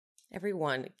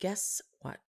Everyone, guess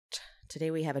what?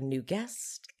 Today we have a new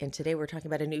guest, and today we're talking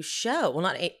about a new show.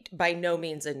 Well, by no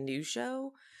means a new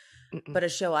show, but a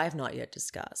show I have not yet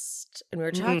discussed. And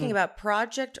we're talking about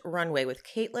Project Runway with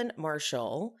Caitlin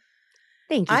Marshall.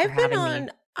 Thank you for having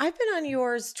me. I've been on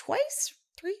yours twice.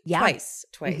 Yeah. Twice.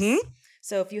 Mhm.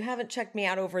 So if you haven't checked me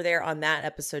out over there on that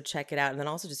episode, check it out. And then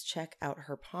also just check out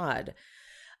her pod.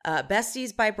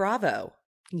 Besties by Bravo.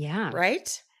 Yeah.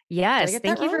 Right? Yes.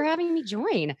 Thank you for having me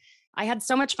join. I had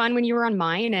so much fun when you were on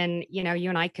mine, and you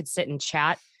and I could sit and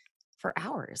chat for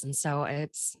hours. And so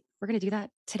we're going to do that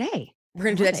today. We're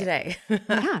going to do that today.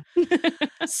 Yeah.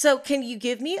 So can you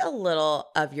give me a little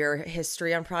of your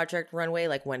history on Project Runway?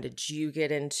 Like, when did you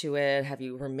get into it? Have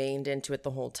you remained into it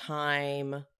the whole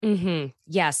time?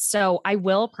 Yes. So I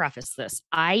will preface this.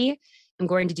 I am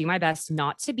going to do my best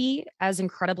not to be as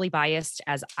incredibly biased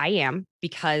as I am,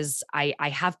 because I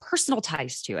have personal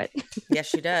ties to it. Yes,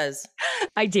 she does.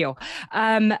 I do.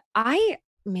 I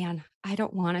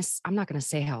don't want to, I'm not going to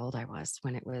say how old I was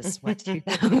when it was,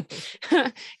 2000.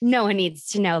 No one needs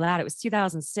to know that. It was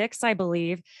 2006, I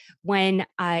believe, when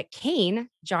Kayne,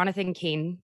 Jonathan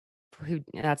Kayne, who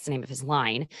that's the name of his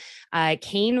line.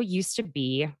 Kayne used to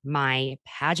be my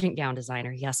pageant gown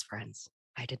designer. Yes, friends.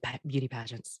 I did beauty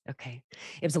pageants. Okay.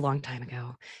 It was a long time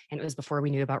ago, and it was before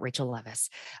we knew about Rachel Leviss.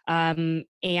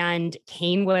 And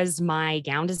Kayne was my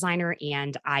gown designer,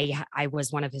 and I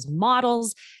was one of his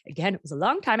models. Again, it was a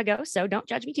long time ago, so don't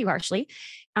judge me too harshly.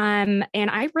 And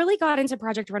I really got into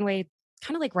Project Runway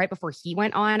kind of like right before he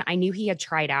went on. I knew he had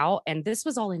tried out, and this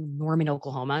was all in Norman,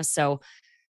 Oklahoma. So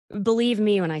believe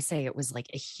me when I say it was like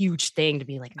a huge thing to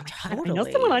be like, oh my God, I know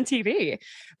someone on TV.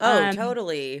 Oh,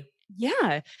 totally.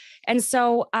 Yeah. And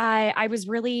so I was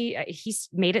really, he's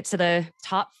made it to the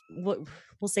top, we'll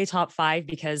say top 5,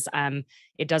 because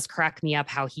it does crack me up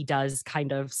how he does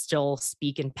kind of still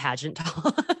speak in pageant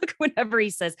talk whenever he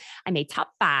says, I made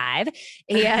top 5.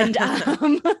 And,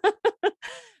 but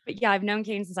yeah, I've known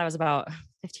Kayne since I was about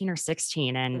 15 or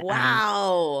 16. And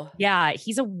wow. Yeah,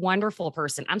 he's a wonderful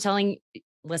person. I'm telling you.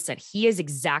 Listen, he is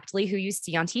exactly who you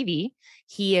see on TV.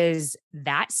 He is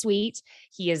that sweet.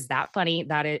 He is that funny.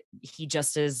 He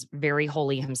just is very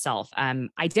wholly himself.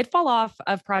 I did fall off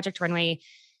of Project Runway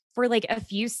for like a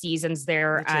few seasons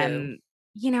there. Because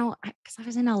I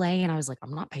was in LA and I was like,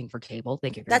 I'm not paying for cable.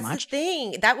 Thank you very much. That's the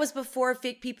thing. That was before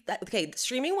fake people.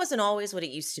 Streaming wasn't always what it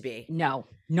used to be. No,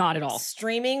 not at all.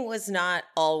 Streaming was not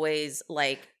always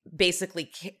like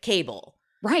basically cable.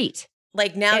 Right.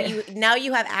 Like now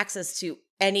you have access to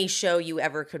any show you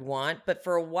ever could want. But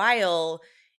for a while,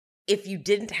 if you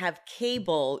didn't have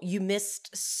cable, you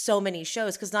missed so many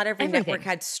shows because not every network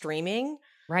had streaming.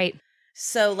 Right.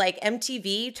 So like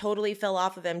MTV totally fell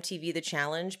off of MTV The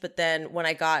Challenge. But then when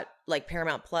I got like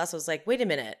Paramount Plus, I was like, wait a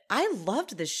minute, I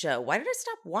loved this show. Why did I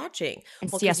stop watching? And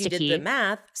because you did the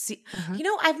math.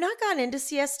 I've not gotten into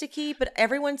Siesta Key, but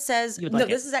everyone says,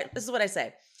 this is what I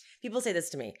say. People say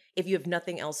this to me. If you have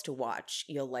nothing else to watch,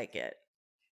 you'll like it.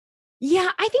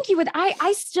 Yeah, I think you would. I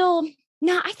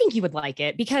think you would like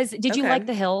it, because did you like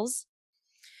The Hills?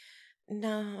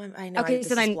 No, I know this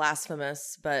is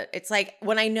blasphemous, but it's like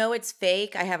when I know it's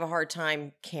fake, I have a hard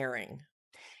time caring.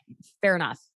 Fair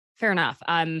enough.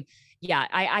 Yeah,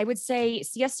 I would say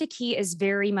Siesta Key is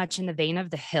very much in the vein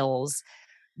of The Hills.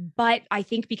 But I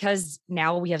think because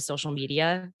now we have social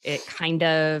media, it kind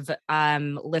of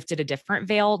lifted a different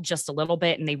veil just a little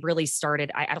bit. And they really started,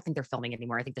 I don't think they're filming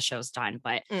anymore. I think the show's done.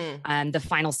 But the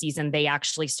final season, they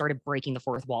actually started breaking the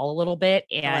fourth wall a little bit.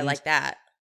 And I like that.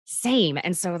 Same.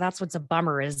 And so that's what's a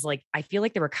bummer is like, I feel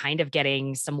like they were kind of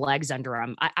getting some legs under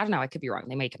them. I don't know. I could be wrong.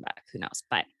 They may come back. Who knows?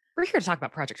 But we're here to talk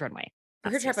about Project Runway.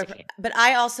 But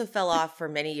I also fell off for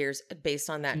many years based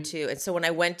on that too. And so when I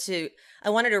wanted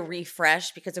to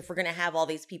refresh, because if we're going to have all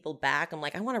these people back, I'm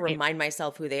like, I want to remind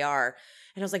myself who they are.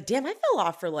 And I was like, damn, I fell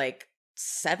off for like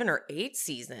 7 or 8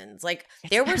 seasons. Like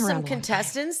there were some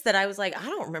contestants that I was like, I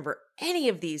don't remember any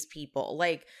of these people.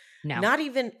 Like not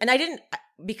even, and I didn't,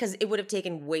 because it would have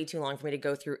taken way too long for me to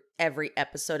go through every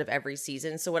episode of every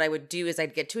season. So what I would do is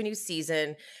I'd get to a new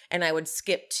season and I would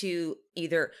skip to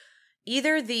either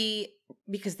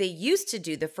because they used to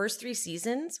do the first 3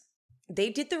 seasons,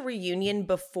 they did the reunion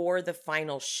before the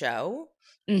final show,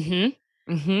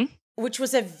 which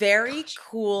was a very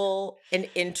cool and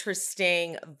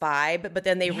interesting vibe. But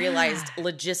then they realized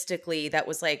logistically that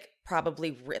was like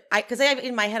probably because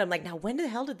in my head I'm like, now when the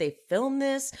hell did they film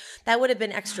this? That would have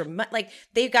been extra. Like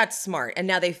they got smart and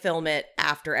now they film it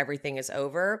after everything is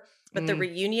over. But the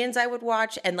reunions I would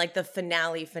watch and like the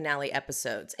finale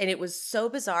episodes. And it was so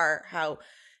bizarre how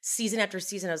season after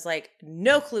season I was like,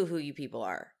 no clue who you people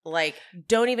are. Like,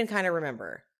 don't even kind of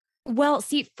remember. Well,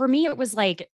 see, for me, it was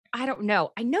like, I don't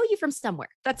know. I know you from somewhere.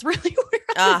 That's really where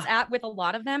I was Ah, at with a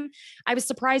lot of them. I was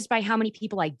surprised by how many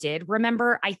people I did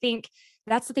remember. I think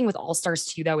that's the thing with All Stars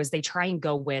too, though, is they try and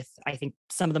go with, I think,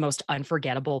 some of the most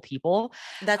unforgettable people.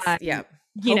 that's, yeah,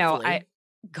 You know, hopefully.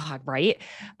 God, right.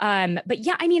 But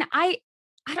yeah, I mean, I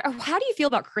don't know. How do you feel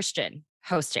about Christian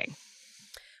hosting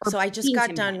or So being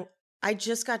Tim Gunn? I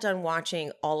just got done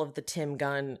watching all of the Tim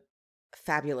Gunn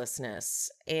fabulousness.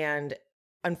 And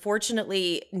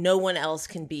unfortunately, no one else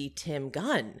can be Tim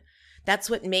Gunn. That's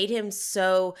what made him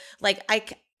so like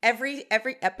every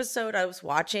episode I was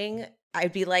watching,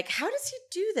 I'd be like, how does he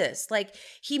do this? Like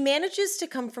he manages to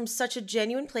come from such a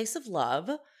genuine place of love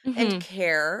and Hmm.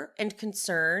 care and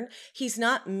concern. He's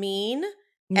not mean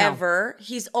No, ever.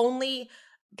 He's only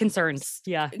concerned.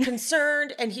 Yeah,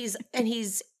 concerned and he's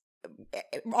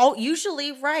all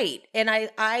usually right. And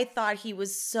I thought he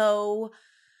was so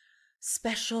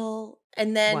special.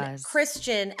 And then was.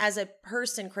 Christian, as a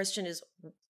person, Christian is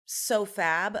so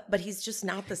fab, but he's just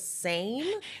not the same.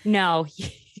 No,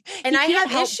 And he I can't have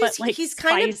help issues. but like He's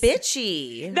kind of spice.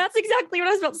 bitchy. That's exactly what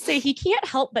I was about to say. He can't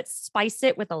help but spice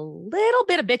it with a little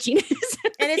bit of bitchiness.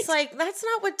 And it's like, that's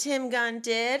not what Tim Gunn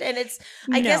did. And it's,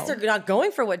 I guess they're No. not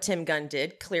going for what Tim Gunn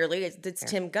did. Clearly, it's Fair.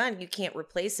 Tim Gunn. You can't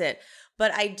replace it.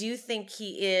 But I do think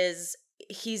he's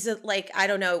a, like, I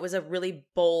don't know, it was a really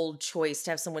bold choice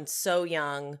to have someone so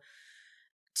young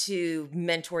to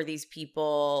mentor these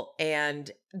people.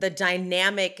 And the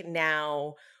dynamic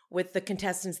now with the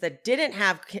contestants that didn't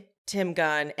have Tim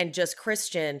Gunn and just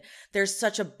Christian, there's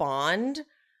such a bond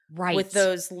with Right.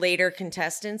 those later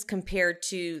contestants compared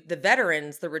to the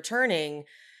veterans, the returning.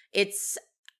 It's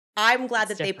I'm glad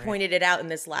It's that they different. pointed it out in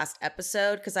this last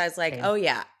episode because I was like, Same. oh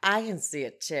yeah, I can see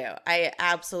it too. I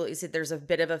absolutely see there's a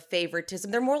bit of a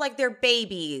favoritism. They're more like their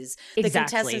babies. The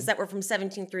contestants Exactly. that were from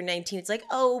 17 through 19, it's like,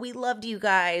 oh, we loved you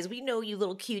guys. We know you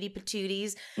little cutie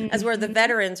patooties. As where the Mhm.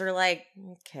 veterans are like,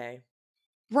 okay.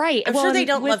 Right. I'm Well, sure they and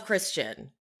don't with love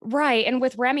Christian. right. And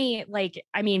with Remy, like,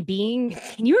 I mean,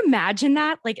 can you imagine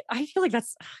that? Like, I feel like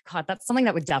God, that's something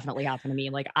that would definitely happen to me.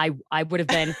 Like, I would have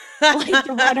been like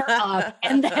the runner up,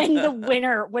 and then the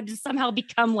winner would somehow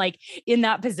become like in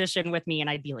that position with me. And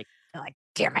I'd be like,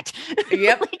 damn it.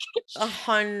 Yep. Like,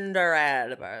 100%.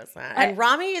 I, And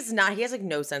Rami is not, he has like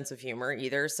no sense of humor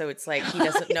either. So it's like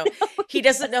I know he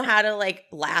doesn't know how to like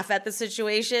laugh at the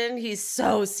situation. He's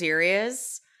so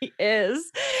serious. he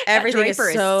is. That Everything is Draper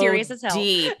is so serious as hell.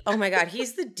 deep. Oh my God.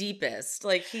 He's the deepest.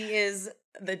 Like he is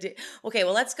okay,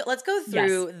 well let's go Yes.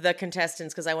 through the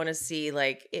contestants because I want to see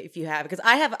like if you have because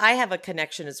I have a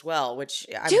connection as well, which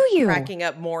Do I'm you? cracking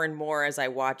up more and more as I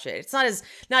watch it. It's not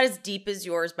as deep as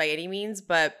yours by any means,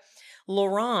 but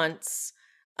Laurence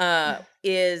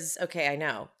is okay, I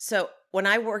know. So when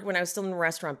I was still in the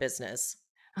restaurant business,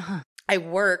 Uh-huh. I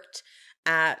worked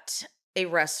at a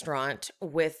restaurant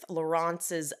with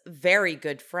Laurence's very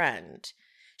good friend.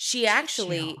 She Did you?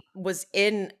 actually was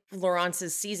in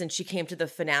Laurence's season. She came to the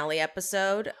finale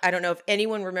episode. I don't know if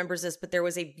anyone remembers this, but there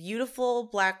was a beautiful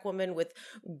black woman with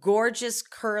gorgeous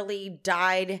curly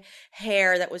dyed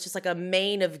hair that was just like a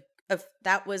mane of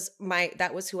that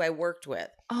was who I worked with.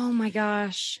 Oh my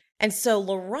gosh. And so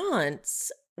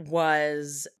Laurence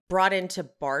was brought in to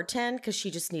bartend because she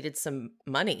just needed some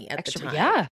money at the Extra. time.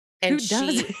 Yeah. Who And does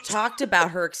she it? talked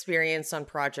about her experience on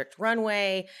Project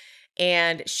Runway.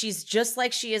 And she's just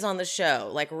like she is on the show,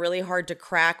 like really hard to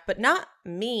crack, but not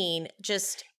mean.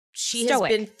 Just she has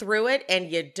been Stoic. through it.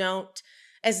 And you don't,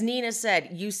 as Nina said,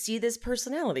 you see this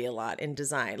personality a lot in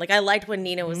design. Like I liked when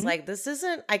Nina was Mhm. like, this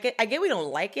isn't, I get we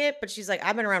don't like it, but she's like,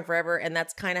 I've been around forever. And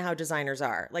that's kind of how designers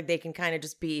are. Like they can kind of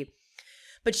just be,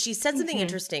 but she said something Mhm.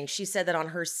 interesting. She said that on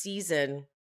her season,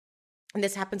 and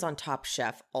this happens on Top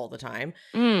Chef all the time,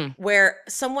 Mm, where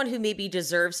someone who maybe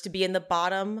deserves to be in the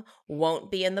bottom won't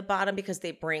be in the bottom because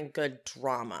they bring good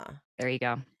drama. there you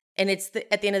go. And at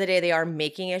the end of the day, they are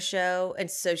making a show. And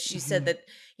so she said Mhm.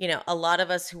 that, a lot of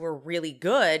us who were really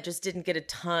good just didn't get a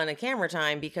ton of camera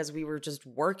time because we were just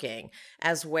working,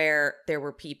 as where there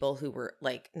were people who were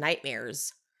like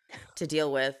nightmares to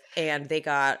deal with and they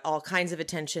got all kinds of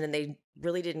attention and they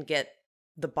really didn't get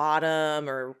the bottom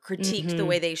or critiqued the Mhm.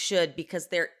 way they should because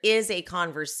there is a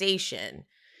conversation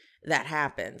that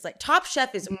happens. Like Top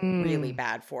Chef is really Mm.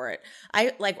 bad for it.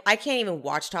 I can't even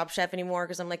watch Top Chef anymore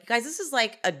because I'm like, guys, this is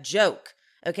like a joke.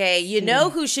 Okay, you know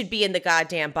See. who should be in the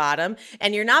goddamn bottom,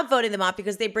 and you're not voting them off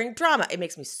because they bring drama. It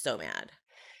makes me so mad.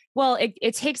 Well,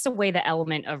 it takes away the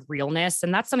element of realness.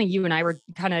 And that's something you and I were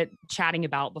kind of chatting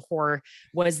about before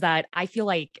was that I feel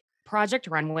like Project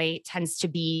Runway tends to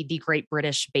be the Great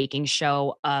British Baking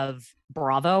Show of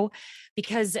Bravo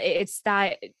because it's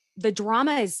that the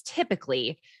drama is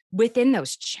typically within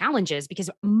those challenges, because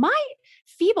my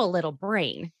feeble little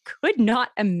brain could not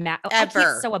imagine. I can't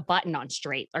Ever. sew a button on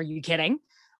straight. Are you kidding?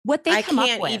 What they I come up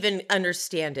can't with, even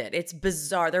understand it. It's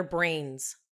bizarre. Their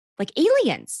brains. like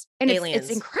aliens, and it's Aliens.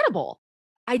 incredible.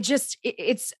 I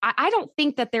don't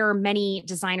think that there are many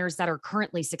designers that are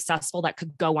currently successful that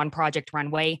could go on Project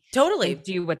Runway Totally. and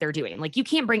do what they're doing. Like, you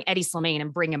can't bring Eddie Slimane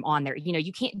and bring him on there. You know,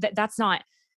 you can't, that's not,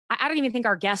 I don't even think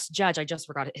our guest judge, I just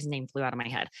forgot his name, flew out of my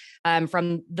head,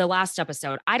 from the last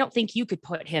episode. I don't think you could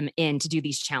put him in to do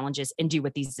these challenges and do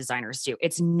what these designers do.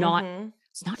 It's not,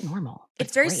 it's not normal.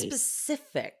 It's very great.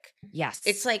 specific. Yes.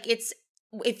 It's like,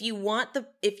 if you want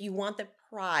the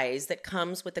prize that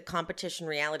comes with the competition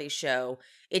reality show,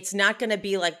 it's not going to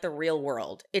be like the real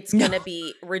world. It's going to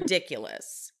be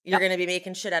ridiculous. You're going to be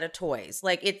making shit out of toys.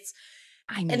 Like,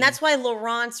 and that's why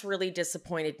Laurence really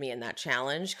disappointed me in that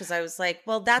challenge, because I was like,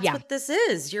 well, that's what this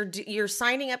is. You're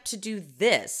signing up to do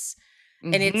this.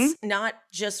 And it's not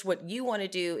just what you want to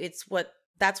do.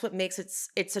 That's what makes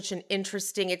it's such an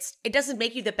interesting, it doesn't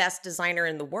make you the best designer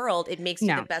in the world. It makes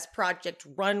you the best Project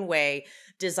Runway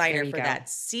designer for that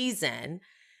season.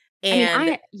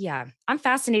 And I'm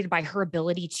fascinated by her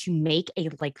ability to make a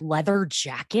like leather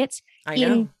jacket. I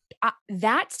know.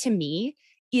 That to me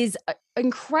is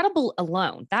incredible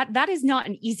alone. That is not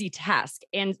an easy task.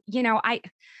 And, you know,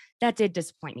 that did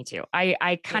disappoint me too.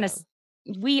 I kind of,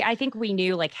 I think we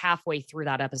knew like halfway through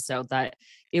that episode that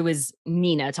it was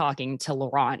Nina talking to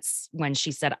Laurence when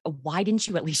she said, why didn't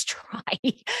you at least try?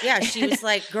 Yeah, she was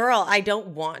like, girl, I don't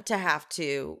want to have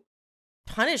to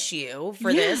punish you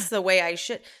for this the way I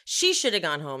should. She should have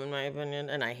gone home, in my opinion.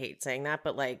 And I hate saying that,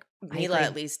 but like Mila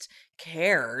at least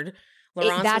cared.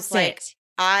 Laurence was like,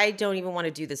 I don't even want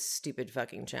to do this stupid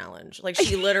fucking challenge. Like,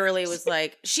 she literally was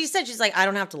like, she's like, I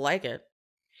don't have to like it.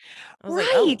 I was like,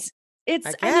 oh.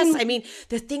 I mean,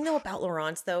 the thing though about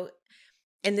Laurence though,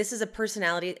 and this is a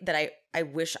personality that I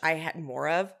wish I had more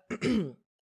of.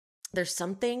 There's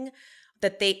something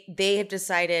that they have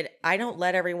decided, I don't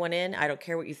let everyone in. I don't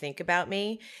care what you think about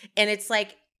me. And it's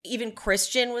like, even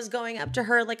Christian was going up to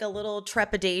her like a little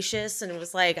trepidatious and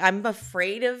was like, I'm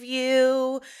afraid of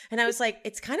you. And I was like,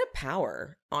 it's kind of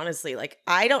power, honestly. Like,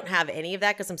 I don't have any of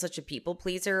that because I'm such a people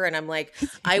pleaser. And I'm like,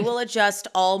 I will adjust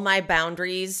all my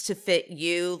boundaries to fit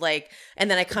you. Like, and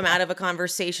then I come out of a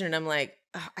conversation and I'm like,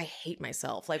 oh, I hate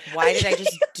myself. Like, why did I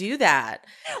just do that?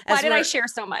 Why did I share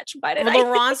so much? Why did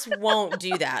Laurence won't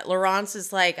do that. Laurence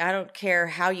is like, I don't care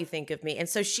how you think of me. And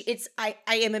so I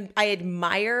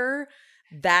admire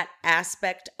that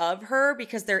aspect of her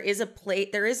because there is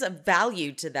a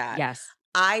value to that. Yes.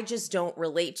 I just don't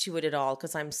relate to it at all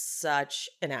because I'm such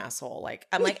an asshole. Like,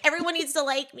 I'm like, everyone needs to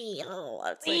like me.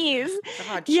 Oh, please. Like,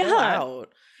 God, chill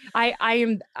out.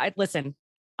 Listen,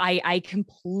 I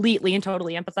completely and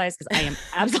totally empathize because I am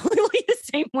absolutely the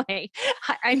same way.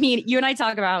 I mean, you and I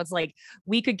talk about, it's like,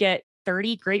 we could get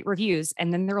 30 great reviews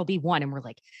and then there'll be one and we're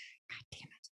like, God damn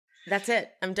it. That's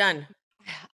it. I'm done.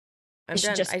 I'm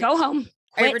done. Just go home.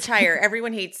 Quit. I retire.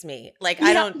 Everyone hates me. Like,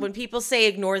 I don't, when people say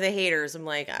ignore the haters, I'm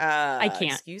like, I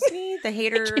can't. Excuse me? The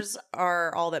haters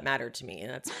are all that matter to me.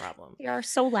 And that's a problem. They are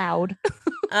so loud.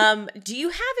 Do you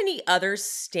have any other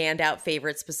standout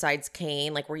favorites besides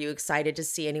Kayne? Like, were you excited to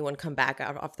see anyone come back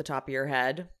out off the top of your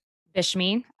head?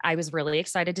 Bishme, I was really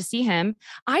excited to see him.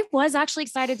 I was actually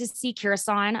excited to see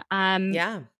Kira-san.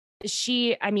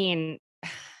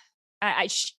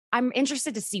 I'm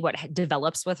interested to see what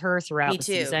develops with her throughout the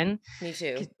season. Me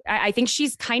too. I think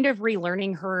she's kind of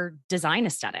relearning her design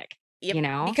aesthetic. Yep. You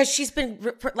know, because she's been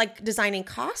like designing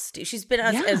costumes. She's been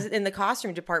as in the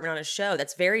costume department on a show.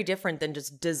 That's very different than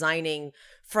just designing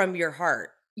from your heart.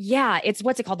 Yeah, it's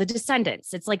what's it called? The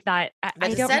Descendants. It's like that.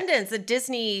 Descendants, the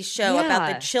Disney show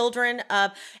about the children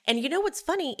of. And you know what's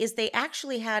funny is they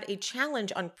actually had a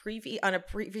challenge on a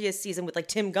previous season with like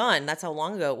Tim Gunn. That's how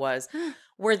long ago it was,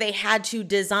 where they had to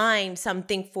design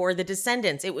something for the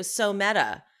Descendants. It was so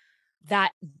meta.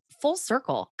 That full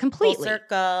circle, completely. Full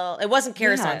circle. It wasn't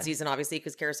Kira-san season, obviously,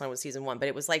 because Kira-san was season 1, but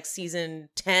it was like season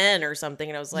 10 or something.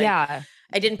 And I was like,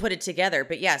 I didn't put it together.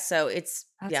 But yeah, so it's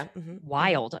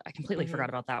wild. I completely forgot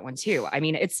about that one too. I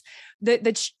mean, it's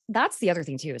that's the other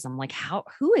thing too, is I'm like,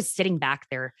 who is sitting back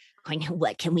there going,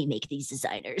 what can we make these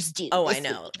designers do? Oh, I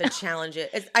know. The challenge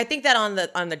I think that on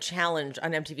the challenge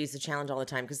on MTV is the challenge all the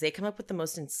time because they come up with the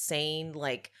most insane,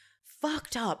 like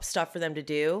fucked up stuff for them to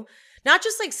do. Not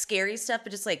just like scary stuff, but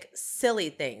just like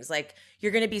silly things. Like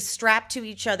you're going to be strapped to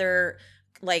each other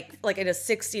like in a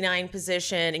 69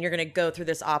 position and you're going to go through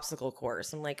this obstacle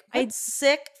course. I'm like, what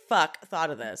sick fuck thought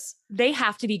of this? They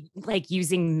have to be like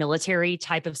using military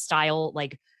type of style,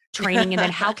 like training, and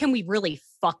then how can we really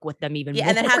fuck with them even more?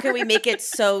 And then how can we make it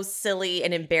so silly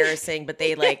and embarrassing, but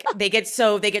they get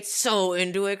so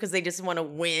into it because they just want to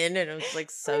win, and it's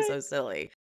like so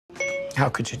silly. How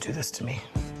could you do this to me?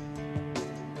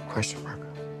 Question mark.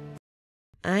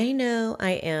 I know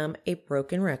I am a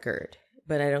broken record,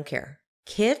 but I don't care.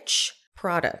 Kitsch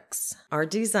products are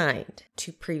designed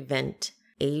to prevent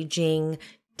aging,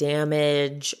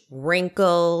 damage,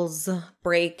 wrinkles,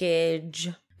 breakage.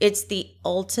 It's the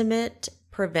ultimate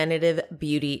preventative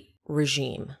beauty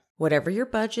regime. Whatever your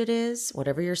budget is,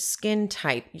 whatever your skin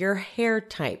type, your hair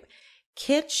type,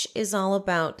 Kitsch is all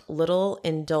about little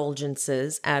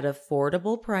indulgences at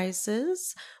affordable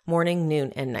prices, morning,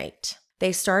 noon, and night.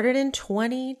 They started in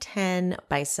 2010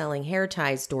 by selling hair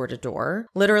ties door to door,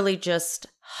 literally just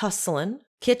hustling.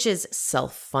 Kitsch is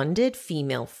self-funded,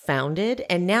 female-founded,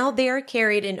 and now they are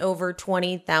carried in over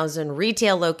 20,000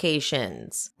 retail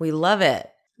locations. We love it.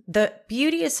 The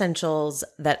beauty essentials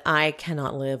that I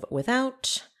cannot live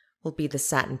without will be the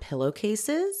satin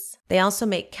pillowcases. They also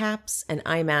make caps and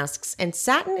eye masks, and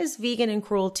satin is vegan and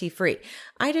cruelty-free.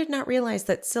 I did not realize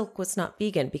that silk was not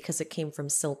vegan because it came from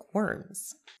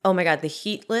silkworms. Oh my God, the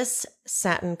heatless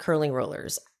satin curling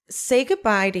rollers. Say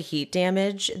goodbye to heat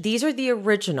damage. These are the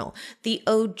original, the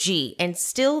OG, and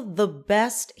still the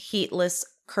best heatless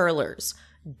curlers.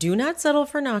 Do not settle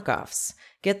for knockoffs.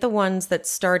 Get the ones that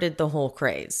started the whole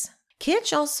craze.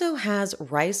 Kitsch also has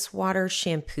rice water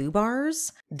shampoo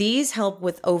bars. These help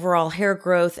with overall hair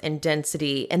growth and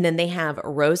density. And then they have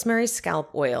rosemary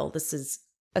scalp oil. This is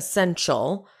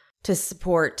essential to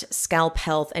support scalp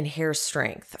health and hair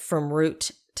strength from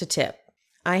root to tip.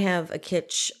 I have a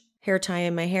Kitsch hair tie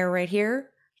in my hair right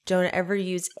here. Don't ever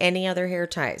use any other hair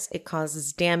ties. It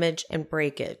causes damage and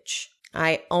breakage.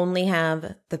 I only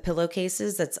have the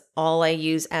pillowcases. That's all I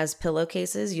use as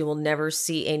pillowcases. You will never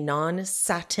see a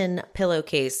non-satin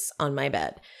pillowcase on my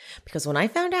bed. Because when I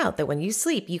found out that when you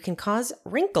sleep, you can cause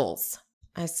wrinkles,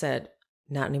 I said,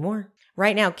 not anymore.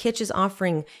 Right now, Kitsch is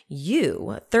offering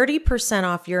you 30%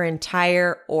 off your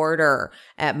entire order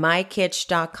at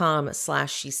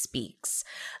mykitsch.com/shespeaks.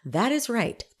 That is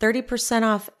right. 30%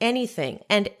 off anything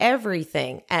and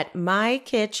everything at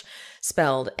mykitsch,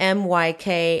 spelled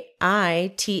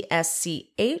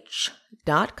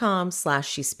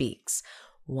mykitsch.com/shespeaks.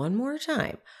 One more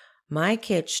time,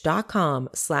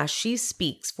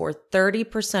 mykitsch.com/shespeaks for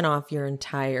 30% off your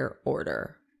entire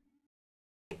order.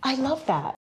 I love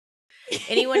that.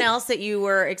 Anyone else that you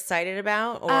were excited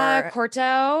about? Or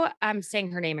Corto, I'm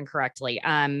saying her name incorrectly.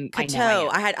 Cateau.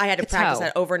 I had to practice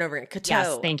that over and over again. Cateau.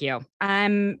 Yes, thank you.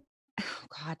 God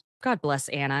bless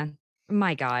Anna.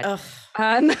 My God.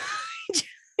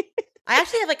 I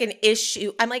actually have like an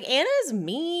issue. I'm like, Anna's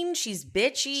mean. She's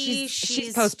bitchy.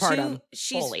 She's postpartum.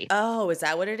 Fully. Oh, is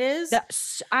that what it is?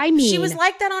 She was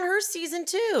like that on her season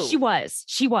too. She was.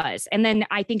 And then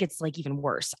I think it's like even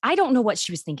worse. I don't know what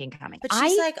she was thinking coming. But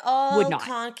she's like all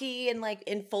conky and like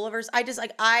in full of hers.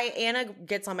 Anna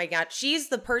gets on my god. She's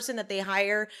the person that they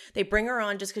hire. They bring her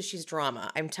on just because she's drama.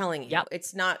 I'm telling you. Yep.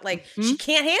 It's not like she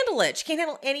can't handle it. She can't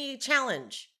handle any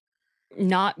challenge.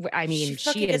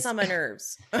 She gets on my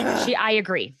nerves. I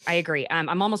agree.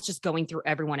 I'm almost just going through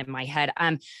everyone in my head.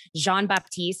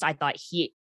 Jean-Baptiste, I thought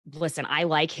I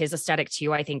like his aesthetic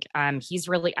too. I think he's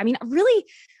really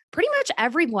pretty much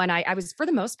everyone I was for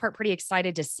the most part pretty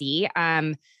excited to see.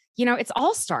 It's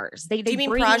all stars. Do you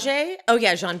mean Project? Oh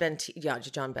yeah, Jean-Baptiste.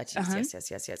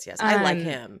 Yes. I like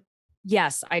him.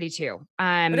 Yes, I do too.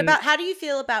 But how do you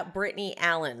feel about Brittany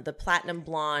Allen, the platinum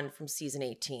blonde from season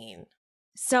 18?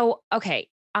 So, okay,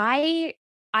 I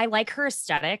like her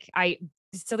aesthetic.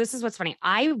 So this is what's funny.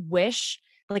 I wish,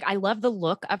 I love the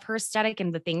look of her aesthetic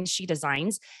and the things she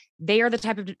designs. They are the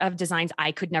type of designs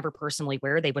I could never personally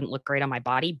wear. They wouldn't look great on my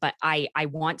body, but I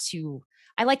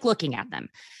like looking at them.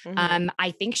 Mm-hmm.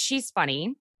 I think she's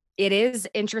funny. It is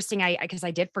interesting. Because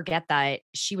I did forget that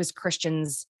she was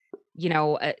Christian's,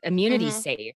 immunity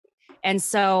save. And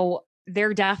so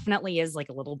there definitely is like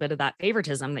a little bit of that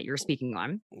favoritism that you're speaking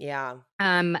on. Yeah.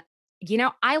 I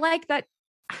like that.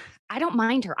 I don't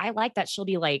mind her. I like that she'll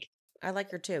be like, I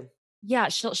like her too. Yeah.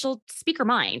 She'll speak her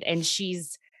mind, and she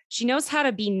knows how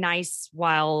to be nice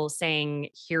while saying,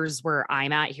 here's where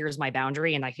I'm at. Here's my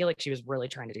boundary. And I feel like she was really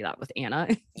trying to do that with Anna.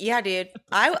 Yeah, dude.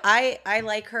 I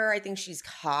like her. I think she's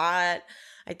hot.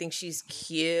 I think she's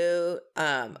cute.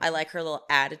 I like her little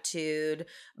attitude,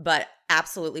 but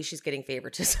absolutely she's getting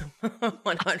favoritism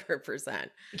 100%.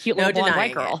 Cute little blonde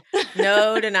white girl.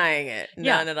 No denying it.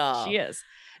 None at all. She is.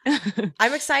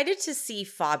 I'm excited to see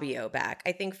Fabio back.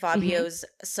 I think Fabio's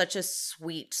such a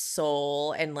sweet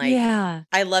soul, and like Yeah.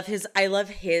 I love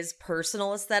his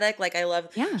personal aesthetic. Like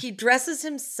Yeah. he dresses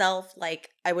himself like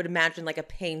I would imagine like a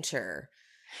painter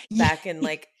back in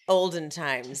like olden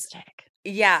times. Artistic.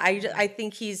 Yeah, I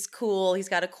think he's cool. He's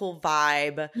got a cool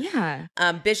vibe. Yeah.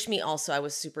 Bishme also, I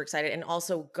was super excited. And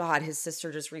also, God, his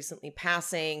sister just recently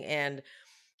passing, and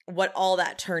what all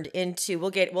that turned into.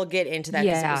 We'll get into that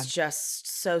because it was just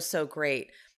so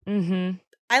great. Mm-hmm.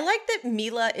 I like that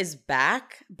Mila is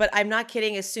back, but I'm not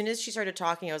kidding. As soon as she started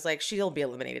talking, I was like, she'll be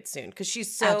eliminated soon because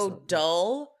she's so Absolutely.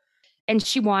 dull. And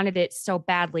she wanted it so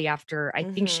badly after, I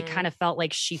think she kind of felt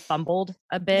like she fumbled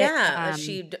a bit. Yeah,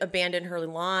 she abandoned her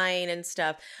line and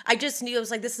stuff. I just knew, I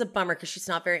was like, this is a bummer because she's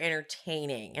not very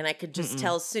entertaining. And I could just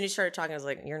tell as soon as she started talking, I was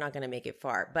like, you're not going to make it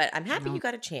far. But I'm happy you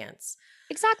got a chance.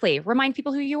 Exactly. Remind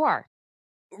people who you are.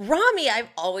 Rami, I've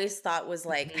always thought was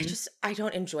like, I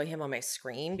don't enjoy him on my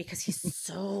screen because he's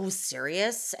so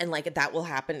serious. And like that will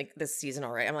happen this season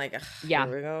already. I'm like, here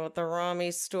we go with the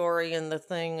Rami story and the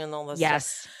thing and all this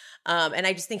stuff. And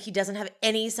I just think he doesn't have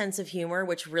any sense of humor,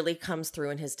 which really comes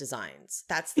through in his designs.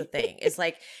 That's the thing. It's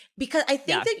like, because I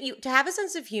think that to have a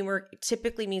sense of humor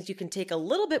typically means you can take a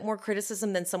little bit more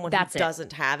criticism than someone who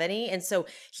doesn't have any. And so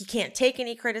he can't take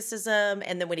any criticism.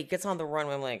 And then when he gets on the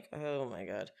runway, I'm like, oh my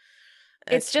God.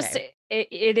 It's just,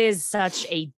 it is such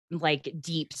a like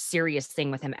deep, serious thing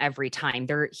with him every time.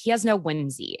 He has no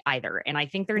whimsy either. And I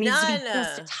think there needs to be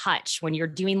just a touch when you're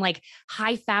doing like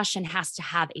high fashion has to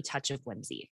have a touch of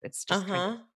whimsy. It's just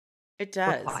it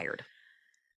does required.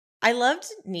 I loved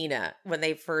Nina when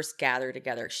they first gathered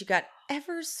together. She got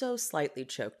ever so slightly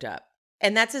choked up.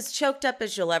 And that's as choked up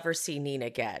as you'll ever see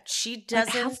Nina get. She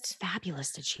doesn't. Like, how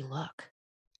fabulous did she look?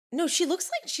 No, she looks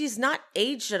like she's not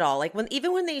aged at all. Like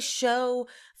even when they show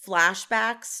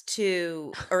flashbacks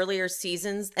to earlier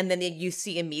seasons and then you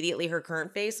see immediately her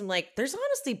current face, I'm like, there's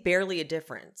honestly barely a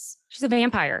difference. She's a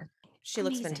vampire. She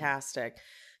looks fantastic.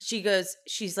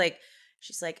 She's like,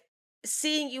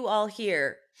 seeing you all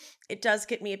here, it does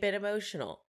get me a bit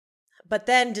emotional. But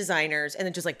then designers, and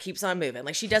it just like keeps on moving.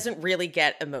 Like she doesn't really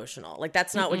get emotional. Like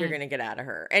that's not what you're going to get out of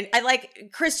her. And I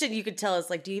like Christian, you could tell is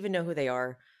like, do you even know who they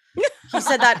are? He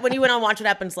said that when he went on Watch What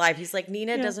Happens Live. He's like,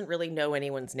 Nina doesn't really know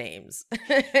anyone's names.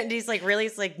 And he's like, really?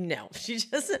 It's like, no, she's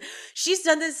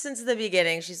done this since the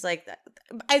beginning. She's like,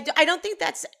 I don't think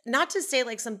that's, not to say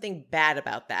like something bad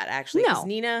about that actually. No.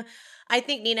 Nina, I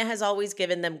think Nina has always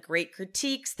given them great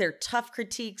critiques. They're tough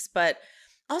critiques, but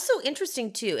also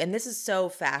interesting too. And this is so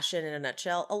fashion in a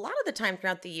nutshell. A lot of the time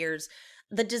throughout the years,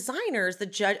 the designers, the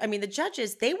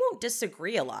judges, they won't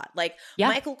disagree a lot. Like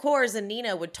Michael Kors and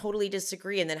Nina would totally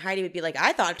disagree. And then Heidi would be like,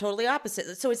 I thought totally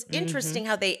opposite. So it's interesting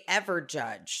how they ever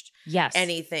judged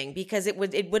anything because it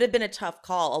would have been a tough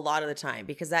call a lot of the time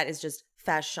because that is just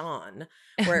fashion.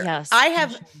 Where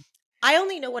I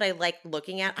only know what I like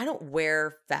looking at. I don't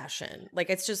wear fashion. Like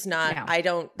it's just not,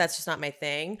 that's just not my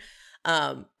thing.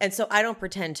 And so I don't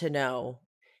pretend to know.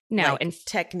 No, and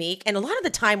technique. And a lot of the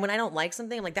time when I don't like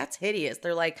something, I'm like, that's hideous.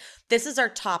 They're like, this is our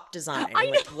top design. I'm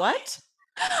like, what?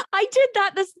 I did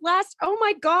that oh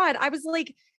my God. I was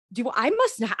like, I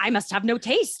must have no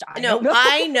taste. I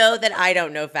know that I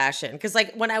don't know fashion. Cause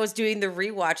like when I was doing the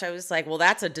rewatch, I was like, well,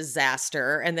 that's a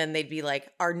disaster. And then they'd be like,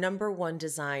 our number one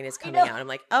design is coming out. I'm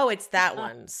like, oh, it's that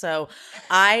one. So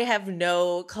I have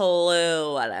no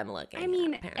clue what I'm looking at. I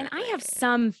mean, and I have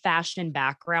some fashion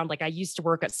background. Like I used to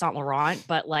work at Saint Laurent,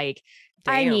 but like,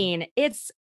 I mean,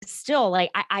 it's still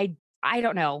like, I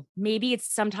don't know. Maybe it's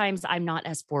sometimes I'm not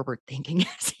as forward thinking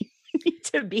as you need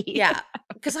to be. Yeah.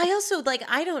 Because I also like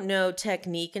I don't know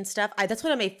technique and stuff. That's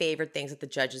one of my favorite things that the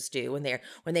judges do when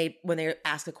they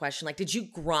ask a question like, "Did you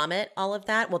grommet all of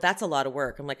that?" Well, that's a lot of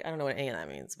work. I'm like, I don't know what any of that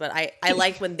means, but I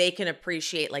like when they can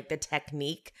appreciate like the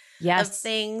technique of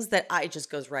things that it just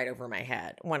goes right over my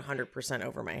head, 100%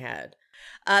 over my head.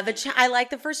 I like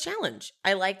the first challenge.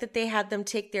 I like that they had them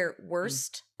take their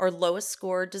worst or lowest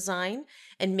score design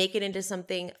and make it into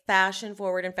something fashion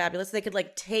forward and fabulous. They could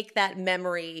like take that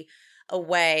memory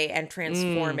away and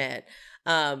transform it.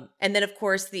 And then of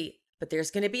course but there's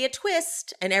going to be a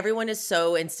twist and everyone is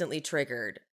so instantly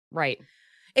triggered. Right.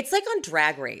 It's like on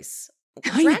Drag Race.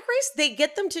 Drag Race, they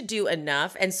get them to do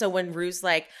enough. And so when Rue's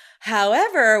like,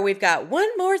 however, we've got one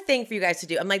more thing for you guys to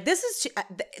do. I'm like,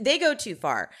 they go too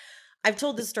far. I've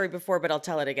told this story before, but I'll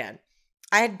tell it again.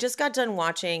 I had just got done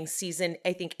watching season,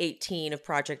 I think 18 of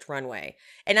Project Runway.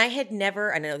 And I had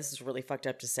never, I know this is really fucked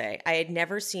up to say, I had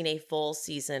never seen a full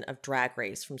season of Drag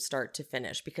Race from start to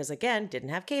finish because again, didn't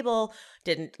have cable,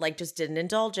 just didn't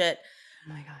indulge it.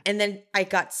 Oh my God. And then I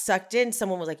got sucked in.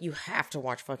 Someone was like, you have to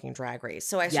watch fucking Drag Race.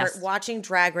 So I started Yes. watching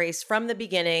Drag Race from the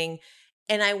beginning.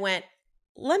 And I went,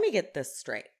 let me get this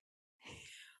straight.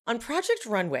 On Project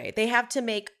Runway, they have to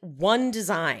make one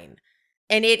design.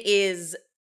 And it is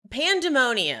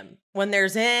pandemonium when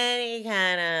there's any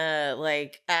kind of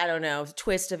like, I don't know,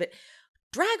 twist of it.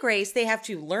 Drag Race, they have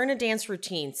to learn a dance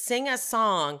routine, sing a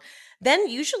song, then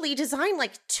usually design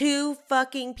like 2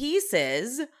 fucking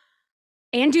pieces.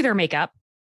 And do their makeup.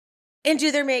 And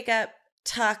do their makeup,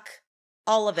 tuck,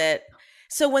 all of it.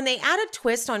 So when they add a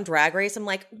twist on Drag Race, I'm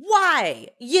like, why?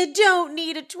 You don't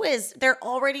need a twist. They're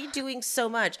already doing so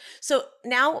much. So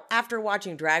now after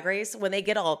watching Drag Race, when they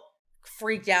get all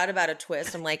freaked out about a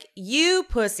twist, I'm like, you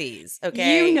pussies,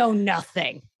 okay? You know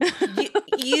nothing.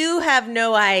 you have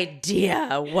no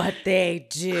idea what they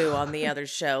do on the other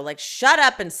show. Like, shut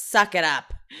up and suck it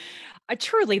up.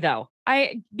 Truly, though,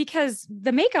 because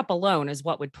the makeup alone is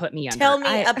what would put me under. Tell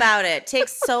me about it.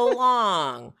 Takes so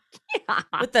long. Yeah.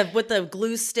 With the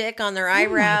glue stick on their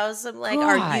eyebrows. I'm like,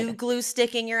 are you glue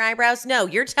sticking your eyebrows? No,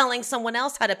 you're telling someone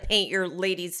else how to paint your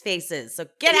ladies' faces. So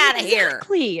get out of here.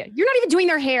 Exactly. You're not even doing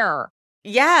their hair.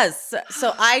 Yes.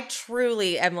 So I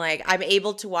truly am like, I'm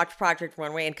able to watch Project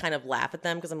Runway and kind of laugh at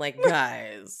them because I'm like,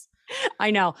 guys.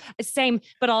 I know. Same.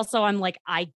 But also I'm like,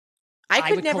 I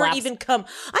could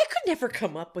never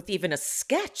come up with even a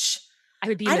sketch. I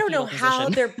would be. I don't know how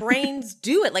their brains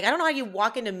do it. Like, I don't know how you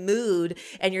walk into mood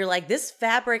and you're like, this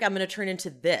fabric, I'm going to turn into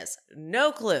this.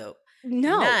 No clue.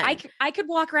 No, None. I could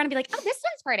walk around and be like, oh, this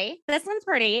one's pretty. This one's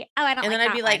pretty. Oh, I don't. And like then I'd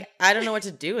that be one. like, I don't know what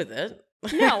to do with it.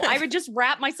 No, I would just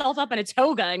wrap myself up in a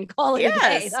toga and call it a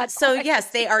day. That's so yes,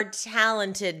 they are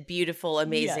talented, beautiful,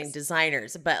 amazing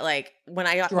designers. But like when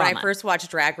I first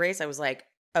watched Drag Race, I was like,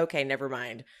 okay, never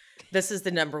mind. This is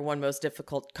the #1 most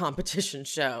difficult competition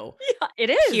show. Yeah, it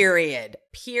is.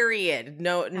 Period.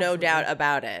 No doubt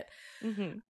about it.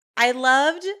 Mm-hmm. I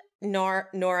loved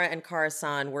Nora and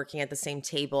Kara-san working at the same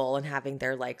table and having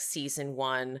their like season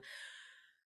 1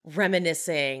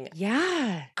 reminiscing.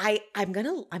 Yeah. I'm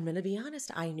gonna be honest.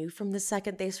 I knew from the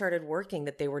second they started working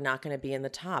that they were not gonna be in the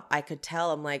top. I could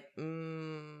tell. I'm like,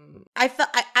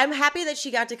 I'm happy that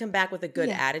she got to come back with a good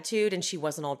attitude and she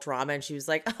wasn't all drama and she was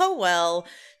like, oh well,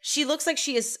 she looks like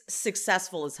she is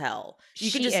successful as hell.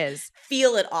 You can just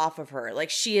feel it off of her. Like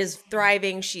she is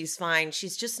thriving, she's fine.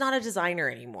 She's just not a designer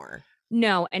anymore.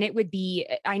 No, and it would be,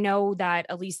 I know that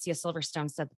Alicia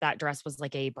Silverstone said that dress was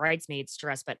like a bridesmaid's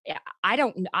dress, but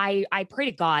I pray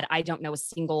to God, I don't know a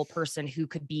single person who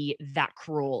could be that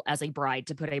cruel as a bride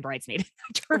to put a bridesmaid in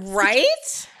that dress.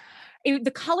 Right?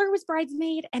 The color was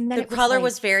bridesmaid and then the color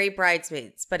was very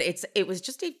bridesmaids, but it was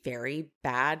just a very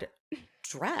bad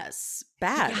dress.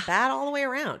 Bad all the way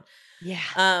around.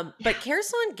 Yeah. But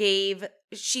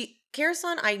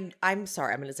Kara-san, I'm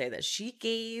sorry, I'm going to say this. She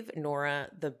gave Nora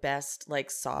the best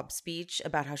like sob speech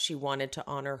about how she wanted to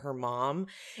honor her mom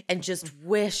and just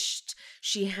wished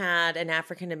she had an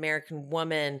African-American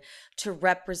woman to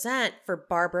represent for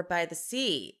Barbara by the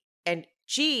Sea. And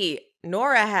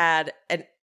Nora had a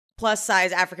plus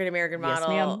size African-American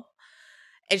model. Yes, ma'am.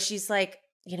 And she's like,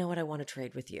 you know what? I want to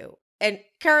trade with you. And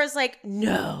Kara's like,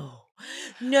 no,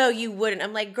 you wouldn't.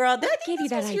 I'm like, girl, that gave you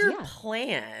that idea. Your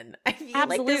plan. I feel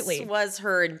Absolutely. like this was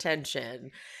her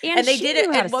intention. And they did it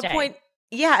at one stay. point.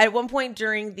 Yeah, at one point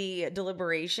during the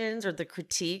deliberations or the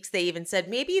critiques, they even said,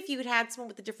 maybe if you had had someone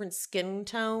with a different skin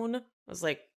tone. I was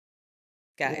like,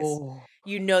 guys,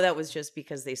 you know that was just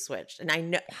because they switched. And I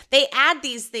know they add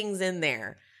these things in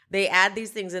there.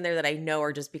 That I know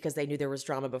are just because they knew there was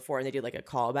drama before and they do like a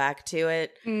callback to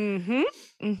it. Mm-hmm.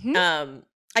 Mm-hmm.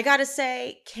 I gotta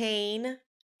say, Kayne,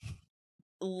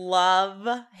 love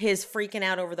his freaking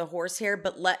out over the horsehair,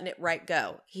 but letting it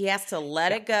go. He has to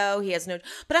let it go. He has no,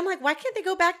 but I'm like, why can't they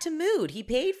go back to mood? He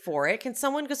paid for it. Can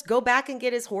someone just go back and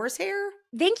get his horsehair?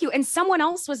 Thank you. And someone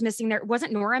else was missing there.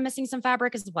 Wasn't Nora missing some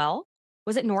fabric as well?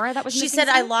 Was it Nora that was missing? She said,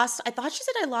 I thought she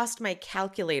said I lost my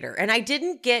calculator. And I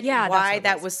didn't get why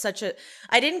that was such a,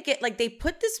 I didn't get, like, they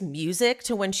put this music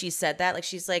to when she said that. Like,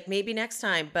 she's like, maybe next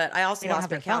time, but I also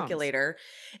lost my calculator.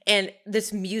 And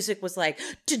this music was like,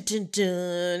 dun, dun,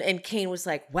 dun. And Kayne was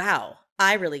like, wow,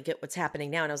 I really get what's happening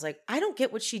now. And I was like, I don't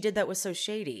get what she did that was so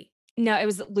shady. No, it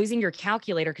was losing your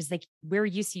calculator because we're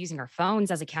used to using our phones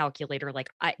as a calculator, like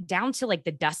down to like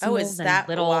the decimals. Oh, is that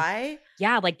why?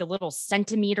 Yeah, like the little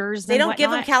centimeters. They don't give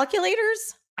them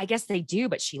calculators? I guess they do,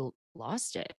 but she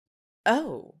lost it.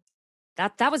 Oh,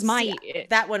 that was my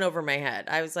that went over my head.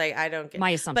 I was like, I don't get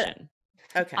my assumption.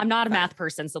 Okay. I'm not a fine. math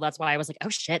person, so that's why I was like, oh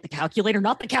shit, the calculator,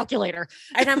 not the calculator.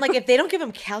 And I'm like, if they don't give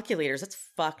them calculators, that's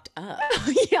fucked up.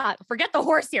 Yeah, forget the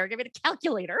horse here. Give me the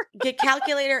calculator. Get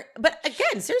calculator. But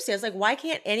again, seriously, I was like, why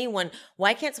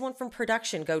can't someone from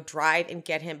production go drive and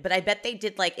get him? But I bet they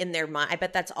did, like, in their mind, I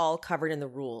bet that's all covered in the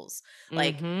rules.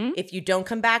 Like, if you don't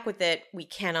come back with it, we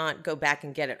cannot go back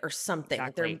and get it or something.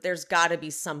 Exactly. There's got to be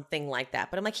something like that.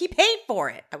 But I'm like, he paid for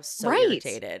it. I was so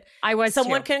irritated. I was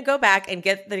Someone too. can go back and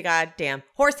get the goddamn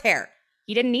horsehair.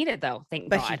 He didn't need it though, thank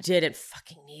But God. he didn't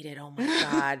fucking need it. Oh my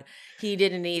God. He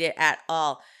didn't need it at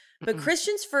all. But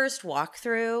Christian's first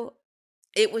walkthrough,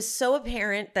 it was so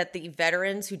apparent that the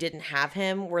veterans who didn't have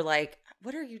him were like,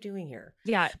 what are you doing here?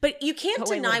 Yeah. But you can't Go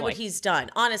away, deny little what boy. he's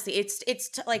done. Honestly,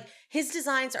 it's like his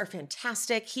designs are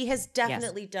fantastic. He has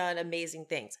definitely done amazing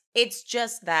things. It's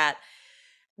just that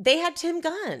they had Tim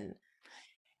Gunn.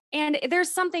 And there's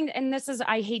something, and this is,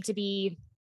 I hate to be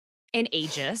an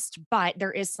ageist, but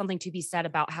there is something to be said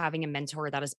about having a mentor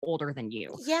that is older than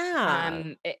you. Yeah.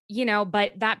 You know,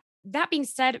 but that being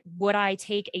said, would I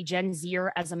take a Gen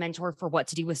Zer as a mentor for what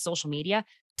to do with social media?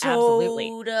 Absolutely.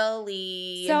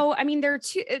 Totally. So, I mean, there are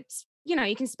two, it's, you know,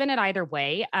 you can spin it either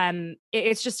way.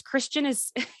 It's just Christian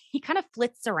is, he kind of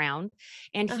flits around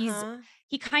and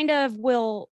he kind of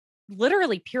will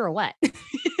literally pirouette.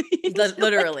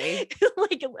 Literally.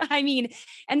 Like, I mean,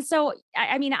 and so,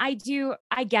 I mean, I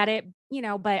get it, you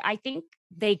know, but I think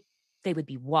they would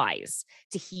be wise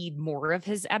to heed more of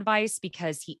his advice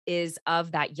because he is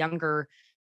of that younger,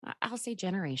 I'll say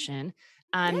generation.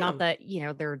 Not that, you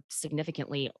know, they're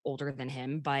significantly older than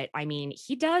him, but I mean,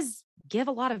 he does give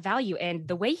a lot of value and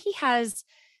the way he has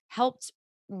helped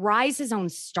rise his own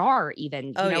star even,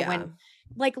 you know, when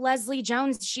like Leslie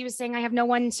Jones, she was saying, I have no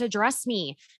one to dress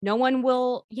me. No one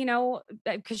will, you know,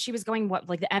 because she was going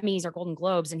like the Emmys or Golden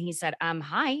Globes. And he said,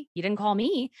 hi, you didn't call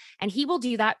me. And he will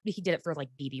do that. He did it for like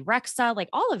BB Rexa, like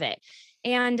all of it.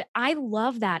 And I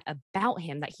love that about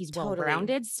him, that he's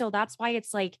well-rounded. So that's why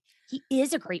it's like, he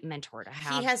is a great mentor to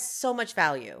have. He has so much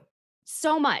value.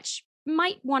 So much.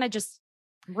 Might want to just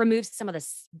remove some of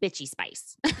this bitchy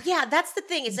spice. Yeah, that's the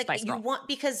thing. It's like Spice you Girl. want,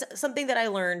 because something that I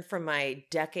learned from my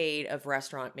decade of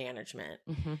restaurant management,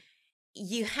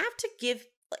 you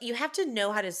have to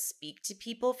know how to speak to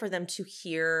people for them to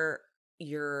hear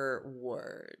your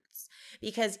words.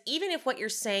 Because even if what you're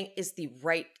saying is the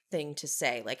right thing to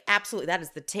say, like absolutely, that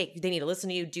is the take. They need to listen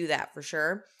to you, do that for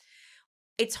sure.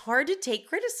 It's hard to take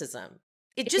criticism.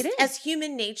 It is. As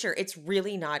human nature, it's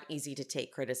really not easy to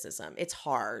take criticism. It's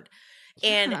hard.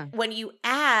 And when you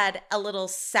add a little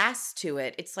sass to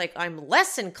it, it's like, I'm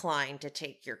less inclined to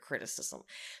take your criticism.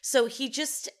 So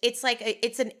it's like,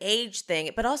 it's an age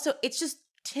thing, but also it's just,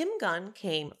 Tim Gunn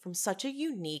came from such a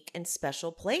unique and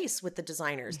special place with the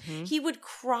designers. He would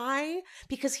cry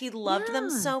because he loved them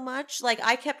so much. Like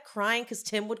I kept crying because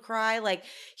Tim would cry. Like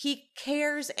he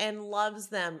cares and loves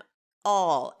them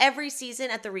all every season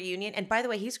at the reunion. And by the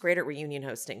way, he's great at reunion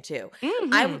hosting too.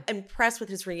 I'm impressed with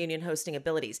his reunion hosting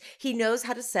abilities. He knows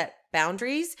how to set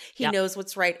boundaries. He knows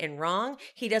what's right and wrong.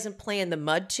 He doesn't play in the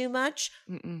mud too much.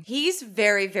 He's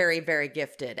very, very, very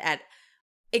gifted at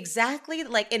exactly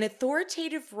like an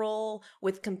authoritative role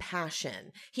with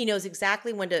compassion. He knows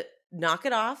exactly when to knock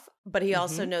it off, but he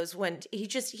also knows when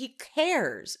he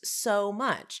cares so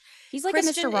much. He's like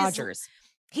Christian a Mr. Rogers.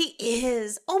 He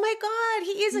is. Oh my God.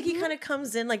 He is like, he kind of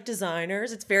comes in like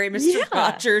designers. It's very Mr.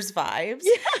 Rogers vibes.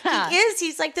 Yeah. He is.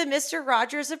 He's like the Mr.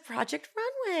 Rogers of Project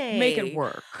Runway. Make it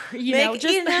work.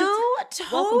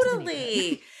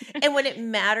 Totally. And when it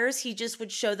matters, he just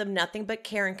would show them nothing but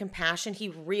care and compassion. He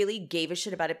really gave a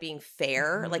shit about it being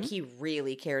fair. Like he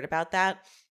really cared about that.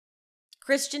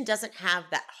 Christian doesn't have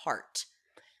that heart.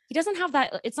 He doesn't have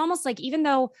that. It's almost like, even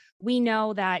though we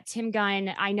know that Tim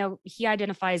Gunn, I know he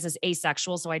identifies as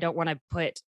asexual, so I don't want to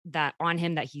put that on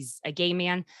him that he's a gay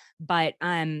man, but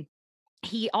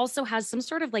he also has some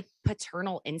sort of like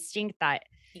paternal instinct that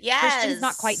Christian's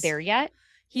not quite there yet.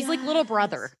 He's like little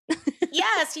brother.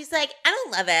 Yes, he's like, I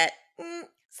don't love it. Sorry.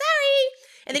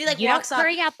 And then he like walks off.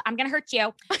 Hurry up, I'm gonna hurt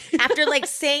you. After like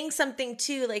saying something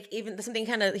too, like even something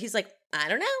kind of, he's like, I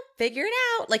don't know, figure it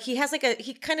out. Like he has like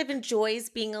he kind of enjoys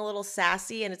being a little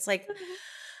sassy, and it's like,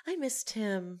 I missed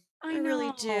him. I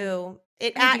really do.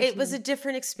 It was a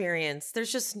different experience.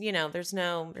 There's just, there's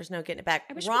no getting it back.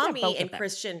 Rami and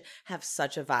Christian have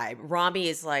such a vibe. Rami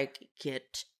is like,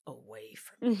 get away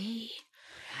from me.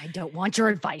 I don't want your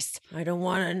advice. I don't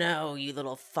want to know, you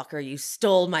little fucker. You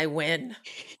stole my win.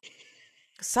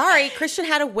 Sorry, Christian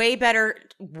had a way better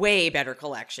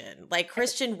collection. Like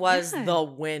Christian was the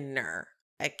winner.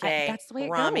 Okay, that's the way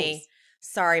Rami. it goes.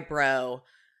 Sorry, bro.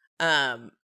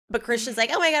 But Christian's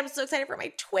like, oh my God, I'm so excited for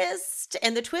my twist.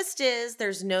 And the twist is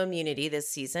there's no immunity this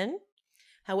season.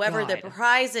 However, the God.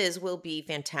 prizes will be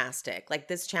fantastic. Like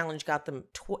this challenge got them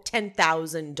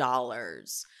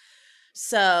 $10,000.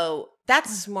 So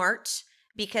that's smart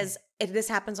because this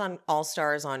happens on All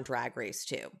Stars on Drag Race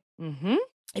too. Mm-hmm.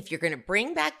 If you're going to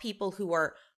bring back people who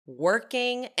are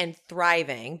working and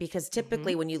thriving, because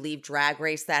typically when you leave Drag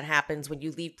Race, that happens. When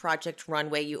you leave Project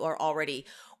Runway, you are already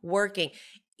working.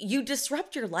 You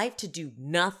disrupt your life to do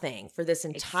nothing for this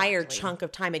entire chunk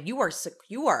of time, and you are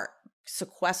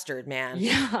sequestered, man.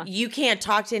 Yeah. You can't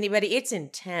talk to anybody. It's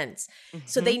intense.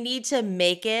 So they need to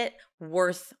make it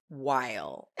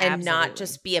worthwhile and not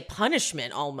just be a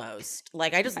punishment almost.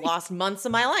 Like I just lost months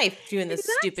of my life doing this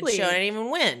stupid show and I didn't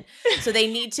even win. So they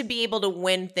need to be able to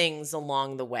win things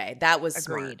along the way. That was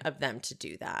smart of them to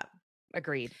do that.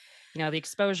 Agreed. You know, the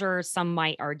exposure, some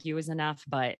might argue is enough,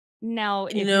 but no,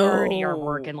 if you already are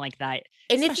working like that.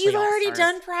 And if you've already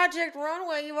done Project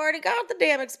Runway, you've already got the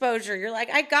damn exposure. You're like,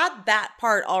 I got that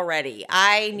part already.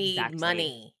 I need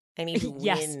money. I need to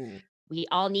win. We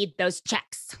all need those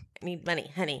checks. I need money,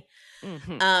 honey.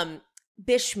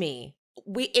 Bishme.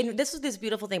 And this was this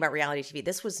beautiful thing about reality TV.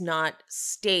 This was not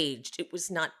staged. It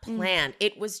was not planned.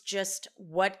 It was just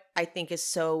what I think is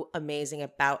so amazing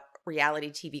about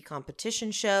reality TV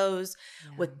competition shows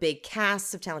with big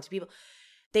casts of talented people.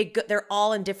 They're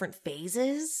all in different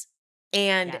phases.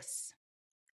 And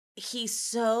he's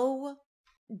so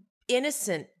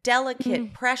innocent,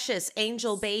 delicate, precious,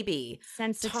 angel baby.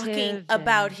 Sensitive. Talking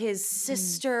about his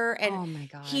sister. And oh my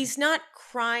God. He's not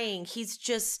crying. He's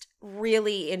just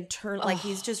really internal. Like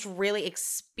he's just really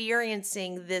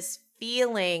experiencing this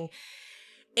feeling.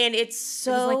 And it's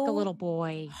so. It was like the little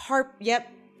boy.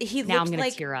 Yep. He now looked I'm gonna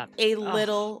like tear up. a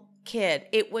little kid.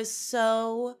 It was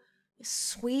so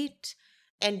sweet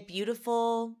and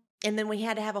beautiful. And then we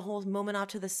had to have a whole moment off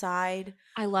to the side.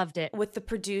 I loved it. With the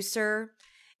producer.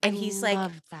 And he's like,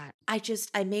 that. I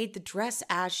made the dress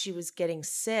as she was getting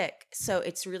sick. So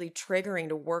it's really triggering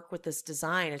to work with this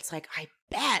design. It's like, I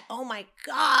bet, oh my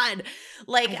God,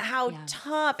 like how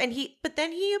tough. And but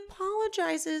then he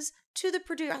apologizes to the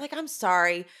producer. I'm like, I'm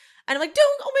sorry. And I'm like,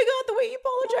 oh my God, the way he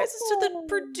apologizes to the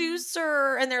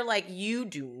producer. And they're like, you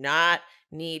do not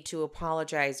need to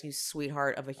apologize, you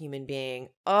sweetheart of a human being.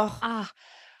 Oh,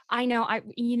 I know.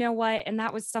 You know what? And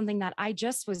that was something that I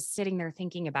just was sitting there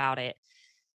thinking about it.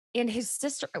 And his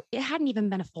sister, it hadn't even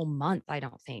been a full month, I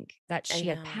don't think, that she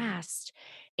had passed.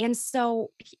 And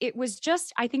so it was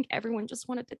just, I think everyone just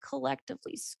wanted to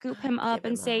collectively scoop him up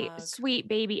and say, sweet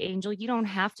baby angel, you don't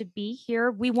have to be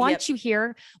here. We want you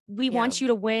here. We want you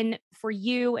to win for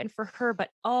you and for her.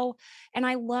 But and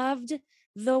I loved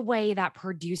the way that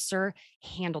producer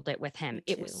handled it with him.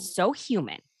 It was so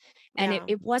human. And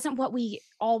it wasn't what we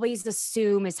always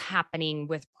assume is happening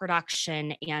with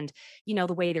production and, you know,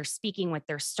 the way they're speaking with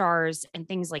their stars and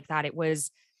things like that. It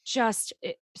was just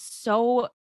so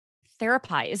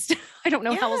therapized. I don't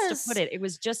know how else to put it. It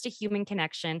was just a human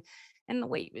connection. And the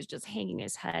way he was just hanging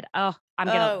his head. Oh, I'm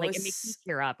going to it makes me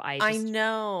tear up. I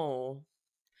know.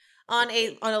 On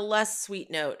a less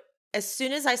sweet note, as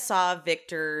soon as I saw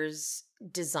Victor's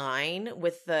design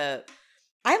with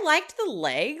I liked the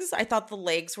legs. I thought the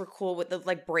legs were cool with the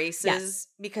like braces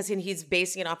because he's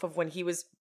basing it off of when he was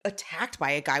attacked by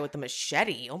a guy with a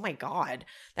machete. Oh my God.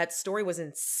 That story was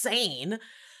insane.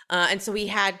 And so he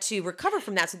had to recover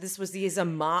from that. So this was his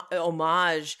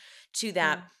homage to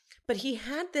that. Yeah. But he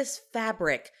had this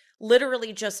fabric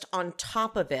literally just on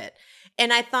top of it.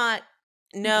 And I thought,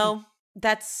 no,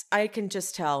 I can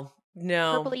just tell.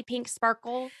 No. Purpley pink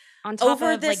sparkle. On top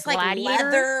over of this like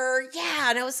leather. Yeah.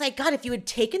 And I was like, God, if you had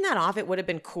taken that off, it would have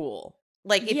been cool.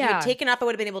 Like if you had taken off, I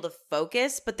would have been able to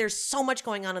focus, but there's so much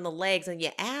going on in the legs. And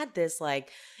you add this,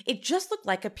 it just looked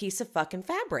like a piece of fucking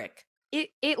fabric.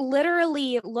 It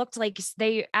literally looked like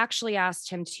they actually asked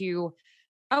him to,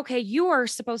 okay, you are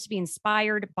supposed to be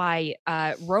inspired by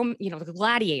Rome, the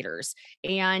gladiators,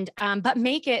 and but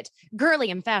make it girly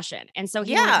in fashion. And so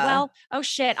he went, well, oh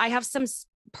shit, I have some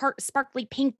sparkly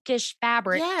pinkish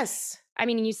fabric. Yes. I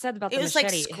mean, you said about the machete. It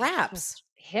was like scraps.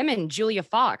 Him and Julia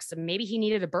Fox, and maybe he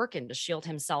needed a Birkin to shield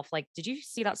himself. Like, did you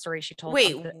see that story she told?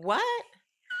 Wait, what?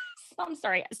 I'm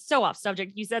sorry, so off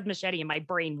subject. You said machete and my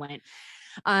brain went.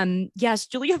 Yes,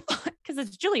 Julia Fox, because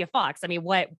it's Julia Fox. I mean,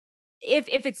 what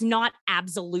if it's not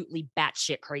absolutely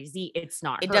batshit crazy, it's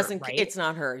not her, right? It's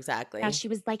not her, exactly. Yeah, she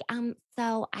was like,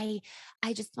 so I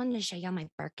just wanted to show you my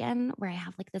Birkin where I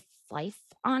have like this slice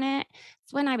on it.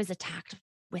 It's when I was attacked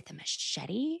with a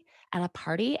machete at a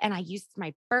party and I used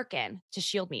my Birkin to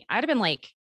shield me. I'd have been like,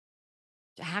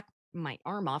 hack my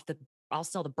arm off. The I'll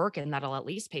sell the Birkin. That'll at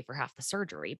least pay for half the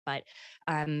surgery. But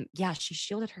yeah, she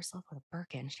shielded herself with a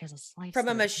Birkin. She has a slice From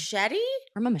a through. machete?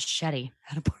 From a machete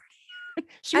at a party.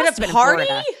 She At must a have been party? in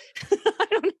Florida. I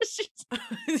don't know.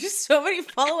 There's so many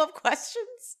follow-up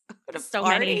questions. At a So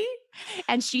party? many.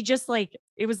 And she just like,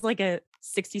 it was like a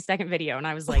 60-second video. And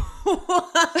I was like,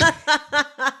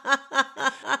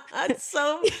 that's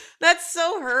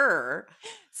so her.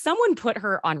 someone put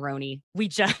her on Roni. We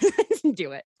just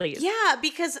do it, please. Yeah,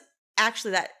 because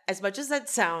actually that, as much as that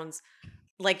sounds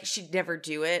like she'd never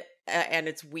do it, and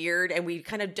it's weird, and we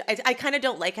kind of, I kind of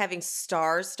don't like having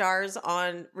stars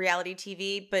on reality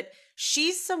TV, but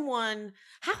she's someone,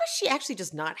 how has she actually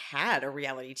just not had a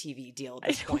reality TV deal at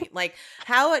this point? Like,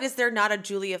 how is there not a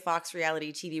Julia Fox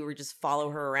reality TV where we just follow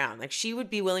her around? Like, she would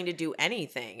be willing to do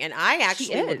anything, and I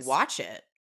actually would watch it.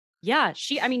 Yeah,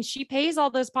 she pays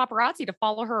all those paparazzi to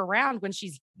follow her around when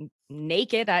she's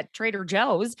naked at Trader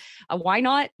Joe's. Why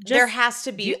not? There has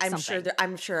to be.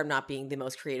 I'm sure I'm not being the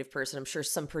most creative person. I'm sure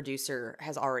some producer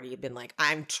has already been like,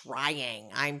 I'm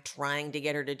trying to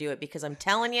get her to do it, because I'm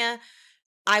telling you,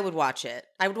 I would watch it.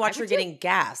 I would watch her getting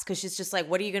gas, because she's just like,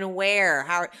 what are you going to wear?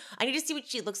 I need to see what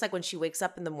she looks like when she wakes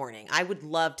up in the morning. I would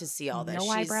love to see all this.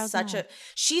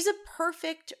 She's a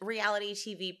perfect reality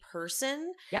TV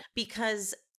person. Yep.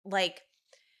 Because like,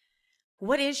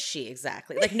 what is she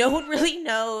exactly? Like, no one really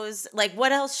knows. Like,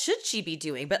 what else should she be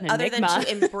doing? But other than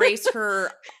to embrace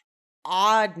her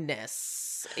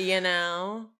oddness, you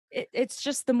know? It's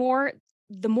just the more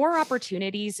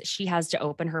opportunities she has to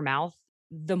open her mouth,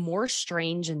 the more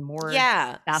strange and more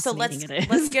fascinating it is.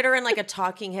 Let's get her in like a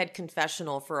talking head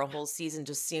confessional for a whole season,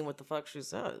 just seeing what the fuck she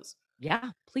says.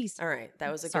 Yeah, please. All right,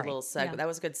 that was a good little segue. Yeah. That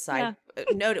was a good side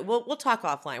note. We'll talk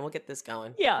offline. We'll get this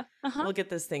going. Yeah, we'll get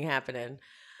this thing happening.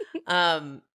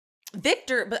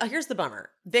 Victor, but here's the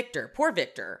bummer. Poor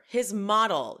Victor, his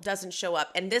model doesn't show up.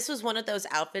 And this was one of those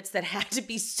outfits that had to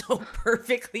be so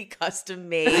perfectly custom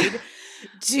made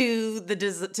to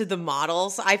the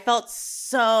models. I felt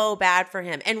so bad for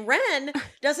him. And Ren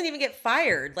doesn't even get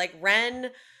fired. Like Ren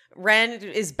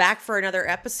is back for another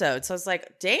episode. So I was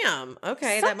like, damn,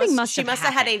 okay. She must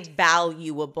have had a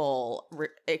valuable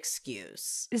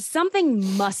excuse.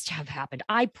 Something must have happened.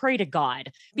 I pray to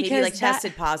God. Because maybe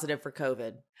tested positive for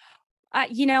COVID. I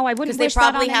wouldn't, because they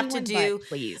probably have anyone, to do.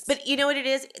 Please, but you know what it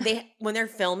is? When they're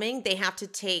filming, they have to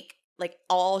take, like,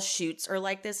 all shoots are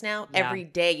like this now. Yeah. Every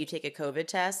day you take a COVID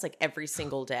test, like every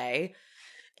single day.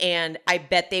 And I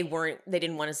bet they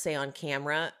didn't want to say on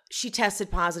camera, she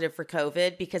tested positive for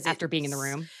COVID, because after being in the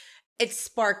room, it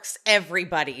sparks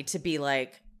everybody to be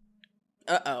like,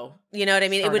 uh-oh. You know what I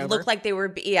mean? It would look like they were,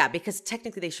 because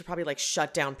technically they should probably like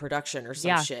shut down production or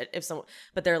some shit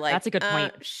but they're like, that's a good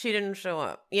point. She didn't show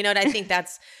up. You know what I think?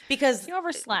 That's because you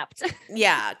overslept.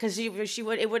 Yeah, because it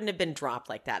wouldn't have been dropped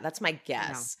like that. That's my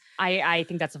guess. No. I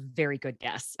think that's a very good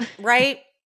guess. Right?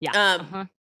 Yeah.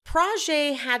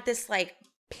 Project had this like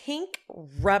pink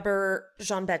rubber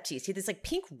Jean-Baptiste. He had this like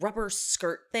pink rubber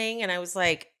skirt thing, and I was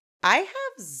like, I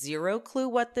have zero clue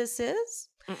what this is.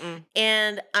 Mm-mm.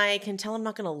 And I can tell I'm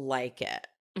not going to like it.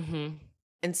 Mm-hmm.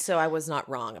 And so I was not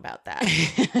wrong about that.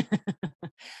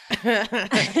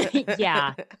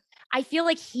 Yeah. I feel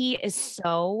like he is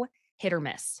so hit or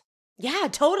miss. Yeah,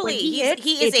 totally. He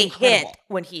is a hit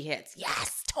when he hits.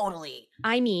 Yes, totally.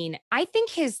 I mean, I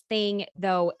think his thing,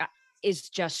 though, is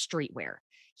just streetwear.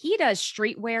 He does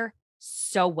streetwear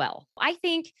so well. I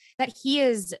think that he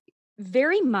is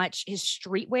very much, his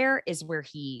streetwear is where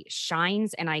he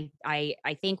shines. And I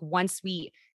think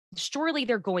surely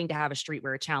they're going to have a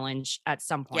streetwear challenge at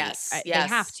some point. Yes. They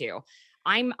have to.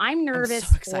 I'm nervous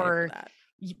for that.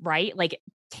 Right? Like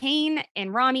Kayne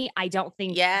and Rami, I don't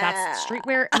think that's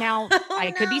streetwear. Now,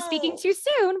 I could be speaking too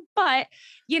soon, but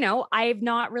I've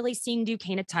not really seen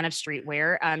Kayne a ton of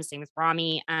streetwear. Same with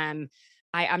Rami. I'm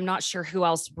not sure who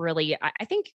else really. I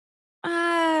think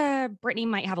Brittany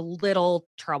might have a little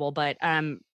trouble, but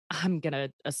I'm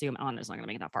gonna assume Anna's not gonna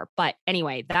make it that far. But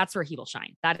anyway, that's where he will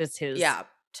shine. That is his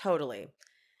totally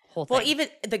whole thing. Well, even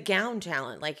the gown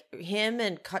talent, like him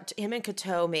and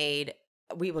Kato made.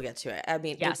 We will get to it. I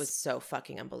mean, It was so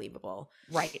fucking unbelievable.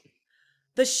 Right.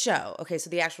 The show. Okay, so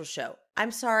the actual show.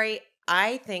 I'm sorry.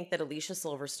 I think that Alicia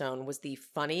Silverstone was the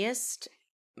funniest,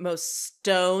 most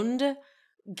stoned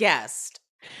guest.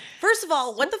 First of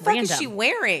all, what the fuck is she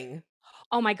wearing?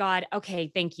 Oh my God. Okay,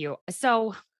 thank you.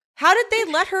 So how did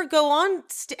they let her go on?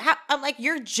 I'm like,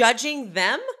 you're judging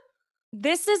them?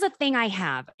 This is a thing I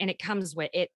have, and it comes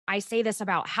with it. I say this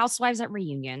about housewives at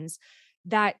reunions,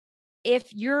 that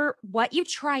if what you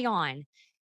try on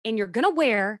and you're going to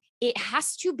wear, it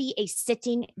has to be a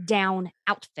sitting down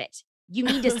outfit. You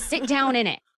need to sit down in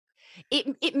it.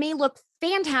 It may look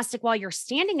fantastic while you're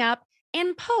standing up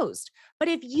and posed, but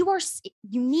if you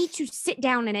need to sit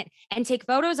down in it and take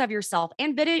photos of yourself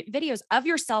and videos of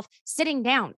yourself sitting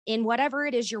down in whatever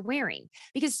it is you're wearing,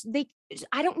 because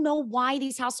I don't know why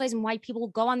these housewives and why people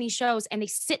go on these shows and they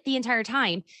sit the entire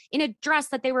time in a dress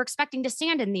that they were expecting to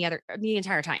stand in the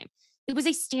entire time. It was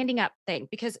a standing up thing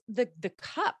because the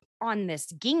cup on this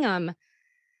gingham,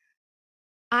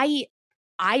 I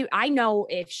know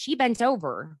if she bent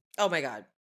over, oh my God,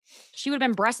 she would have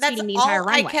been breastfeeding that's the entire all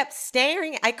runway. I kept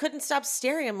staring. I couldn't stop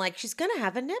staring. I'm like, she's going to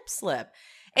have a nip slip.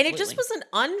 And it just was an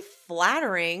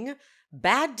unflattering,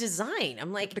 bad design.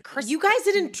 I'm like, you guys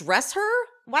didn't dress her?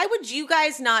 Why would you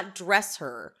guys not dress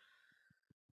her?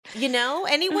 You know,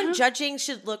 anyone judging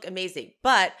should look amazing.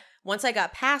 But once I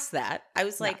got past that, I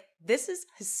was like, this is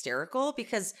hysterical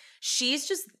because she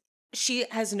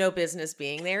has no business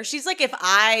being there. She's like if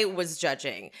I was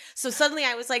judging. So suddenly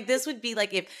I was like, this would be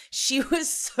like if she was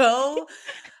so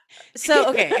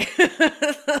okay.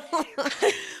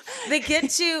 they get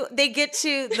to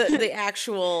the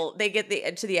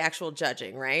actual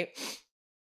judging, right?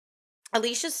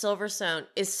 Alicia Silverstone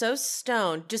is so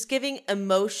stoned, just giving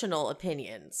emotional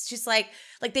opinions. She's like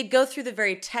they'd go through the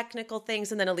very technical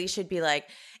things, and then Alicia'd be like,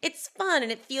 "It's fun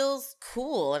and it feels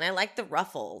cool, and I like the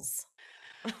ruffles."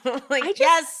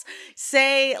 Yes,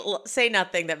 say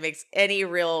nothing that makes any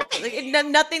real,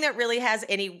 nothing that really has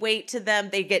any weight to them.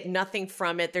 They get nothing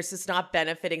from it. There's just not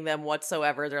benefiting them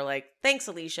whatsoever. They're like, "Thanks,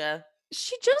 Alicia."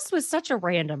 She just was such a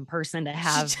random person to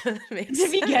have to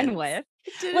begin with.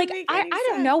 Like, I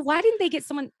don't know. Why didn't they get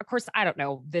someone? Of course, I don't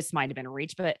know. This might have been a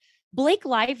reach, but Blake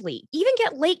Lively, even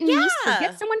get Leighton Meester,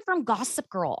 get someone from Gossip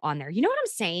Girl on there. You know what I'm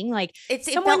saying? Like, it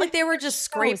felt like they were just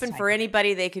scraping for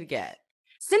anybody they could get.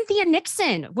 Cynthia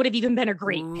Nixon would have even been a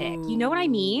great pick. You know what I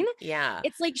mean? Yeah.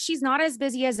 It's like she's not as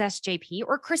busy as SJP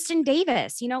or Kristen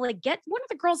Davis. You know, like get one of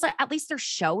the girls that at least their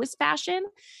show is fashion.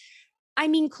 I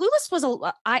mean, Clueless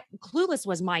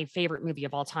was my favorite movie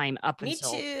of all time up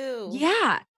until. Me too.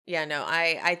 Yeah. Yeah, no,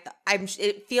 I'm.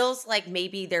 It feels like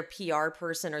maybe their PR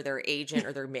person or their agent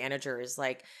or their manager is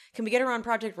like, "Can we get her on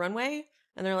Project Runway?"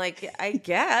 And they're like, "I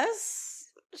guess,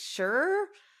 sure."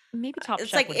 Maybe Top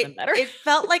It's Chef like would have been better. It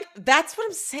felt like that's what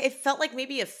I'm saying. It felt like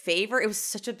maybe a favor. It was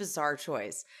such a bizarre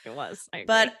choice. It was.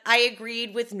 But I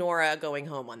agreed with Nora going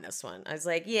home on this one. I was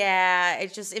like, yeah,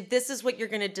 it's just if this is what you're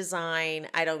gonna design,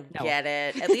 I don't get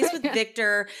it. At least with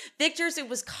Victor's, it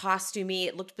was costumey.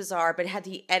 It looked bizarre, but it had to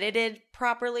be edited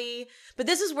properly. But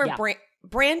this is where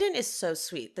Brandon is so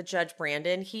sweet. The judge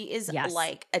Brandon, he is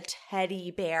like a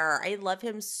teddy bear. I love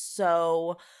him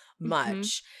so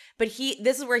much. But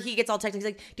this is where he gets all technical.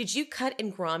 He's like, "Did you cut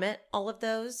and grommet all of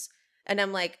those?" And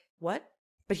I'm like, "What?"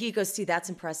 But he goes, "See, that's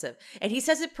impressive." And he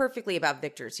says it perfectly about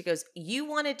Victor's. He goes, "You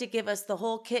wanted to give us the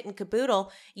whole kit and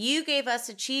caboodle. You gave us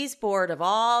a cheese board of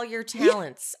all your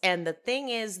talents." Yeah. And the thing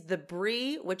is, the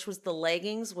brie, which was the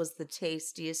leggings, was the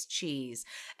tastiest cheese.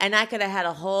 And I could have had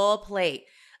a whole plate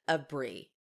of brie.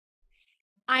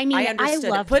 I mean, I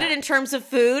love Put it in terms of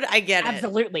food. I get it.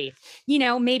 Absolutely. You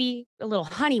know, maybe a little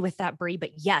honey with that brie,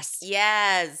 but yes.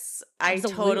 Yes.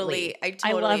 Absolutely. I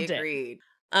totally agreed.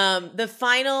 The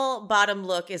final bottom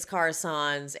look is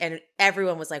Coruscant's, and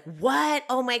everyone was like, "What?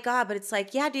 Oh my God." But it's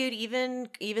like, yeah, dude, even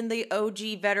the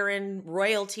OG veteran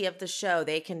royalty of the show,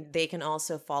 they can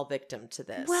also fall victim to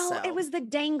this. Well, it was the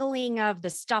dangling of the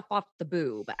stuff off the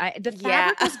boob. The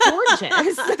fabric was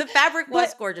gorgeous. The fabric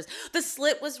was gorgeous. The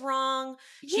slit was wrong.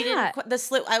 She didn't the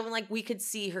slit. I was like, we could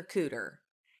see her cooter.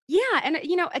 Yeah, and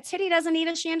you know, a titty doesn't need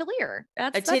a chandelier.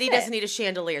 A titty doesn't need a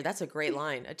chandelier. That's a great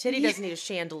line. A titty doesn't need a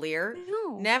chandelier.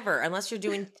 No. Never, unless you're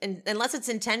doing, unless it's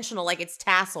intentional, like it's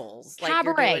tassels.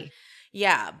 Cabaret.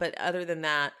 Yeah, but other than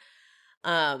that,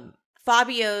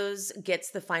 Fabio's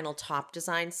gets the final top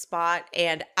design spot,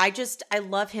 and I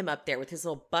love him up there with his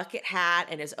little bucket hat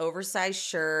and his oversized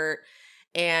shirt.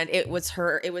 And it was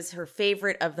her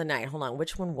favorite of the night. Hold on.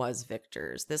 Which one was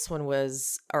Victor's? This one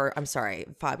was, or I'm sorry,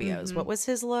 Fabio's. What was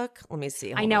his look? Let me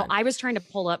see. I know. I was trying to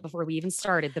pull up before we even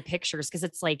started the pictures because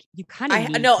it's like you kind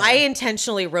of I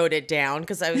intentionally wrote it down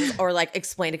because I was, or like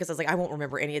explained it because I was like, I won't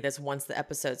remember any of this once the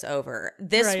episode's over.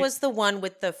 This was the one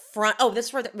with the front. Oh,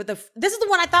 this is the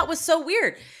one I thought was so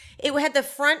weird. It had the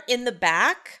front in the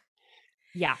back.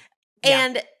 Yeah.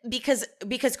 And because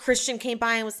Christian came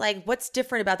by and was like, "What's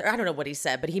different about that?" I don't know what he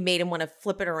said, but he made him want to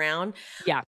flip it around.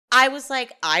 Yeah. I was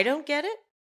like, I don't get it.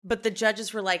 But the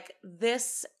judges were like,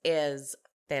 this is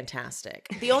fantastic.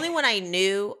 The only one I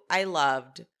knew I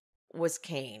loved was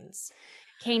Kayne's.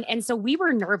 Kayne. And so we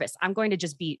were nervous. I'm going to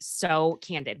just be so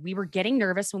candid. We were getting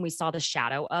nervous when we saw the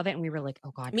shadow of it and we were like,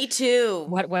 oh God, Me too.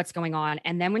 what's going on?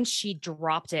 And then when she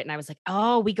dropped it and I was like,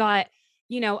 oh, we got,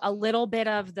 a little bit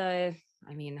of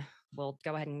we'll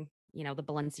go ahead and, the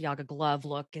Balenciaga glove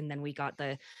look. And then we got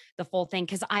the full thing.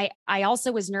 Cause I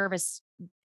also was nervous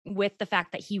with the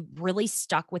fact that he really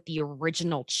stuck with the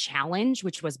original challenge,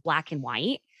 which was black and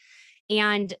white.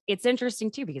 And it's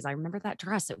interesting too, because I remember that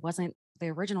dress. The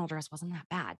original dress wasn't that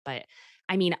bad, but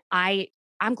I mean,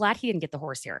 I'm glad he didn't get the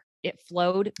horsehair. It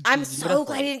flowed. I'm so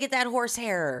glad he didn't get that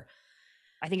horsehair.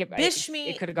 I think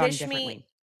it could have gone differently.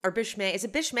 Or Bishme. Is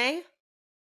it Bishme?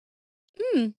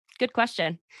 Good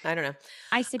question. I don't know.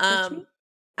 I say Bishme.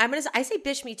 I say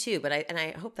Bishme too, but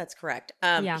I hope that's correct.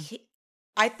 Yeah.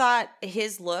 I thought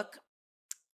his look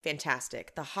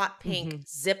fantastic. The hot pink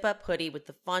zip up hoodie with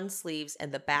the fun sleeves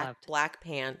and the black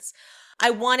pants. I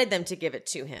wanted them to give it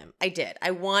to him. I did. I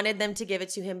wanted them to give it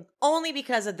to him only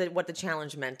because of what the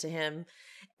challenge meant to him.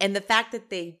 And the fact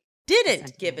that they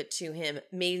didn't give it to him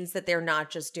means that they're not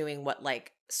just doing what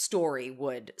like story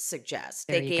would suggest.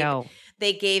 They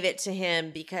gave it to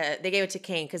him because they gave it to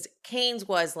Kayne because Kayne's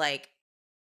was like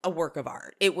a work of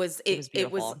art. It was a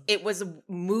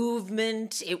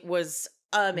movement. It was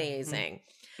amazing.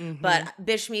 But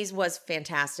Bishme's was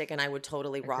fantastic and I would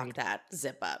totally rock that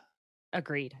zip up.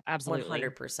 Agreed. Absolutely.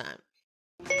 100%.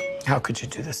 How could you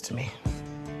do this to me?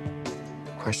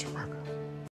 Question mark.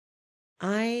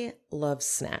 I love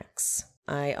snacks.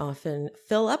 I often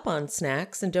fill up on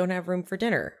snacks and don't have room for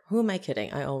dinner. Who am I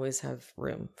kidding? I always have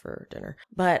room for dinner.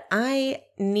 But I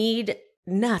need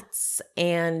nuts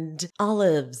and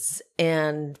olives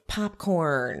and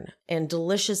popcorn and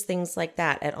delicious things like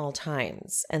that at all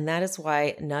times. And that is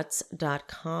why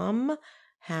nuts.com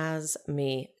has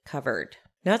me covered.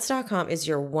 Nuts.com is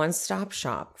your one-stop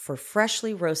shop for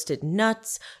freshly roasted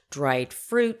nuts, dried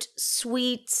fruit,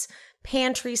 sweets,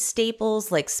 pantry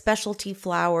staples like specialty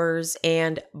flours,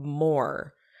 and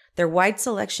more. Their wide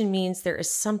selection means there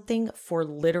is something for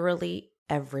literally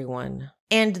everyone.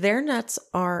 And their nuts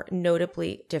are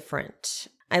notably different.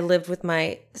 I lived with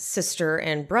my sister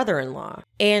and brother-in-law,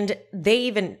 and they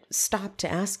even stopped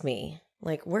to ask me,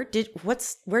 like, where did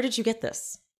you get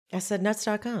this? I said,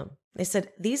 nuts.com. They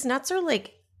said, these nuts are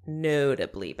like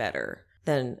notably better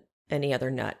than any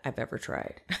other nut I've ever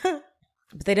tried.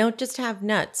 But they don't just have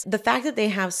nuts. The fact that they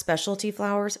have specialty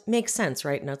flours makes sense,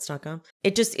 right? Nuts.com.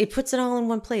 It puts it all in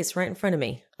one place right in front of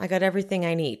me. I got everything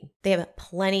I need. They have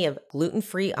plenty of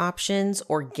gluten-free options,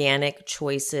 organic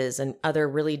choices, and other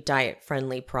really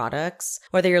diet-friendly products.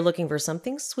 Whether you're looking for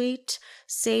something sweet,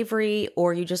 savory,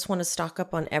 or you just want to stock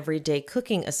up on everyday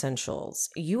cooking essentials,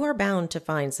 you are bound to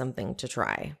find something to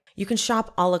try. You can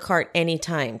shop a la carte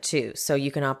anytime too, so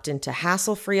you can opt into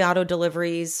hassle-free auto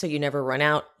deliveries so you never run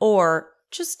out, or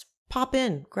just pop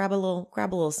in, grab a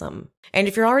little something. And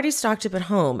if you're already stocked up at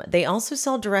home, they also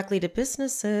sell directly to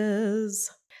businesses.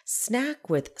 Snack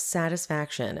with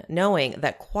satisfaction, knowing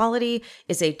that quality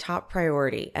is a top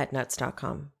priority at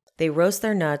nuts.com. They roast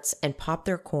their nuts and pop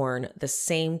their corn the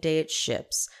same day it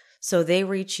ships, so they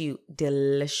reach you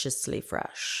deliciously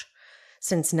fresh.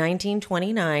 Since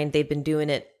 1929, they've been doing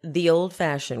it the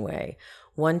old-fashioned way.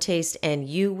 One taste and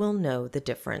you will know the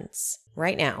difference.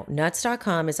 Right now,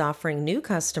 Nuts.com is offering new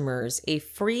customers a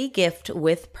free gift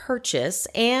with purchase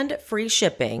and free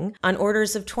shipping on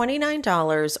orders of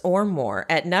 $29 or more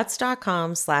at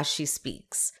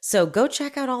Nuts.com/SheSpeaks. So go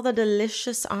check out all the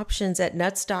delicious options at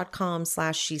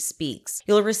Nuts.com/SheSpeaks.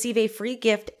 You'll receive a free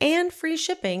gift and free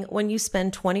shipping when you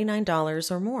spend $29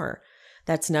 or more.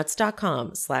 That's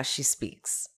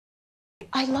Nuts.com/SheSpeaks.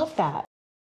 I love that.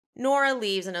 Nora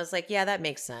leaves and I was like, yeah, that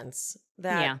makes sense.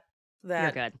 You're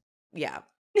good. Yeah.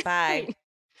 Bye.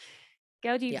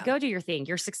 Go do your thing.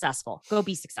 You're successful. Go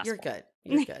be successful. You're good.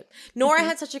 You're good. Nora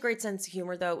had such a great sense of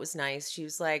humor, though. It was nice. She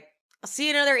was like, I'll see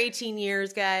you in another 18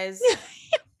 years, guys.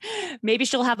 Maybe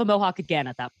she'll have a mohawk again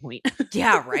at that point.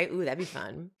 Yeah, right? Ooh, that'd be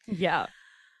fun. Yeah.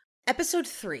 Episode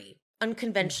 3,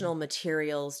 Unconventional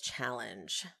Materials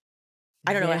Challenge.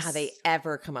 I don't know how they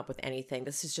ever come up with anything.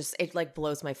 This is just, it like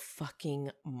blows my fucking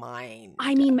mind.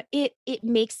 I mean, it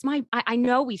makes I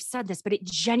know we've said this, but it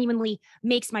genuinely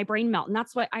makes my brain melt. And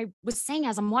that's what I was saying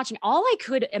as I'm watching. All I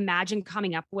could imagine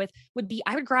coming up with would be,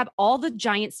 I would grab all the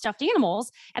giant stuffed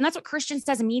animals. And that's what Christian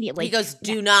says immediately. He goes,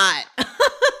 do not.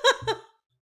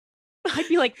 I'd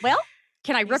be like, well,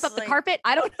 can I rip up the carpet?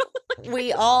 I don't know.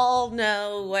 We all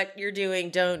know what you're doing.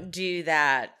 Don't do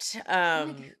that.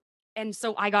 And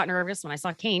so I got nervous when I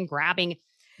saw Kayne grabbing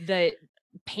the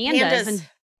pandas and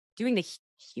doing the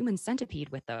human centipede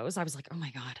with those. I was like, oh my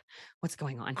God, what's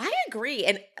going on? I agree.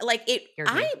 And like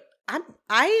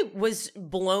I was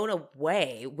blown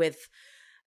away with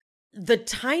the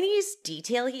tiniest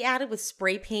detail he added with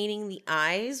spray painting the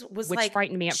eyes was which like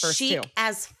frightened me at first chic too.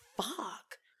 as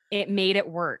fuck. It made it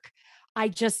work.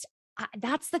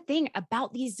 That's the thing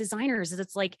about these designers is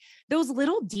it's like those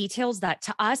little details that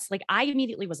to us, like I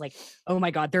immediately was like, oh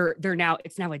my God,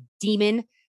 it's now a demon,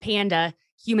 panda,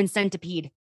 human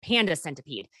centipede, panda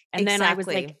centipede. And then I was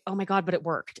like, Exactly. oh my God, but it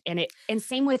worked. And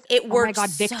same with, It oh my works God,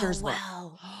 so Victor's look.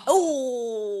 well.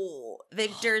 Oh,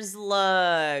 Victor's look.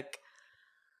 I-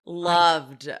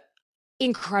 Loved.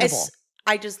 Incredible.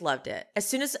 I just loved it. As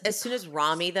soon as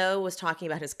Rami though was talking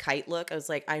about his kite look, I was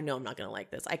like, I know I'm not gonna like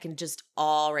this. I can just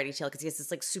already tell because he has this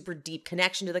like super deep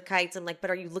connection to the kites. I'm like, but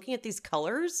are you looking at these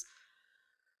colors?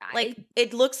 Like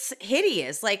it looks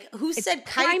hideous. Like who said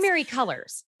kites? Primary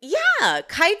colors. Yeah,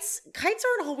 kites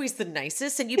aren't always the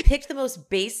nicest, and you picked the most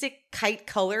basic kite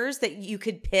colors that you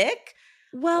could pick.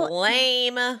 Well,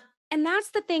 lame. and that's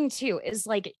the thing too, is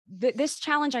like this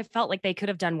challenge, I felt like they could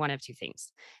have done one of two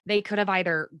things. They could have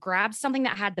either grabbed something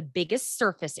that had the biggest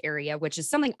surface area, which is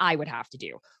something I would have to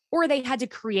do, or they had to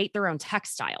create their own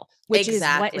textile, which is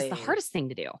what is the hardest thing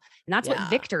to do. And that's what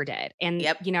Victor did.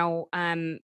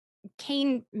 And,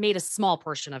 Kayne made a small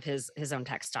portion of his own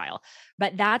textile,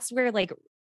 but that's where like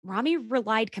Rami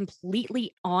relied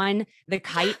completely on the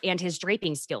kite and his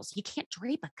draping skills. You can't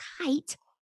drape a kite.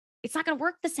 It's not going to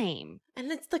work the same.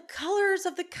 And it's the colors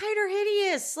of the kite are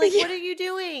hideous. Like, what are you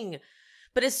doing?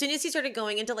 But as soon as he started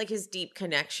going into like his deep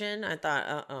connection, I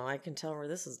thought, I can tell where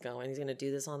this is going. He's going to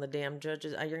do this on the damn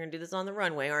judges. You're going to do this on the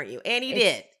runway, aren't you? And he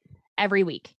did. Every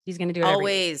week. He's going to do it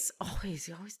always.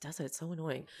 He always does it. It's so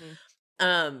annoying.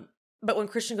 Mm-hmm. But when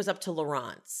Christian goes up to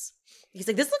Laurence, he's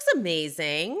like, this looks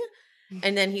amazing.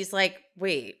 And then he's like,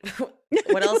 wait,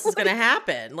 what else is going to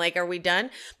happen? Like, are we done?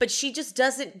 But she just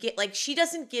doesn't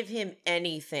give him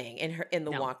anything in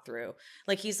the walkthrough.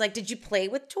 Like, he's like, did you play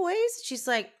with toys? She's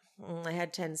like, I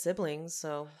had 10 siblings,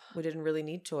 so we didn't really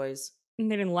need toys.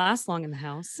 And they didn't last long in the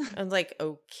house. I was like,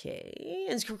 okay.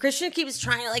 And Christian keeps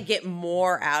trying to like get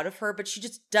more out of her, but she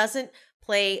just doesn't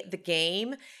play the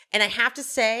game. And I have to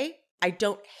say, I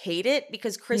don't hate it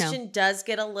because Christian does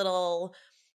get a little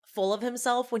full of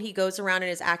himself when he goes around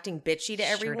and is acting bitchy to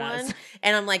everyone.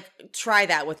 And I'm like, try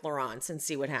that with Laurence and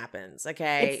see what happens.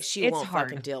 Okay. She won't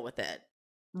fucking deal with it.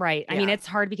 Right. I mean, it's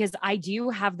hard because I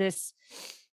do have this.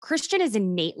 Christian is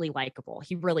innately likable.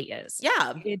 He really is.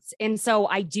 Yeah. And so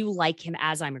I do like him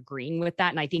as I'm agreeing with that.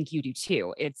 And I think you do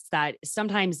too. It's that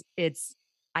sometimes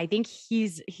I think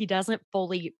he doesn't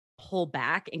fully pull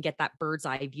back and get that bird's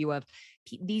eye view of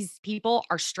these people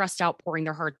are stressed out, pouring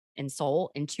their heart and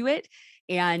soul into it.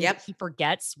 And he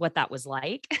forgets what that was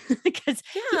like because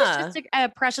he was just a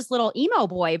precious little emo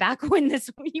boy back when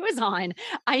he was on.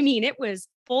 I mean, it was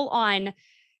full on,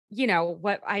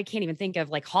 what I can't even think of,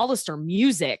 like Hollister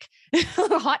music,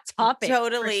 hot topic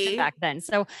totally back then.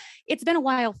 So it's been a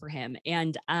while for him.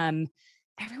 And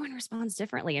everyone responds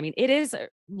differently. I mean,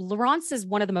 Laurence is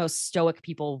one of the most stoic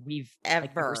people we've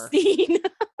ever seen.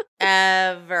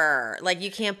 Ever. Like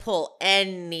you can't pull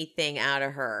anything out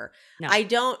of her. No. I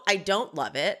don't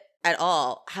love it at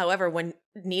all. However, when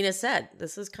Nina said,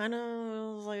 this is kind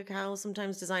of like how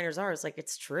sometimes designers are. It's like,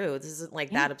 it's true. This isn't like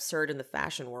that absurd in the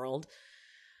fashion world.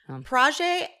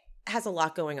 Project has a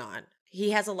lot going on.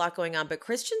 He has a lot going on, but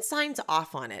Christian signs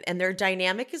off on it. And their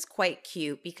dynamic is quite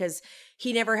cute because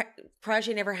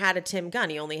Project never had a Tim Gunn.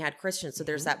 He only had Christian. So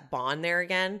there's that bond there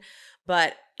again.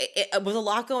 But it was a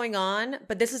lot going on.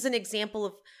 But this is an example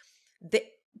of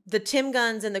the Tim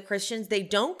Gunns and the Christians. They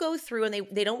don't go through and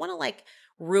they don't want to like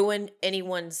ruin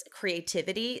anyone's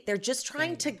creativity. They're just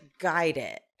trying to guide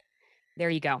it. There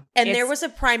you go. And there was a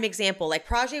prime example. Like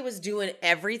Project was doing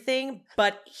everything,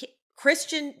 but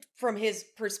Christian, from his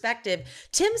perspective,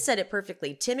 Tim said it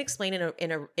perfectly. Tim explained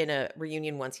in a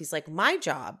reunion once. He's like, my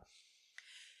job,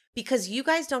 because you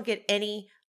guys don't get any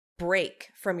break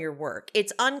from your work.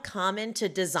 It's uncommon to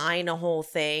design a whole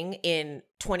thing in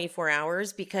 24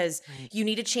 hours because you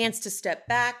need a chance to step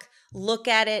back, look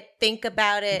at it, think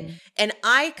about it. Mm-hmm. And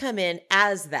I come in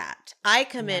as that. I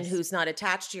come in who's not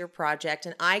attached to your project,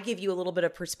 and I give you a little bit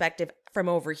of perspective from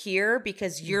over here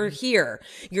because you're here.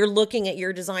 You're looking at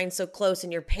your design so close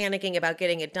and you're panicking about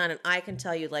getting it done. And I can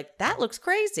tell you like, that looks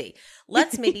crazy.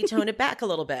 Let's maybe tone it back a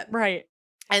little bit. Right.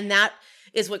 And that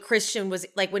is what Christian was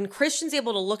like. When Christian's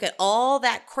able to look at all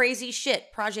that crazy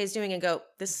shit Project's doing and go,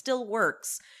 this still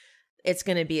works, it's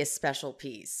going to be a special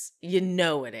piece. You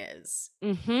know it is.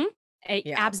 Mm-hmm.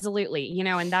 Absolutely.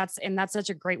 And that's such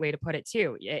a great way to put it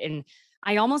too. And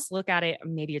I almost look at it,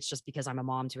 maybe it's just because I'm a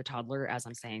mom to a toddler as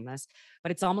I'm saying this,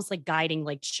 but it's almost like guiding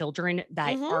like children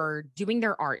that are doing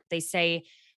their art. They say,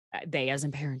 they as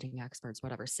in parenting experts,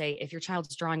 whatever, say if your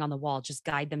child's drawing on the wall, just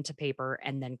guide them to paper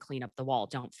and then clean up the wall.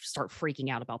 Don't start freaking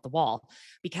out about the wall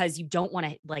because you don't want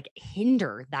to like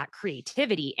hinder that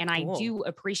creativity. And I Cool. do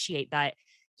appreciate that,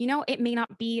 it may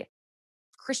not be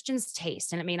Christian's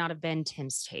taste and it may not have been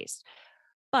Tim's taste,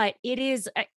 but it is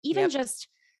even just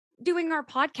doing our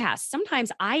podcast.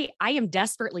 Sometimes I am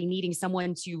desperately needing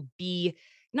someone to be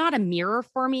not a mirror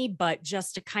for me, but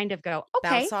just to kind of go,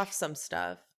 okay, bounce off some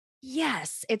stuff.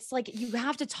 Yes, it's like you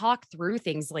have to talk through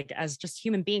things like as just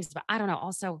human beings, but I don't know.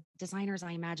 Also, designers,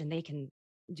 I imagine they can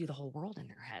do the whole world in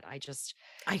their head. I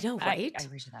know, right? I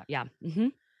appreciate that. Yeah. Mm-hmm.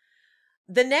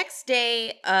 The next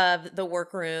day of in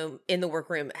the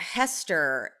workroom,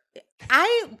 Hester,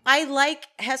 I like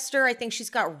Hester. I think she's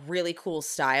got really cool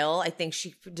style. I think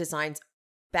she designs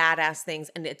badass things,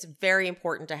 and it's very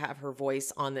important to have her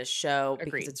voice on this show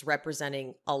because it's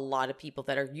representing a lot of people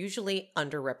that are usually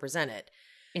underrepresented.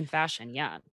 In fashion,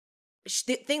 yeah.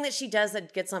 The thing that she does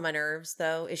that gets on my nerves,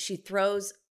 though, is she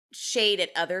throws shade at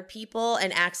other people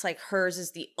and acts like hers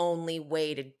is the only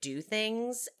way to do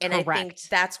things. And I think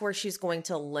that's where she's going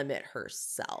to limit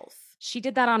herself. She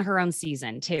did that on her own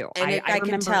season too. And I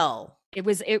can tell. It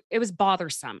was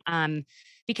bothersome.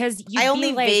 Because I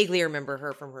only vaguely remember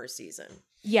her from her season.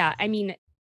 Yeah. I mean,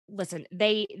 listen,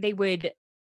 they would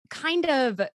kind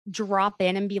of drop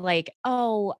in and be like,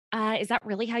 oh, is that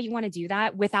really how you want to do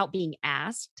that without being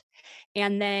asked?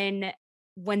 And then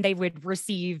when they would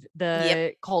receive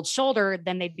the cold shoulder,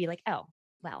 then they'd be like, oh,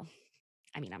 well,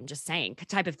 I mean, I'm just saying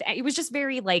type of thing. It was just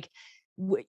very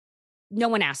no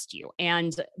one asked you.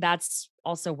 And that's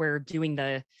also where doing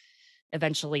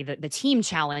eventually the team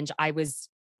challenge, I was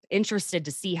interested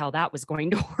to see how that was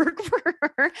going to work for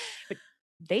her. But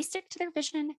they stick to their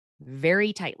vision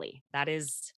very tightly. There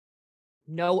is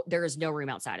no room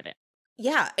outside of it.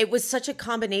 Yeah, it was such a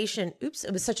combination.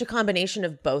 It was such a combination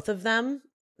of both of them.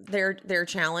 Their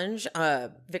challenge,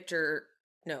 Fabio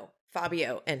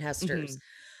and Hester's.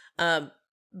 Mm-hmm.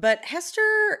 But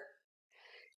Hester,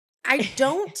 I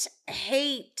don't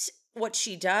hate what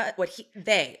she does.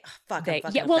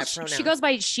 She goes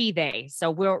by she, they.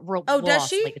 So we'll does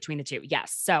she? Like between the two.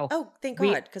 Yes. So thank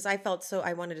God, because I felt so.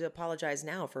 I wanted to apologize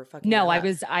now for fucking. No, I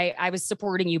was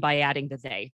supporting you by adding the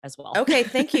they as well. Okay,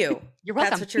 thank you. You're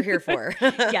welcome. That's what you're here for.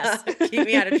 Yes, keep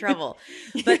me out of trouble.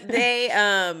 But they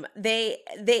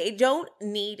don't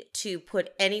need to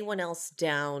put anyone else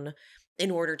down in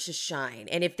order to shine.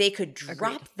 And if they could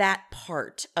drop that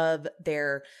part of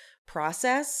their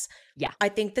process, I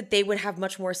think that they would have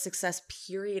much more success,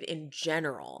 period, in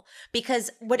general. Because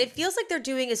what it feels like they're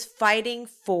doing is fighting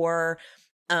for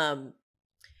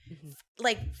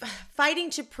fighting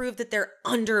to prove that they're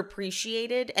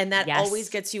underappreciated, and that always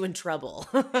gets you in trouble.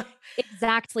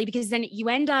 Exactly, because then you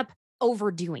end up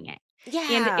overdoing it. Yeah.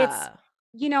 And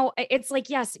it's like,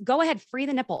 yes, go ahead, free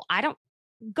the nipple. I don't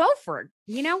go for it,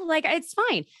 it's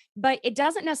fine. But it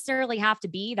doesn't necessarily have to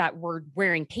be that we're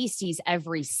wearing pasties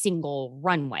every single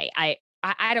runway. I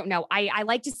don't know. I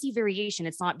like to see variation.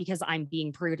 It's not because I'm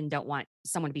being prude and don't want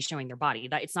someone to be showing their body.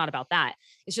 It's not about that.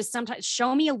 It's just sometimes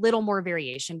show me a little more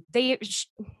variation.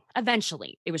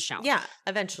 Eventually it was shown. Yeah,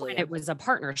 eventually. It was a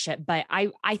partnership. But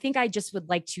I think I just would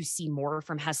like to see more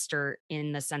from Hester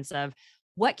in the sense of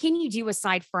what can you do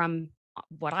aside from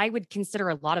what I would consider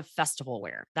a lot of festival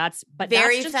wear. That's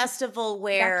festival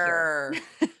wear.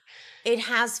 It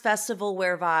has festival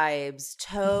wear vibes.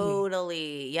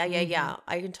 Totally. Mm-hmm. Yeah.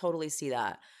 I can totally see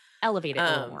that. Elevate it a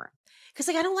little more. Because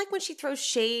I don't like when she throws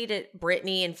shade at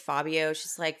Brittany and Fabio.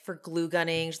 She's like, for glue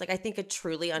gunning. She's like, I think a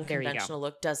truly unconventional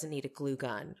look doesn't need a glue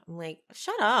gun. I'm like,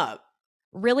 shut up.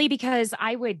 Really? Because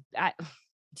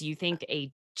do you think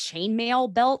a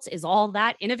chainmail belt is all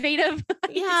that innovative?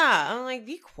 Yeah. I'm like,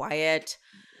 be quiet.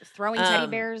 Throwing teddy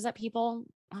bears at people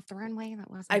off the runway. That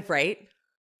wasn't right.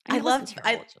 I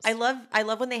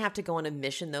love when they have to go on a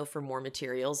mission though for more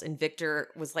materials. And Victor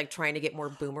was like trying to get more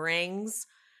boomerangs.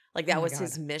 Like that was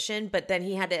his mission. But then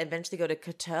he had to eventually go to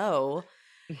Coteau.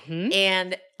 Mm-hmm.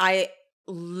 And I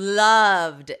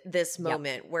loved this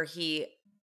moment where he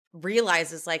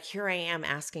realizes like, here I am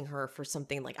asking her for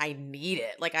something, like I need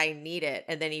it.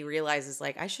 And then he realizes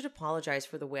like, I should apologize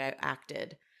for the way I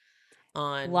acted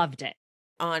loved it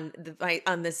on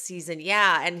this season.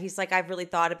 Yeah. And he's like, I've really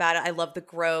thought about it. I love the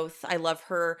growth. I love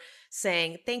her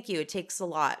saying thank you. It takes a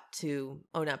lot to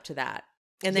own up to that.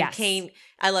 And then Kayne,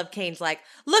 I love Kayne's like,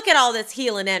 look at all this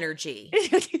healing energy.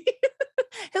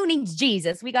 Who needs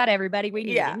Jesus? We got everybody we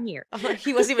need in here.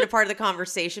 He wasn't even a part of the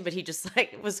conversation, but he just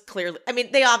like was clearly, I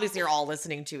mean, they obviously are all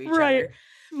listening to each other.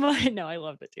 No, I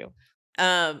loved it too.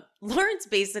 Lawrence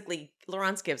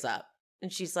gives up.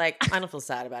 And she's like, I don't feel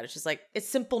sad about it. She's like, it's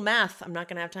simple math. I'm not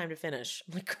going to have time to finish.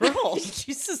 I'm like, girl,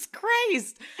 Jesus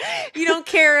Christ. You don't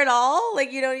care at all?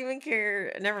 Like, you don't even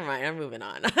care. Never mind. I'm moving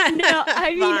on. No,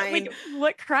 I mean, like,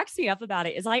 what cracks me up about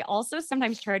it is I also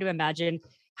sometimes try to imagine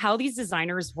how these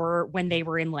designers were when they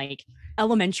were in like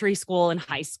elementary school and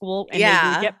high school and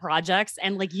they would get projects.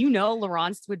 And like,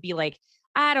 Laurence would be like,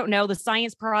 I don't know, the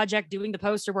science project, doing the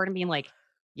poster board and being like,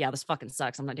 yeah, this fucking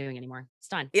sucks. I'm not doing it anymore. It's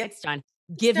done. Yep. It's done.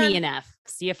 Give me an F.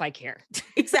 See if I care.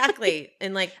 Exactly.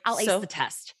 And like, I'll ace the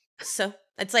test. So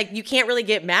it's like, you can't really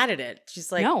get mad at it.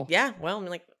 She's like, no. Yeah, well, I'm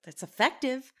like, that's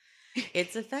effective.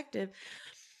 It's effective.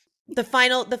 The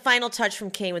final touch from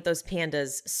Kayne with those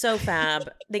pandas, so fab.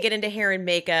 They get into hair and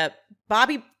makeup.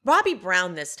 Bobby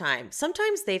Brown this time.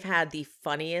 Sometimes they've had the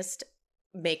funniest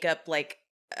makeup, like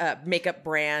makeup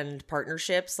brand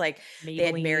partnerships. Like Maybelline, they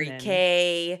had Mary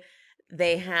Kay.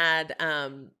 They had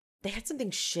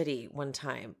something shitty one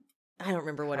time. I don't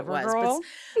remember what it was.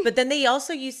 But then they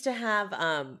also used to have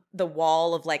the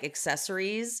wall of like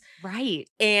accessories. Right.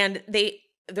 And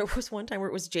there was one time where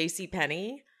it was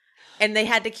JCPenney. And they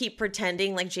had to keep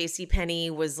pretending like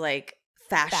JCPenney was like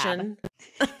fashion.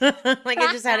 Like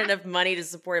it just had enough money to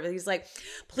support it. But he's like,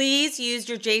 please use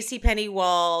your JCPenney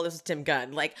wall. This is Tim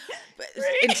Gunn, like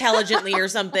intelligently or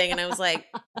something. And I was like,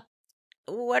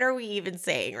 what are we even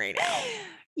saying right now?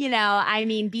 You know, I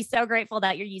mean, be so grateful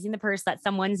that you're using the purse that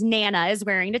someone's Nana is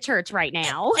wearing to church right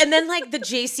now. And then like the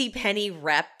JCPenney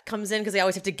rep comes in because they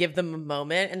always have to give them a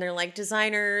moment. And they're like,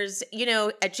 designers, you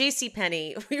know, at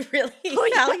JCPenney, we really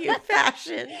value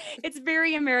fashion. It's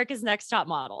very America's Next Top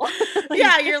Model.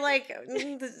 Yeah, you're like,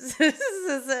 this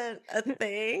isn't a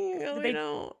thing.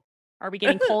 Are we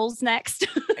getting Kohl's next?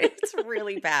 It's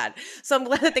really bad. So I'm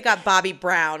glad that they got Bobby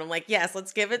Brown. I'm like, yes,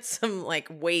 let's give it some like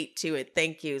weight to it.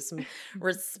 Thank you. Some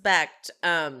respect.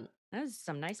 That was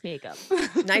some nice makeup.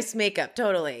 Nice makeup.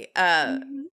 Totally.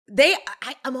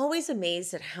 I'm always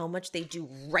amazed at how much they do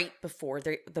right before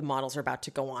the models are about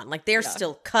to go on. Like they're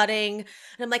still cutting. And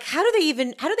I'm like, how do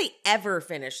they ever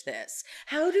finish this?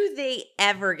 How do they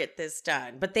ever get this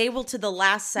done? But they will to the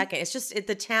last second. It's just,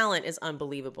 the talent is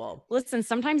unbelievable. Listen,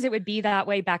 sometimes it would be that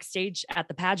way backstage at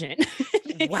the pageant.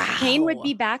 Wow. Kayne would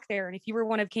be back there. And if you were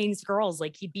one of Kayne's girls,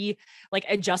 like he'd be like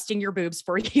adjusting your boobs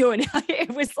for you. And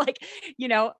it was like, you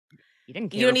know, you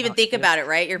don't even think about it,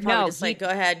 right? You're probably just like, go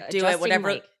ahead, do it,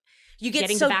 whatever. Like, you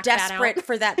get so desperate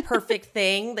for that perfect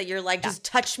thing that you're like, just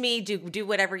touch me, do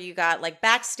whatever you got. Like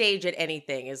backstage at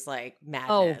anything is like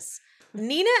madness. Oh.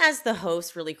 Nina as the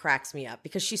host really cracks me up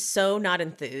because she's so not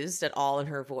enthused at all in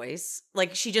her voice.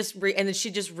 Like she just and then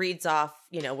she just reads off,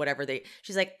 you know, whatever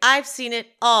she's like, I've seen it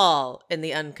all in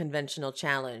the unconventional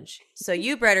challenge. So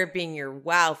you better bring your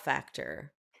wow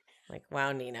factor. Like,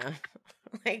 wow, Nina.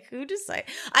 Like, who decides?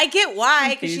 I get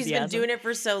why, because she's been doing it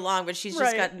for so long, but she's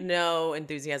just got no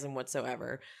enthusiasm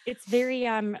whatsoever. It's very,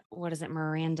 what is it,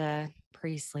 Miranda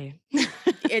Priestley?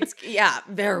 It's,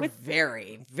 they're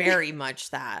very, very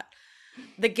much that.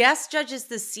 The guest judge is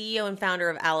the CEO and founder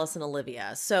of Alice and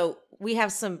Olivia. So we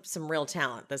have some real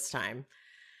talent this time.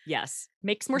 Yes.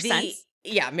 Makes more sense.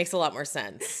 Yeah, makes a lot more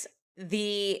sense.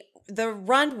 The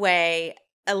runway...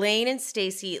 Elaine and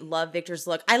Stacy love Victor's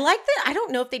look. I like that. I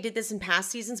don't know if they did this in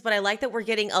past seasons, but I like that we're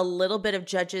getting a little bit of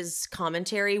judges'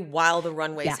 commentary while the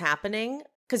runway's happening.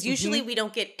 Because usually we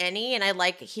don't get any, and I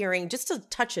like hearing just a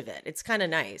touch of it. It's kind of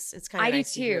nice. It's kind of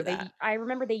nice to hear that. I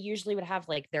remember they usually would have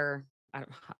like their,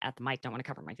 at the mic, don't want to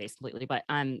cover my face completely, but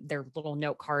their little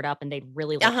note card up, and they'd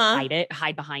really like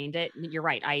hide behind it. You're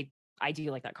right. I do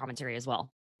like that commentary as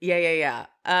well. Yeah.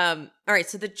 All right.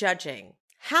 So the judging.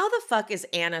 How the fuck is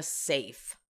Anna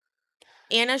safe?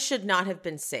 Anna should not have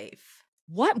been safe.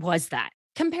 What was that?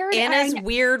 Compared Anna's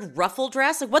weird ruffle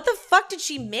dress. Like, what the fuck did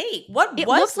she make? What was that? It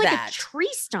looked like a tree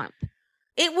stump.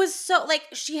 It was so, like,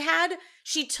 she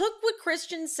took what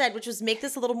Christian said, which was make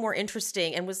this a little more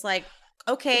interesting, and was like,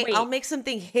 okay, I'll make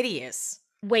something hideous.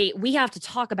 Wait, we have to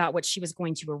talk about what she was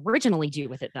going to originally do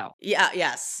with it, though. Yeah,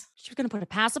 yes. She was going to put a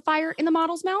pacifier in the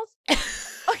model's mouth?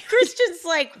 Christian's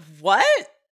like, what?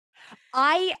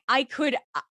 I could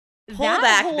pull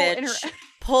back, bitch.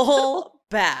 Pull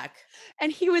back.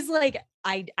 And he was like,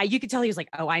 you could tell he was like,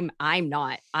 oh, I'm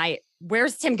not.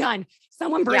 Where's Tim Gunn?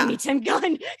 Someone bring me Tim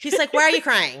Gunn. She's like, why are you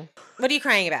crying? What are you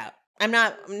crying about?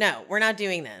 No, we're not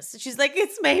doing this. She's like,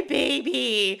 it's my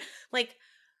baby. Like,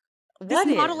 this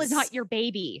model is not your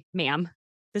baby, ma'am.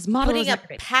 This model is not your baby.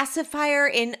 Putting a pacifier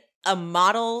in a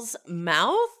model's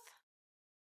mouth?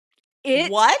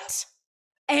 What?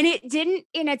 And it didn't,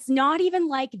 and it's not even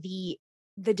like the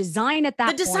design at that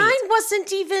point. The design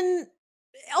wasn't even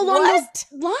along those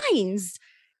lines.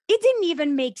 It didn't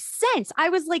even make sense. I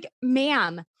was like,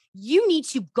 ma'am, You need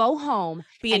to go home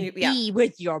and yeah. be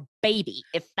with your baby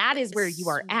if that is where you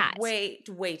are at. Way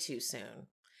too soon.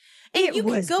 And It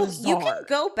was bizarre. You can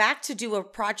go back to do a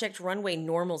Project Runway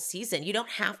normal season. You don't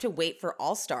have to wait for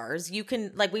All Stars. You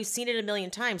can, like, we've seen it a million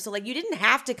times. So, like, you didn't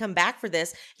have to come back for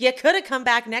this. You could have come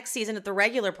back next season at the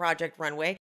regular Project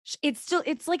Runway. It's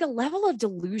like a level of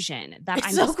delusion that it's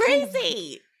I'm so just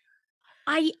crazy.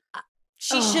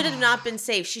 She should have Ugh. not been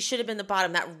safe. She should have been the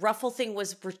bottom. That ruffle thing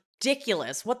was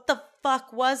ridiculous. What the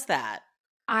fuck was that?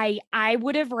 I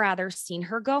would have rather seen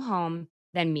her go home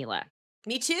than Mila.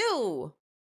 Me too.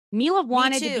 Mila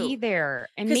wanted to be there,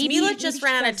 and because maybe Mila just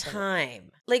ran out of better.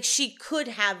 time. Like, she could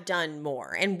have done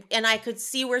more, and I could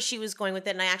see where she was going with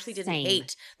it. And I actually didn't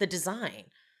hate the design.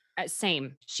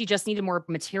 Same. She just needed more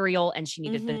material, and she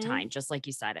needed the Mhm. time, just like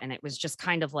you said. And it was just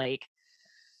kind of like,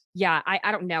 yeah,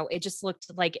 I don't know. It just looked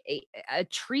like a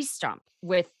tree stump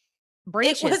with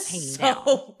branches hanging down. It was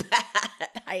so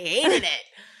bad. I hated it.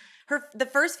 The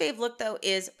first fave look, though,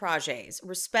 is Project's.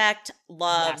 Respect,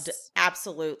 loved, Yes.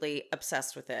 absolutely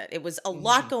obsessed with it. It was a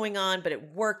lot going on, but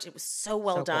it worked. It was so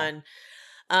well done.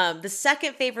 Cool. The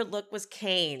second favorite look was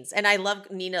Kayne's, and I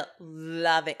love Nina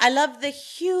loving. I love the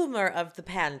humor of the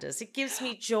pandas. It gives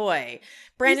me joy.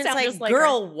 Brandon's like,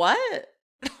 girl, what?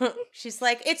 She's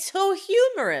like, it's so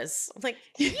humorous. I'm like,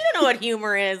 you don't know what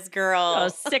humor is, girl. A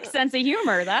sick sense of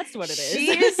humor. That's what it is. She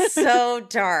is so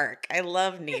dark. I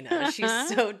love Nina. She's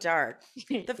so dark.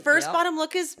 The first bottom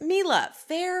look is Mila.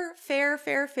 Fair.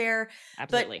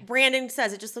 Absolutely. But Brandon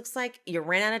says it just looks like you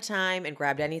ran out of time and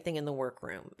grabbed anything in the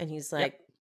workroom. And he's like,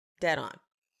 dead on.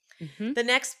 Mm-hmm. The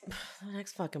next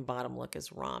fucking bottom look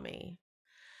is Rami.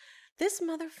 This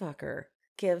motherfucker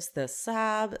gives the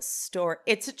sob story.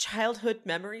 It's a childhood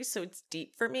memory, so it's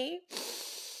deep for me.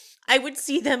 I would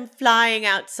see them flying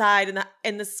outside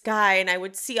in the sky, and I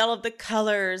would see all of the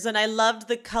colors, and I loved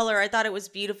the color. I thought it was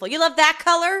beautiful. You love that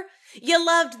color? You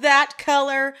loved that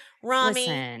color, Rami?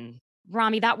 Listen,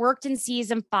 Rami, that worked in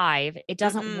season 5. It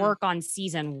doesn't work on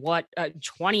season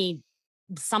 20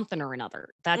 something or another.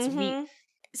 That's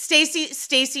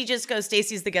Stacey just goes,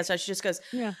 Stacey's the guest star. She just goes,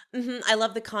 I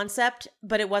love the concept,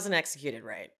 but it wasn't executed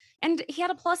right. And he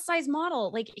had a plus size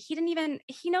model. Like, he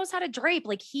knows how to drape.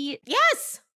 Like,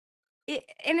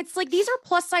 and it's like, these are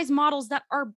plus size models that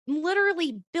are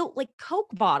literally built like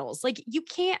Coke bottles. Like, you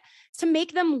can't, to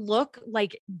make them look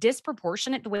like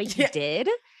disproportionate the way he did.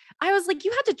 I was like,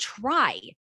 you had to try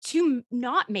to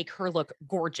not make her look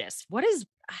gorgeous. What is...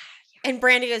 And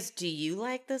Brandy goes, do you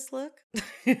like this look?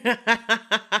 And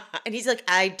he's like,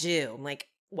 I do. I'm like,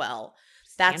 well,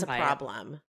 that's a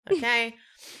problem. Okay.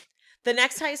 The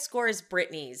next highest score is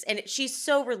Brittany's. And she's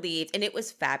so relieved. And it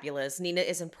was fabulous. Nina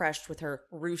is impressed with her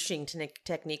ruching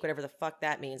technique, whatever the fuck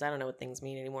that means. I don't know what things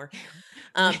mean anymore.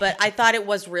 But I thought it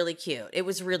was really cute. It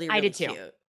was really, really cute. Too.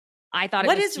 I thought it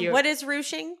was cute. What is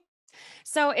ruching?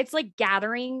 So it's like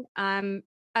gathering.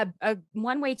 A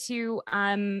one way to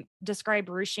describe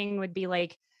ruching would be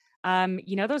like,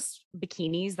 you know, those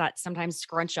bikinis that sometimes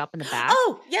scrunch up in the back.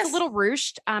 Oh, yes, it's a little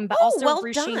ruched. But also well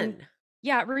ruching. Done.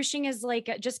 Yeah, ruching is like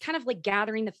just kind of like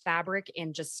gathering the fabric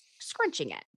and just scrunching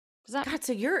it. God,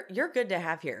 so you're good to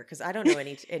have here because I don't know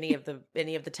any of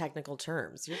the technical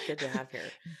terms. You're good to have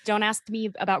here. Don't ask me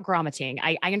about grommeting.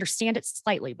 I understand it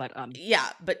slightly, but yeah,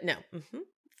 but no. Mm-hmm.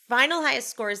 Final highest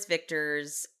score is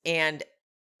Victor's, and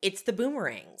it's the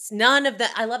boomerangs. None of them.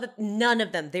 I love it. None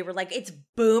of them. They were like, it's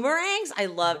boomerangs. I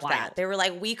loved that. They were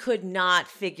like, we could not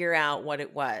figure out what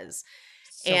it was.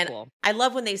 So and cool. I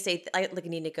love when they say, like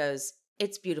Nina goes,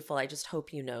 it's beautiful. I just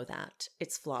hope you know that.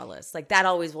 It's flawless. Like, that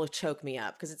always will choke me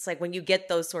up because it's like when you get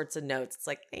those sorts of notes, it's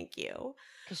like, thank you.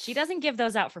 Because she doesn't give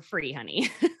those out for free,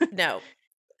 honey. No.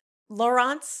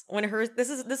 Laurence, when this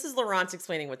is Laurence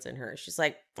explaining what's in her. She's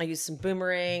like, I used some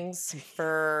boomerangs, some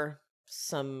fur,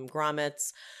 some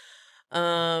grommets.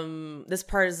 This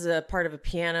part is a part of a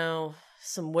piano,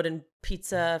 some wooden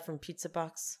pizza from Pizza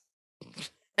Box.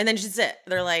 And then she's it.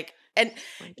 They're like, and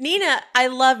Nina, I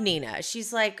love Nina.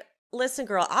 She's like, listen,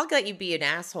 girl, I'll let you be an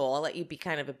asshole. I'll let you be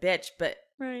kind of a bitch. But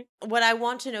what I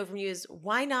want to know from you is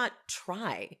why not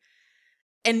try?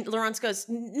 And Laurence goes,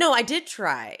 no, I did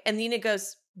try. And Nina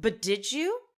goes, but did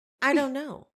you? I don't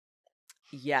know.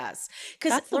 Yes.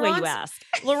 Because that's the way you ask.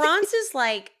 Laurence is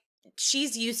like,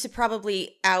 she's used to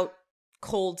probably out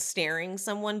cold staring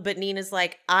someone, but Nina's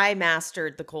like, I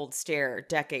mastered the cold stare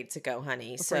decades ago,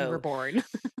 honey. Before so you were born.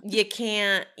 you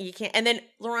can't. And then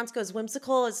Laurence goes,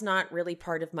 whimsical is not really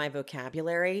part of my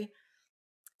vocabulary.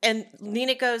 And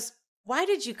Nina goes, why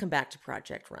did you come back to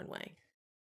Project Runway?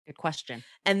 Good question.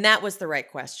 And that was the right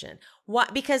question. Why?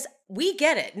 Because we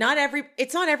get it.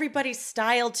 It's not everybody's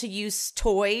style to use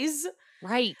toys.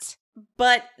 Right.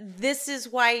 but this is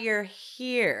why you're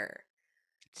here.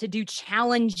 To do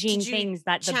challenging things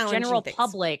that the general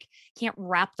public can't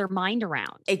wrap their mind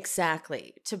around.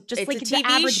 Exactly. Just it's like a the TV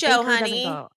average show, baker honey.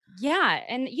 doesn't go. Yeah.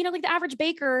 And like the average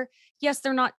baker, yes,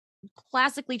 they're not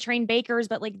classically trained bakers,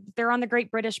 but like they're on the Great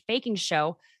British Baking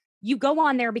Show. You go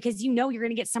on there because you know you're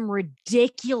going to get some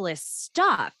ridiculous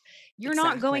stuff. You're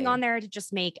not going on there to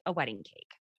just make a wedding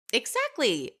cake.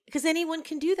 Exactly. Because anyone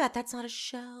can do that. That's not a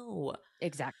show.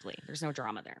 Exactly. There's no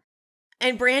drama there.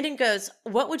 And Brandon goes,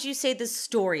 what would you say the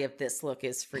story of this look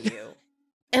is for you?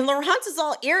 And Laurence is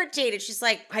all irritated. She's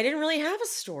like, I didn't really have a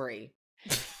story.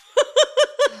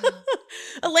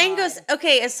 Elaine goes,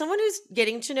 okay, as someone who's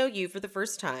getting to know you for the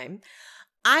first time,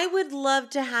 I would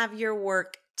love to have your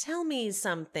work tell me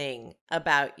something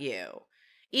about you.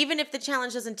 Even if the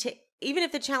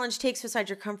challenge takes beside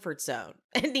your comfort zone.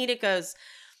 And Nina goes,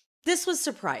 this was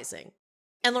surprising.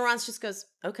 And Laurence just goes,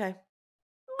 okay.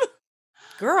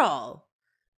 Girl.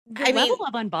 The level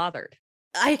of unbothered.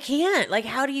 I can't. Like,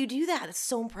 how do you do that? It's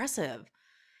so impressive.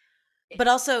 But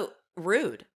also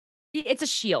rude. It's a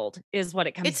shield is what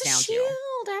it comes down to. It's a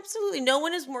shield. Absolutely. No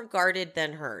one is more guarded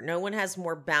than her. No one has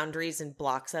more boundaries and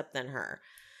blocks up than her.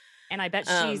 And I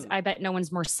bet no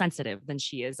one's more sensitive than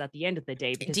she is at the end of the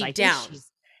day, because deep down.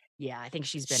 I think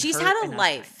she's been She's hurt had a enough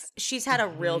life. times. She's had a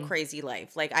real crazy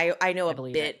life. Like I know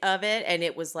a bit of it, and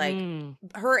it was like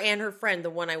her and her friend,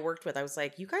 the one I worked with, I was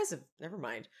like, you guys have never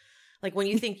mind. Like when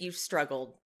you think you've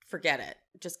struggled, forget it.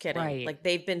 Just kidding. Right. Like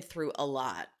they've been through a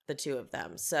lot, the two of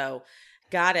them. So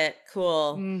got it.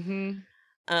 Cool.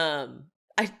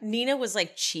 Nina was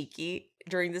like cheeky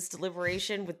during this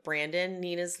deliberation with Brandon.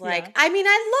 Nina's like, I mean,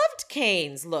 I loved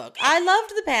Kayne's look. I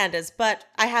loved the pandas, but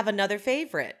I have another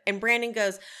favorite. And Brandon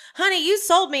goes, honey, you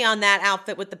sold me on that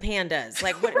outfit with the pandas.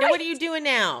 Like, what are you doing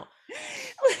now?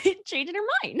 Changing her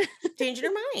mind. Changing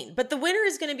her mind. But the winner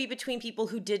is going to be between people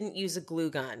who didn't use a glue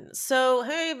gun. So,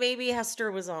 hey, maybe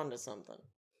Hester was onto something.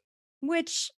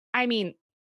 Which, I mean,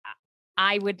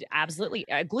 I would absolutely,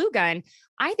 a glue gun,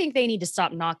 I think they need to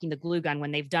stop knocking the glue gun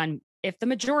when they've done, if the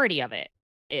majority of it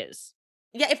is.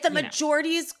 Yeah, if the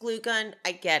majority is glue gun,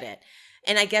 I get it.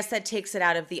 And I guess that takes it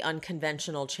out of the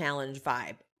unconventional challenge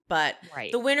vibe. But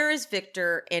the winner is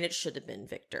Victor, and it should have been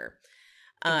Victor.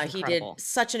 He did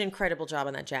such an incredible job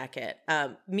on that jacket.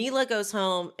 Mila goes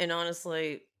home, and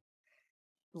honestly,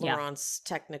 Laurence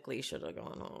technically should have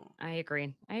gone home. I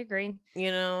agree.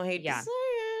 You know, hate to say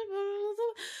it,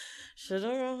 but should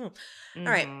have gone home.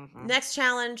 All right, next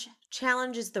challenge.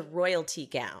 Challenge is the royalty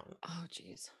gown. Oh,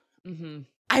 jeez.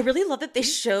 I really love that they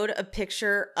showed a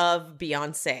picture of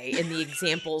Beyonce in the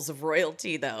examples of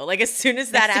royalty, though. Like, as soon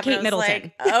as that happened, I was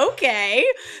like, okay.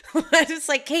 It's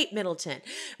like Kate Middleton,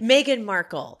 Meghan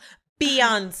Markle,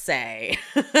 Beyonce.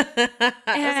 I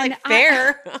was like,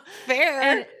 fair.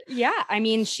 And, yeah, I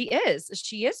mean, she is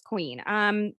queen.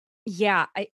 It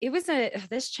was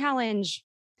this challenge.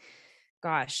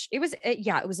 Gosh, it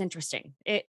was interesting.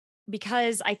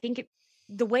 Because I think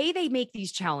the way they make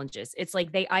these challenges, it's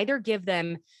like they either give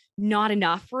them not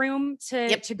enough room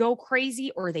to go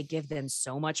crazy, or they give them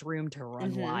so much room to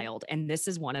run wild. And this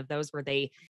is one of those where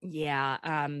Anna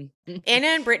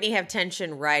and Brittany have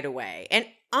tension right away. And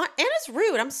Anna's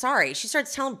rude. I'm sorry. She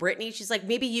starts telling Brittany, she's like,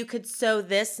 maybe you could sew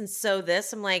this and sew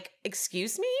this. I'm like,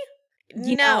 excuse me?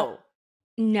 No,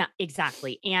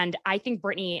 exactly. And I think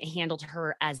Brittany handled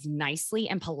her as nicely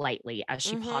and politely as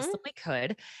she possibly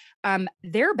could.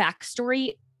 Their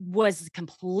backstory was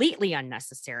completely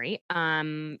unnecessary.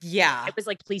 It was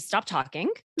like, please stop talking.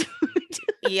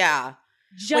 Yeah.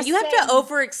 When you have to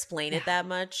over-explain it that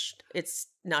much, it's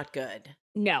not good.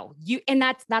 No, and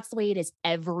that's the way it is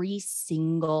every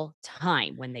single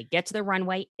time when they get to the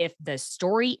runway. If the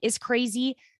story is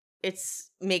crazy,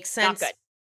 makes sense. Not good.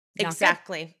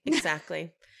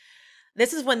 Exactly.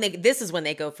 This is when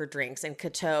they go for drinks, and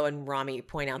Kato and Rami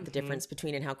point out the difference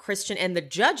between and how Christian and the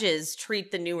judges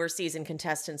treat the newer season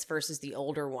contestants versus the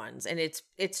older ones. And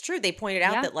it's true. They pointed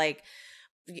out that like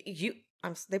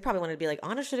they probably wanted to be like,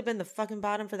 Anna should have been the fucking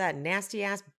bottom for that nasty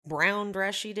ass brown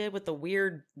dress she did with the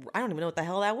weird, I don't even know what the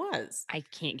hell that was. I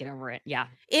can't get over it. Yeah.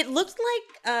 It looked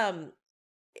like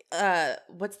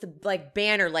what's the like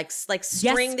banner, like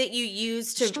string that you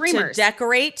use to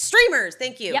decorate streamers.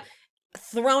 Thank you. Yep.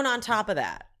 Thrown on top of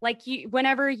that. Like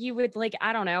whenever you would like,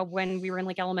 I don't know, when we were in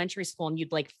like elementary school and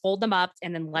you'd like fold them up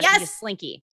and then let it be a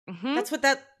slinky. That's what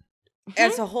that,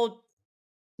 as a whole.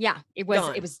 Yeah, it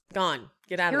was gone.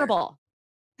 Get out terrible.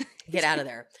 Of there. Get out of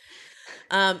there.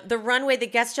 The runway, the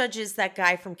guest judge is that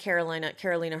guy from Carolina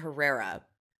Herrera,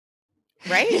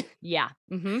 right? Yeah.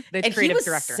 The and creative he was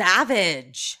director.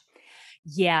 Savage.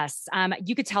 Yes.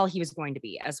 You could tell he was going to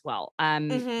be as well.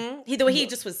 The way he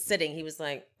just was sitting, he was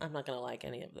like, I'm not going to like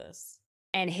any of this.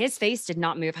 And his face did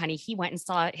not move, honey. He went and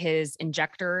saw his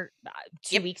injector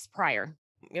 2 weeks prior.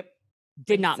 Yep.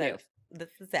 Did not move. This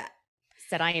is that.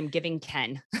 Said, I am giving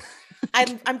Ken.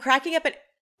 I'm cracking up at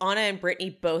Anna and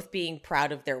Brittany both being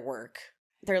proud of their work.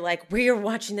 They're like, we're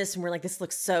watching this and we're like, this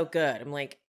looks so good. I'm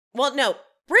like, well, no,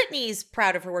 Brittany's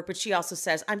proud of her work, but she also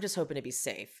says, I'm just hoping to be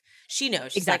safe. She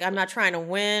knows. She's like, I'm not trying to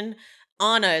win.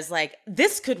 Anna is like,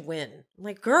 this could win. I'm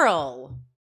like, girl.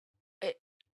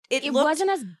 It wasn't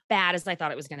as bad as I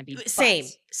thought it was going to be.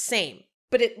 Same.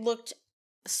 But it looked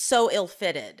so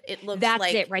ill-fitted. It looked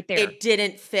like it right there. It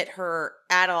didn't fit her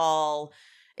at all.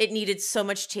 It needed so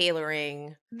much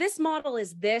tailoring. This model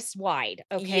is this wide,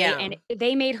 okay? Yeah. And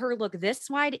they made her look this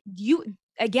wide.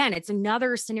 Again, it's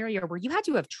another scenario where you had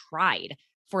to have tried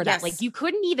for that. Yes. Like, you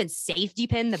couldn't even safety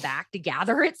pin the back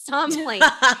together at some, like,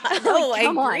 no, like,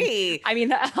 come I agree. on. I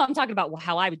mean, I'm talking about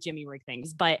how I would Jimmy rig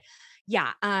things, but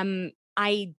yeah,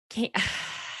 I can't,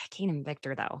 Kayne and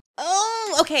Victor though.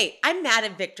 Oh, okay. I'm mad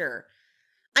at Victor.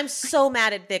 I'm so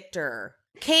mad at Victor.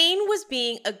 Kayne was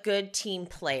being a good team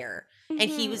player. And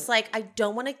he was like, I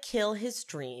don't want to kill his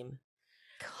dream.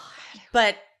 God.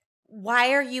 But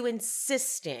why are you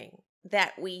insisting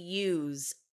that we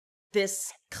use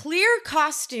this clear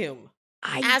costume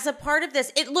as a part of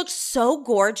this? It looked so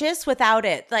gorgeous without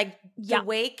it. Like, the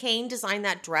way Kayne designed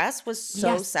that dress was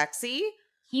so sexy.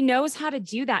 He knows how to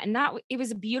do that. And it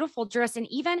was a beautiful dress. And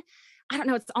even, I don't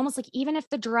know, it's almost like even if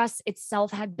the dress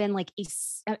itself had been like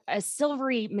a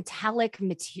silvery metallic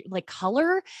material, like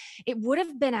color, it would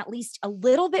have been at least a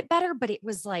little bit better. But it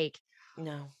was like,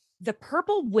 no, the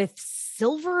purple with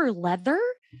silver leather,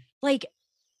 like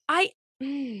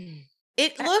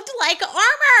it looked like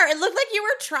armor. It looked like you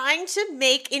were trying to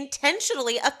make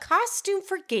intentionally a costume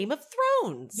for Game of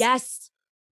Thrones.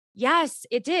 Yes,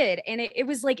 it did. And it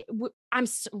was like,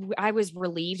 I was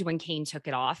relieved when Kayne took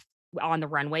it off on the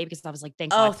runway, because I was like,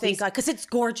 thank God. Thank God. Because it's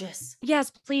gorgeous. Yes.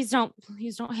 Please don't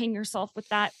hang yourself with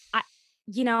that.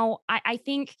 I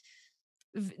think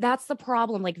that's the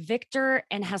problem. Like, Victor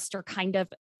and Hester kind of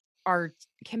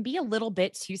can be a little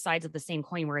bit two sides of the same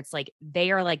coin, where it's like,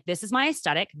 they are like, this is my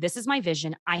aesthetic. This is my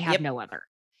vision. I have no other.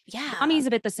 Yeah. Tommy's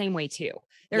a bit the same way too.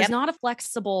 There's not a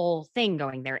flexible thing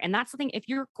going there. And that's the thing. If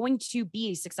you're going to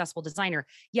be a successful designer,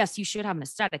 yes, you should have an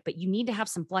aesthetic, but you need to have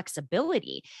some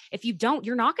flexibility. If you don't,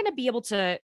 you're not going to be able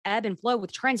to ebb and flow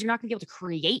with trends. You're not going to be able to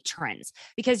create trends,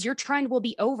 because your trend will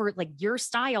be over. Like, your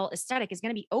style aesthetic is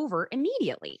going to be over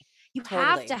immediately. You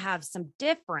have to have some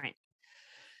different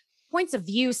points of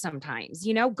view sometimes,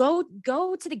 go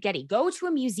to the Getty, go to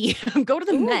a museum, go to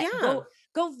the Met,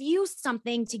 go view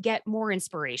something to get more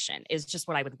inspiration, is just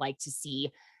what I would like to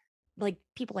see, like,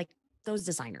 people like those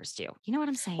designers do. You know what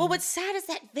I'm saying? Well, what's sad is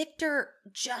that Victor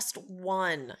just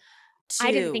won.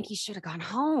 I didn't think he should have gone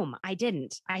home. I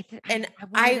didn't. I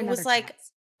was like,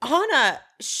 Anna,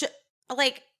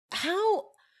 how?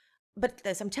 But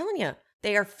I'm telling you,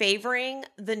 they are favoring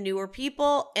the newer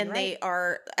people, and they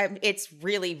are. It's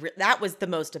really that was the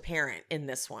most apparent in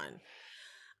this one.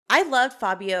 I loved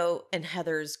Fabio and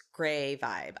Heather's gray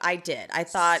vibe. I did. I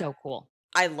thought so cool.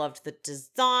 I loved the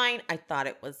design. I thought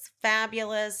it was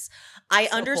fabulous. I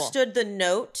understood the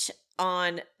note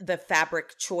on the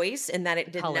fabric choice, and that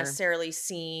it didn't necessarily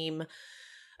seem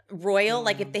royal.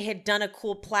 Like, if they had done a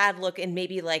cool plaid look and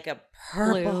maybe like a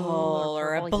purple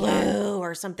or a blue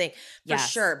or something, for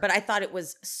sure. But I thought it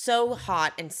was so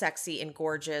hot and sexy and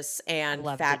gorgeous and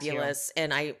fabulous,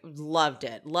 and I loved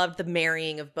it. Loved the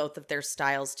marrying of both of their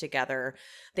styles together.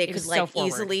 They could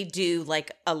easily do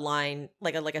like a line,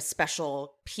 like a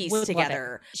special piece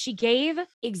together. She gave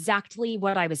exactly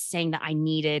what I was saying that I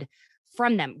needed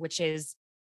from them, which is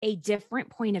a different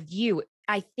point of view.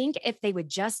 I think if they would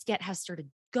just get Hester to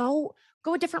go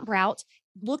a different route,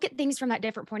 look at things from that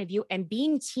different point of view, and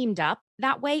being teamed up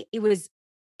that way, it was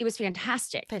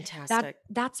fantastic.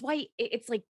 That's why it's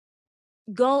like,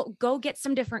 go get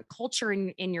some different culture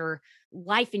in your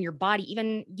life, in your body.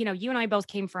 Even, you and I both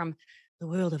came from the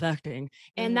world of acting,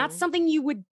 and that's something you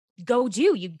would go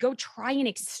do. You go try and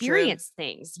experience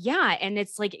things. Yeah. And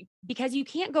it's like, because you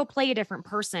can't go play a different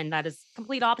person that is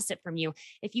complete opposite from you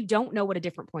if you don't know what a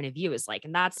different point of view is like.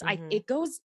 And that's, it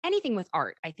goes, anything with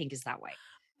art, I think, is that way.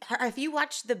 Have you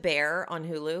watched The Bear on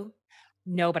Hulu?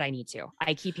 No, but I need to.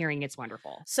 I keep hearing it's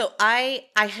wonderful. So I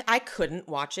couldn't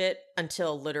watch it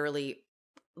until literally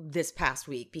this past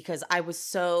week because I was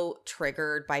so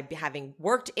triggered by having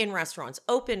worked in restaurants,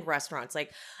 opened restaurants.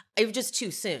 Like, it was just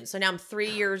too soon. So now I'm 3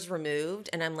 years removed,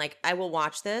 and I'm like, I will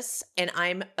watch this, and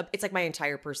it's like my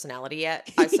entire personality yet.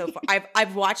 So far,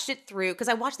 I've watched it through because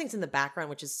I watch things in the background,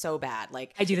 which is so bad.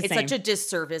 Like, I do the it's same. such a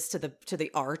disservice to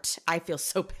the art. I feel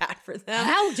so bad for them.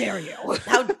 How dare you?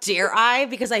 How dare I?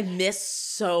 Because I miss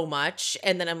so much,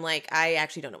 and then I'm like, I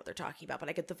actually don't know what they're talking about, but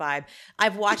I get the vibe.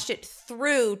 I've watched it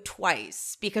through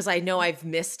twice because I know I've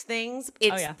missed things.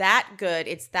 It's that good.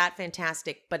 It's that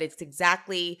fantastic, but it's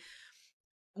exactly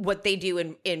what they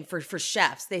do for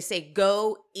chefs. They say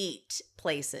go eat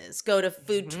places, go to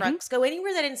food trucks, go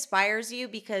anywhere that inspires you,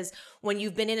 because when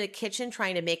you've been in a kitchen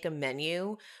trying to make a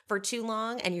menu for too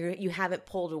long and you haven't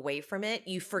pulled away from it,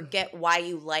 you forget why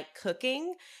you like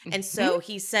cooking. And so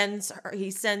he sends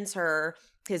her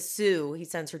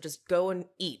just go and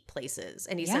eat places,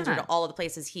 and he sends her to all of the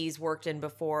places he's worked in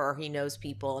before or he knows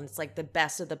people, and it's like the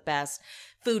best of the best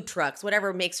food trucks,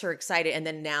 whatever makes her excited, and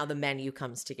then now the menu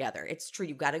comes together. It's true,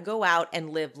 you got to go out and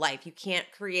live life. You can't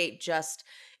create just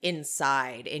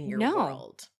inside in your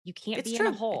world. You can't It's be true.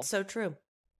 in a hole. It's so true.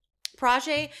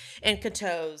 Project and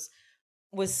Cateau's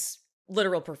was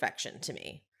literal perfection to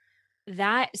me.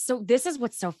 So this is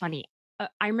what's so funny.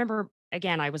 I remember,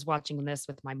 again, I was watching this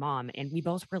with my mom, and we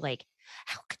both were like,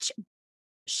 how could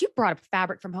she brought up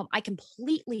fabric from home. I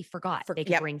completely forgot they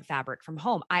could bring fabric from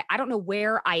home. I don't know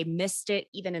where I missed it,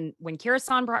 even when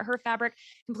Kira-san brought her fabric,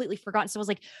 completely forgotten. So I was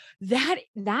like,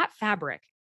 that fabric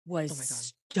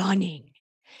was stunning.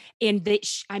 And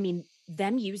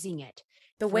them using it.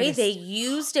 The way they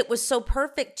used it was so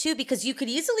perfect too, because you could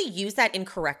easily use that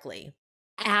incorrectly.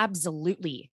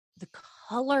 Absolutely. The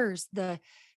colors,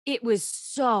 it was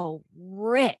so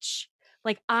rich.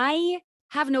 Like, I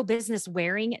have no business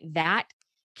wearing that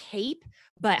cape,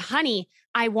 but honey,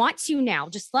 I want to now.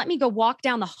 Just let me go walk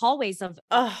down the hallways of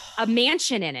a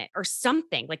mansion in it or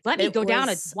something. Like, let me go down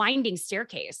a winding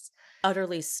staircase.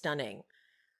 Utterly stunning.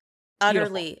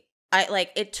 Utterly.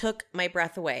 It took my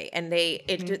breath away, and they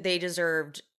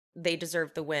deserved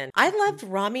the win. I loved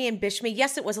Rami and Bishmi.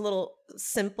 Yes, it was a little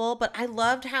simple, but I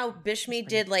loved how Bishmi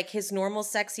did like his normal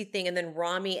sexy thing, and then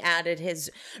Rami added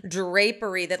his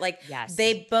drapery that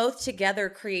they both together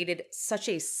created such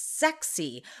a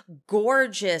sexy,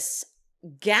 gorgeous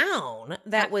gown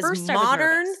that was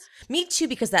modern. Me too,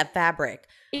 because that fabric.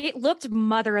 It looked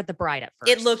mother of the bride at first.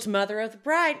 It looked mother of the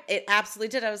bride. It absolutely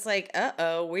did. I was like,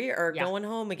 uh-oh, we are going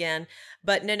home again.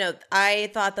 But no, I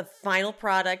thought the final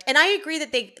product, and I agree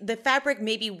that the fabric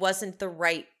maybe wasn't the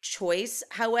right choice.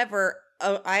 However,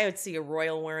 I would see a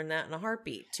royal wearing that in a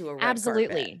heartbeat to a red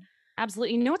carpet.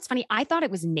 Absolutely. You know what's funny? I thought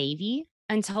it was navy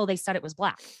until they said it was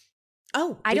black.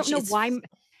 Oh, I don't know why.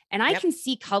 And I can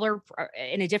see color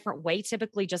in a different way,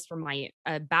 typically just from my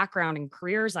background and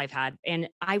careers I've had. And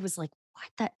I was like,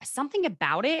 something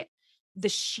about it, the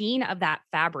sheen of that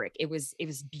fabric, it was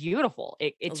beautiful.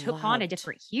 It took on a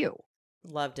different hue.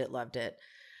 Loved it.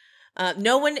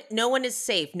 No one is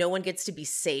safe. No one gets to be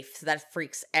safe. So that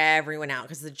freaks everyone out,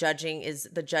 because the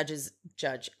judges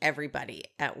judge everybody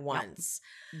at once.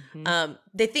 Yep.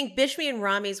 They think Bishmi and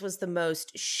Rami's was the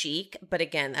most chic, but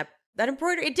again, that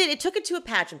embroidery, it took it to a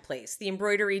pageant place. The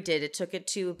embroidery it took it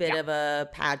to a bit of a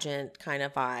pageant kind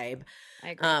of vibe. I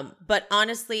agree. But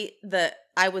honestly,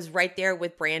 I was right there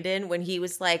with Brandon when he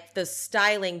was like, the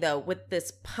styling though, with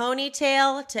this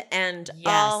ponytail to end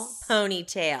all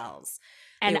ponytails.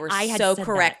 And they were so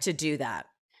correct to do that.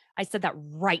 I said that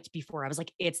right before. I was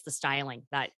like, it's the styling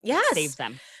that saves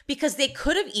them. Because they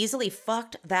could have easily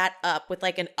fucked that up with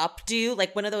like an updo,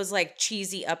 like one of those like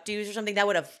cheesy updos or something. That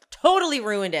would have totally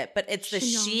ruined it. But it's the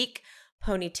chic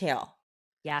ponytail.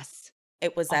 Yes.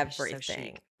 It was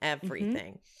everything. So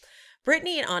everything.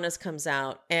 Brittany and Anna's comes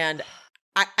out, and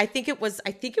I think it was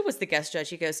the guest judge.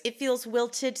 He goes, "It feels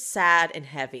wilted, sad, and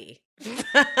heavy."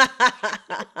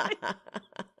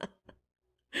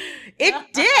 It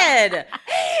did.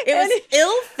 It was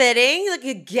ill-fitting. Like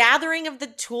a gathering of the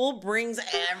tulle brings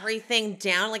everything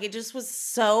down. Like it just was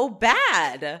so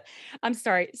bad. I'm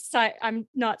sorry. I'm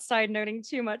not side noting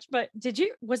too much, but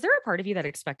was there a part of you that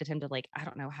expected him to, like, I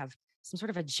don't know, have some sort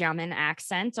of a German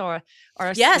accent or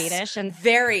a Swedish, and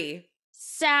very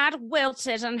sad,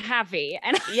 wilted, and heavy?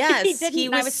 And yes, he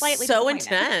was slightly so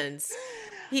intense.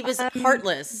 He was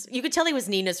heartless. You could tell he was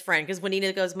Nina's friend, because when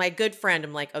Nina goes, "My good friend,"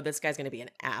 I'm like, oh, this guy's going to be an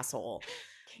asshole.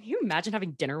 Can you imagine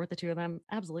having dinner with the two of them?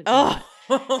 Absolutely.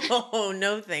 Oh,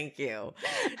 no, thank you.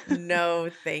 No,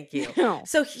 thank you. No.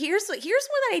 So here's one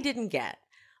that I didn't get.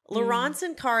 Laurence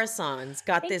and Cara-san's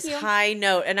got this high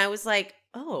note, and I was like,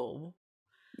 oh,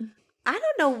 I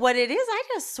don't know what it is. I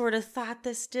just sort of thought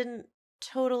this didn't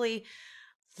totally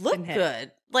look Didn't hit.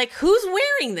 good. Like, who's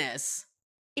wearing this?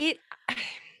 It.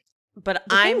 But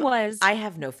The thing was, I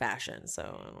have no fashion, so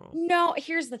I don't know. no,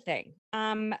 here's the thing.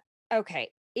 Okay.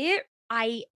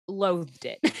 I loathed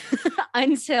it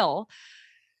until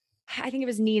I think it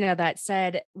was Nina that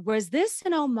said, was this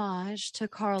an homage to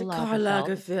Karl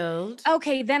Lagerfeld?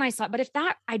 Okay, then I saw it. But if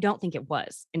that, I don't think it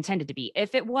was intended to be.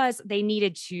 If it was, they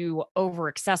needed to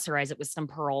over accessorize it with some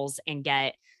pearls and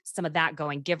get some of that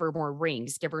going, give her more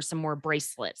rings, give her some more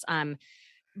bracelets. I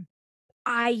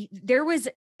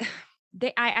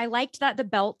liked that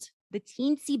the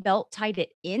teensy belt tied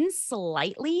it in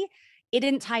slightly. It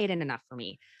didn't tie it in enough for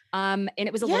me. And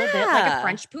it was a little bit like a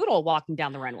French poodle walking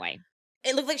down the runway.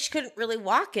 It looked like she couldn't really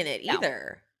walk in it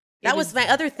either. No. That was my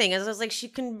other thing. Is I was like, she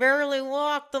can barely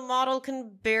walk. The model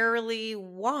can barely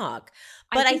walk.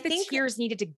 But I think the tiers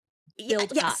needed to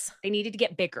build up. They needed to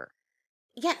get bigger.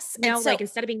 Yes. No, so, like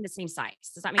instead of being the same size.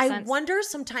 Does that make sense? I wonder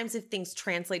sometimes if things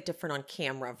translate different on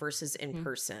camera versus in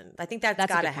person. I think that's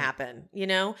got to happen, you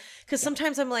know? Because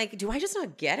sometimes I'm like, do I just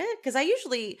not get it? Because I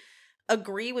usually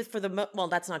agree with well,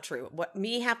 that's not true.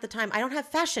 Half the time, I don't have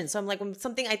fashion. So I'm like, when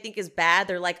something I think is bad,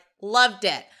 they're like, loved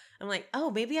it. I'm like,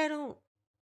 oh, maybe I don't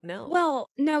know. Well,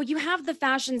 no, you have the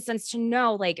fashion sense to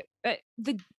know like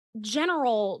the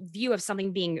general view of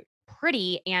something being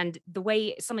pretty and the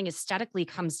way something aesthetically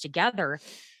comes together.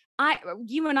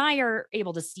 You and I are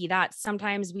able to see that.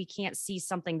 Sometimes we can't see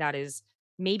something that is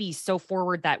maybe so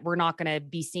forward that we're not going to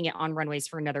be seeing it on runways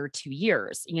for another 2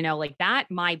 years. You know, like that,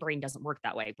 my brain doesn't work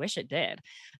that way. I wish it did.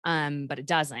 But it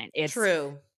doesn't. It's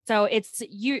true. So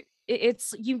you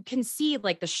can see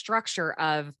like the structure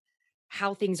of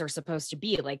how things are supposed to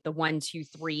be, like the 1, 2,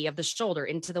 3 of the shoulder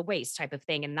into the waist type of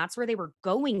thing. And that's where they were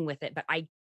going with it. But I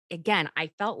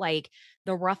felt like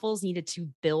the ruffles needed to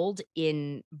build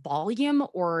in volume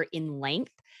or in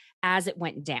length as it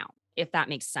went down, if that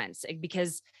makes sense.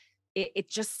 Because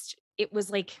it was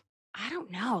like, I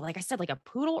don't know, like I said, like a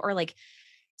poodle or like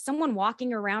someone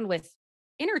walking around with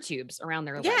inner tubes around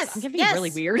their legs. I'm getting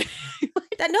really weird.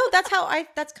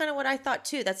 That's kind of what I thought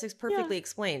too. That's perfectly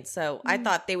explained. So I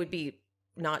thought they would be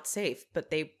not safe, but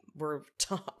they were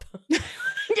top.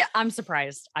 Yeah, I'm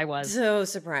surprised. I was so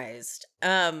surprised.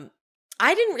 I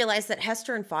didn't realize that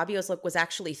Hester and Fabio's look was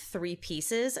actually 3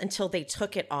 pieces until they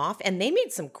took it off, and they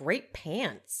made some great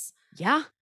pants. Yeah,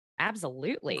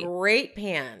 absolutely. Great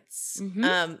pants.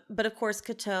 But of course,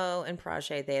 Cateau and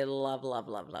Project, they love,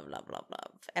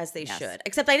 as they should.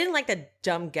 Except I didn't like the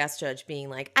dumb guest judge being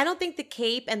like, I don't think the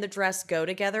cape and the dress go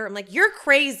together. I'm like, you're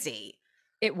crazy.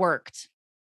 It worked.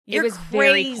 It was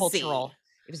very cultural.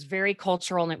 It was very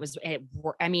cultural, and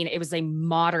it was a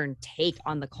modern take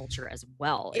on the culture as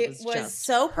well. It was just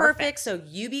so perfect. So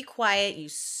you be quiet, you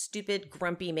stupid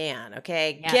grumpy man.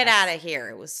 Okay, get out of here.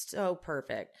 It was so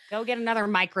perfect. Go get another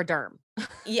microderm.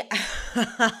 Yeah.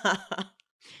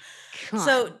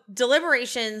 So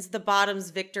deliberations, the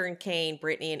bottoms, Victor and Kayne,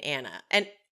 Brittany and Anna, and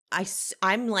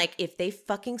I'm like, if they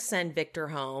fucking send Victor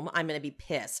home, I'm gonna be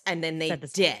pissed. And then they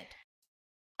did.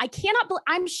 I cannot believe.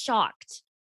 I'm shocked.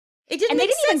 It didn't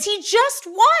make sense. He just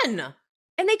won.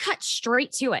 And they cut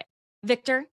straight to it.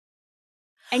 Victor.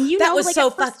 And that was so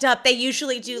fucked up. They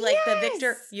usually do like the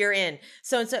Victor, you're in.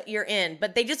 So you're in.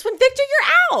 But they just went, Victor,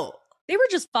 you're out. They were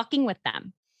just fucking with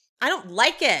them. I don't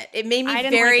like it. It made me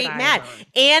very mad.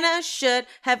 Anna should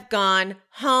have gone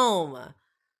home.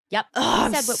 Yep.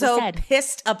 I'm so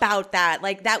pissed about that.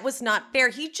 Like, that was not fair.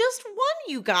 He just won,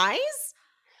 you guys.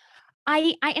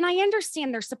 I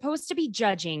understand they're supposed to be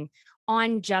judging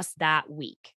on just that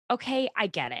week. Okay, I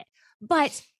get it.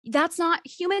 But that's not,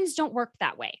 humans don't work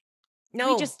that way.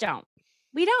 No. We just don't.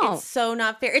 We don't. It's so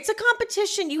not fair. It's a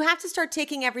competition. You have to start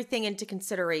taking everything into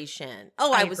consideration.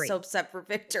 Oh, I was so upset for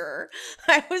Victor.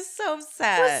 I was so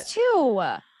upset. I was too.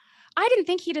 I didn't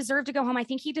think he deserved to go home. I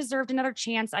think he deserved another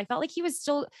chance. I felt like he was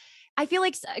still, I feel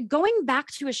like going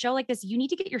back to a show like this, you need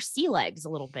to get your sea legs a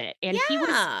little bit. And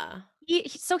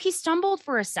so he stumbled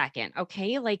for a second,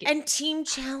 okay? Like, and team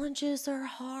challenges are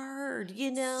hard,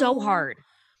 you know? So hard.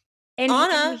 And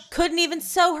Anna couldn't even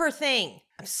sew her thing.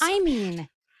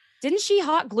 Didn't she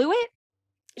hot glue it?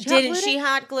 Didn't she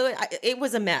hot glue it? It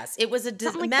was a mess. It was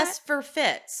a mess for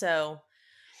fit. So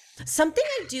something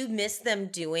I do miss them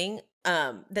doing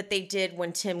that they did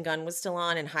when Tim Gunn was still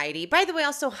on and Heidi. By the way,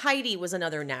 also Heidi was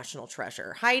another national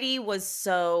treasure. Heidi was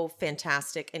so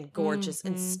fantastic and gorgeous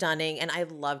and stunning, and I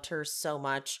loved her so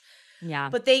much. Yeah.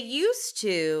 But they used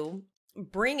to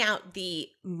bring out the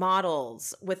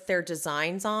models with their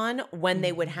designs on when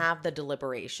they would have the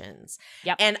deliberations.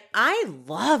 Yep. And I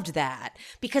loved that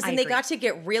because then I they agree. got to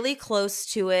get really close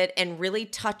to it and really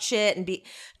touch it and be,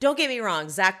 don't get me wrong,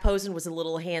 Zach Posen was a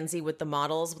little handsy with the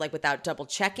models, like without double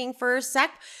checking first.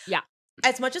 Yeah.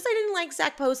 As much as I didn't like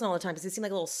Zach Posen all the time because he seemed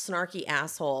like a little snarky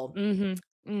asshole,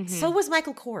 so was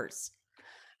Michael Kors.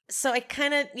 So I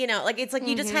kind of, like, it's like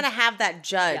you just kind of have that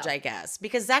judge, I guess,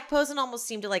 because Zach Posen almost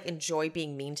seemed to like enjoy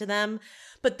being mean to them.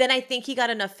 But then I think he got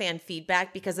enough fan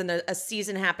feedback because then a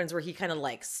season happens where he kind of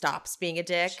like stops being a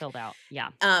dick. Chilled out.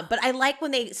 Yeah. But I like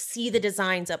when they see the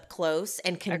designs up close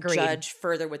and can Agreed. judge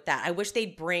further with that. I wish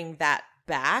they'd bring that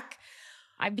back.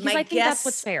 Because I think that's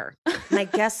what's fair. My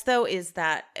guess, though, is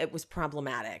that it was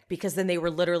problematic because then they were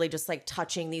literally just like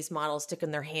touching these models, sticking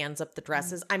their hands up the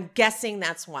dresses. I'm guessing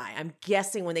that's why. I'm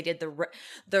guessing when they did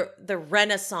the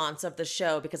renaissance of the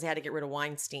show because they had to get rid of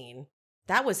Weinstein.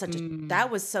 That was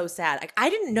that was so sad. Like, I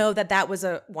didn't know that was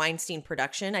a Weinstein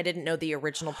production. I didn't know the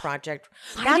original project.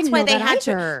 That's why they had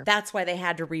to. That's why they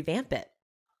had to revamp it.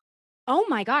 Oh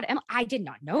my God, I did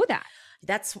not know that.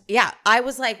 I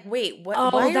was like, wait, what?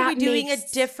 Why are we doing a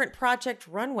different Project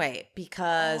Runway?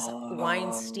 Because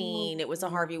Weinstein, it was a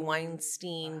Harvey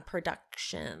Weinstein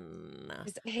production.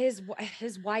 His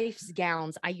wife's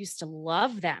gowns, I used to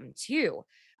love them too.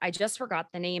 I just forgot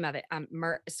the name of it.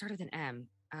 It started with an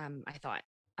M. I thought,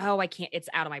 I can't. It's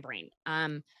out of my brain.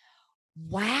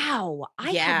 Wow,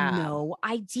 I had no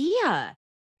idea.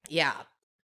 Yeah.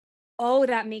 Oh,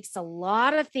 that makes a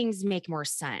lot of things make more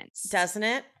sense, doesn't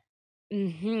it?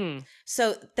 Mm-hmm.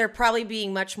 So they're probably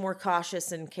being much more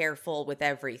cautious and careful with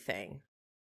everything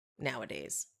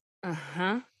nowadays.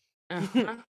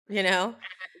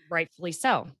 Rightfully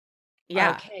so.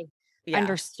 Yeah. Okay. Yeah.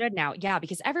 Understood now. Yeah,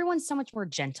 because everyone's so much more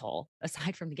gentle,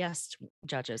 aside from the guest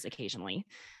judges occasionally.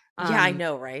 Yeah, I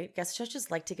know, right? Guest judges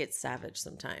like to get savage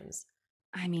sometimes.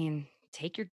 I mean,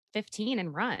 take your 15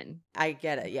 and run. I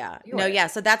get it. Yeah. Yeah.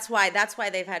 So that's why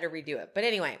they've had to redo it. But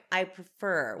anyway, I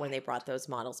prefer when they brought those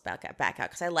models back out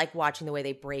because I like watching the way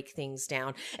they break things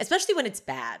down, especially when it's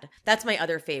bad. That's my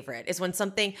other favorite is when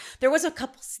something, there were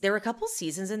a couple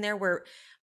seasons in there where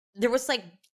there was like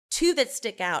two that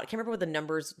stick out. I can't remember what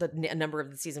the number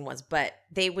of the season was, but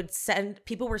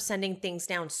people were sending things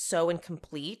down so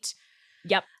incomplete.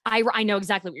 Yep. I know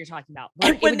exactly what you're talking about.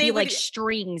 And when they would, like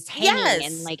strings hanging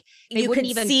and like they wouldn't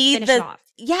even finish it off.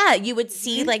 Yeah, you would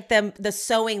see like the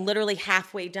sewing literally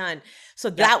halfway done. So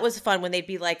that was fun when they'd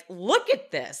be like, look at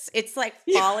this. It's like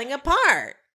falling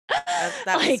apart.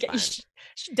 That was fun.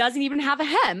 She doesn't even have a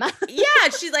hem. Yeah,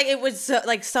 she's like, it was so,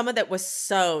 like some of that was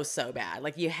so bad.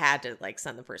 Like you had to like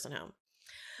send the person home.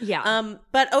 Yeah.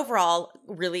 But overall,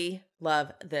 really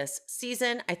love this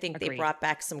season. I think Agreed. They brought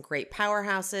back some great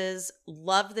powerhouses.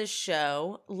 Love this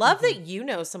show. Love that you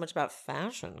know so much about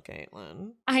fashion,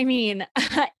 Caitlin. I mean,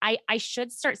 I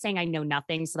should start saying I know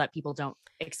nothing so that people don't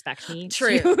expect me.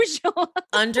 True.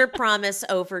 Under promise,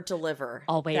 over deliver.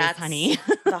 Always, honey.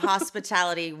 The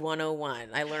hospitality 101.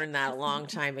 I learned that a long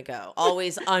time ago.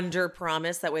 Always under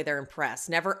promise. That way they're impressed.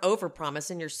 Never over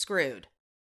promise and you're screwed.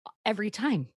 Every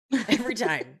time. Every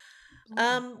time.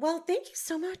 Well, thank you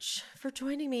so much for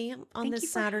joining me on this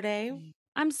Saturday.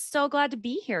 I'm so glad to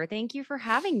be here. Thank you for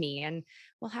having me. And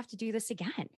we'll have to do this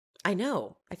again. I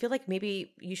know. I feel like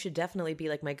maybe you should definitely be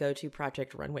like my go-to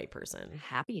Project Runway person.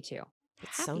 Happy to.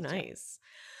 It's so nice.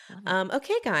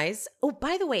 Okay, guys. Oh,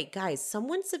 by the way, guys,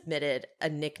 someone submitted a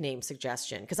nickname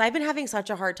suggestion because I've been having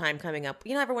such a hard time coming up.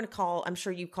 You know, everyone I'm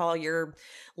sure you call your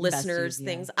listeners Besties,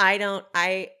 things. I don't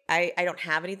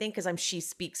have anything because She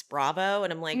Speaks Bravo.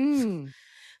 And I'm like,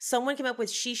 someone came up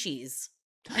with Shishis.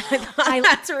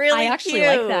 That's really I actually cute.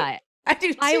 like that. I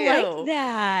do too. I like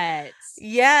that.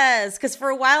 Yes, because for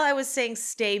a while I was saying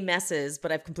stay messes,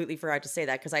 but I've completely forgot to say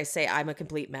that because I say I'm a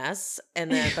complete mess.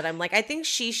 But I'm like, I think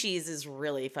Shishis is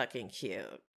really fucking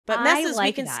cute. But messes,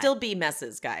 we can still be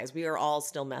messes, guys. We are all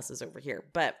still messes over here.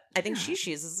 But I think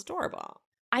Shishis is adorable.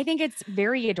 I think it's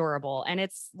very adorable. And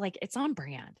it's like, it's on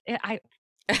brand.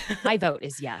 My vote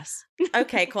is yes.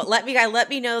 Okay, cool. Let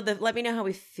me know how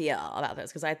we feel about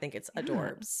this because I think it's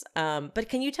adorbs. But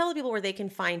can you tell people where they can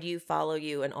find you, follow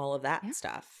you, and all of that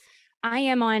stuff? I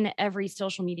am on every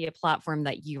social media platform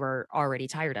that you are already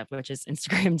tired of, which is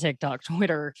Instagram, TikTok,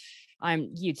 Twitter,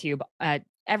 YouTube,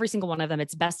 every single one of them.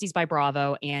 It's Besties by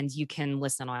Bravo, and you can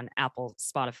listen on Apple,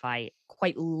 Spotify,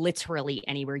 quite literally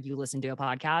anywhere you listen to a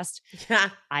podcast. Yeah.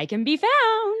 I can be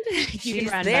found. She's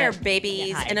there,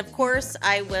 babies. And of course,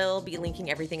 I will be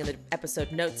linking everything in the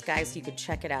episode notes, guys, so you can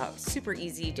check it out. Super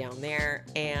easy down there.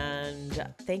 And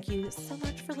thank you so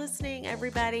much for listening,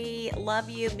 everybody. Love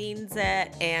you, means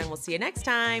it. And we'll see you next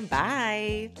time.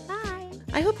 Bye. Bye.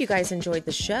 I hope you guys enjoyed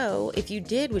the show. If you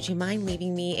did, would you mind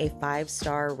leaving me a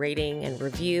 5-star rating and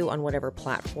review on whatever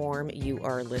platform you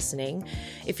are listening?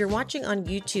 If you're watching on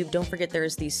YouTube, don't forget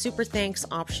there's the super thanks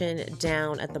option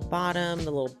down at the bottom,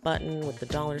 the little button with the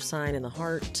 $ and the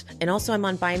heart. And also I'm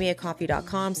on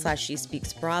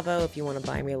buymeacoffee.com/SheSpeaksBravo if you want to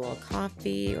buy me a little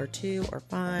coffee or 2 or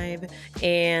 5.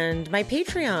 And my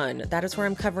Patreon, that is where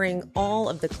I'm covering all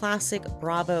of the classic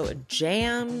Bravo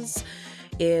jams.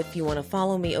 If you want to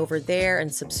follow me over there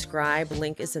and subscribe,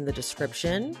 link is in the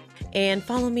description. And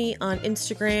follow me on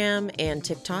Instagram and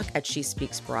TikTok at She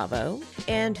Speaks Bravo.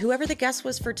 And whoever the guest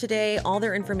was for today, all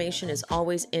their information is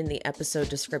always in the episode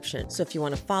description. So if you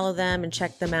want to follow them and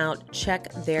check them out,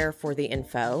 check there for the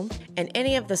info. And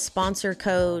any of the sponsor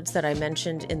codes that I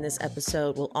mentioned in this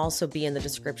episode will also be in the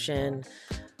description.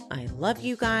 I love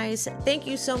you guys. Thank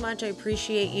you so much. I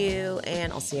appreciate you.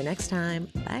 And I'll see you next time.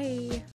 Bye.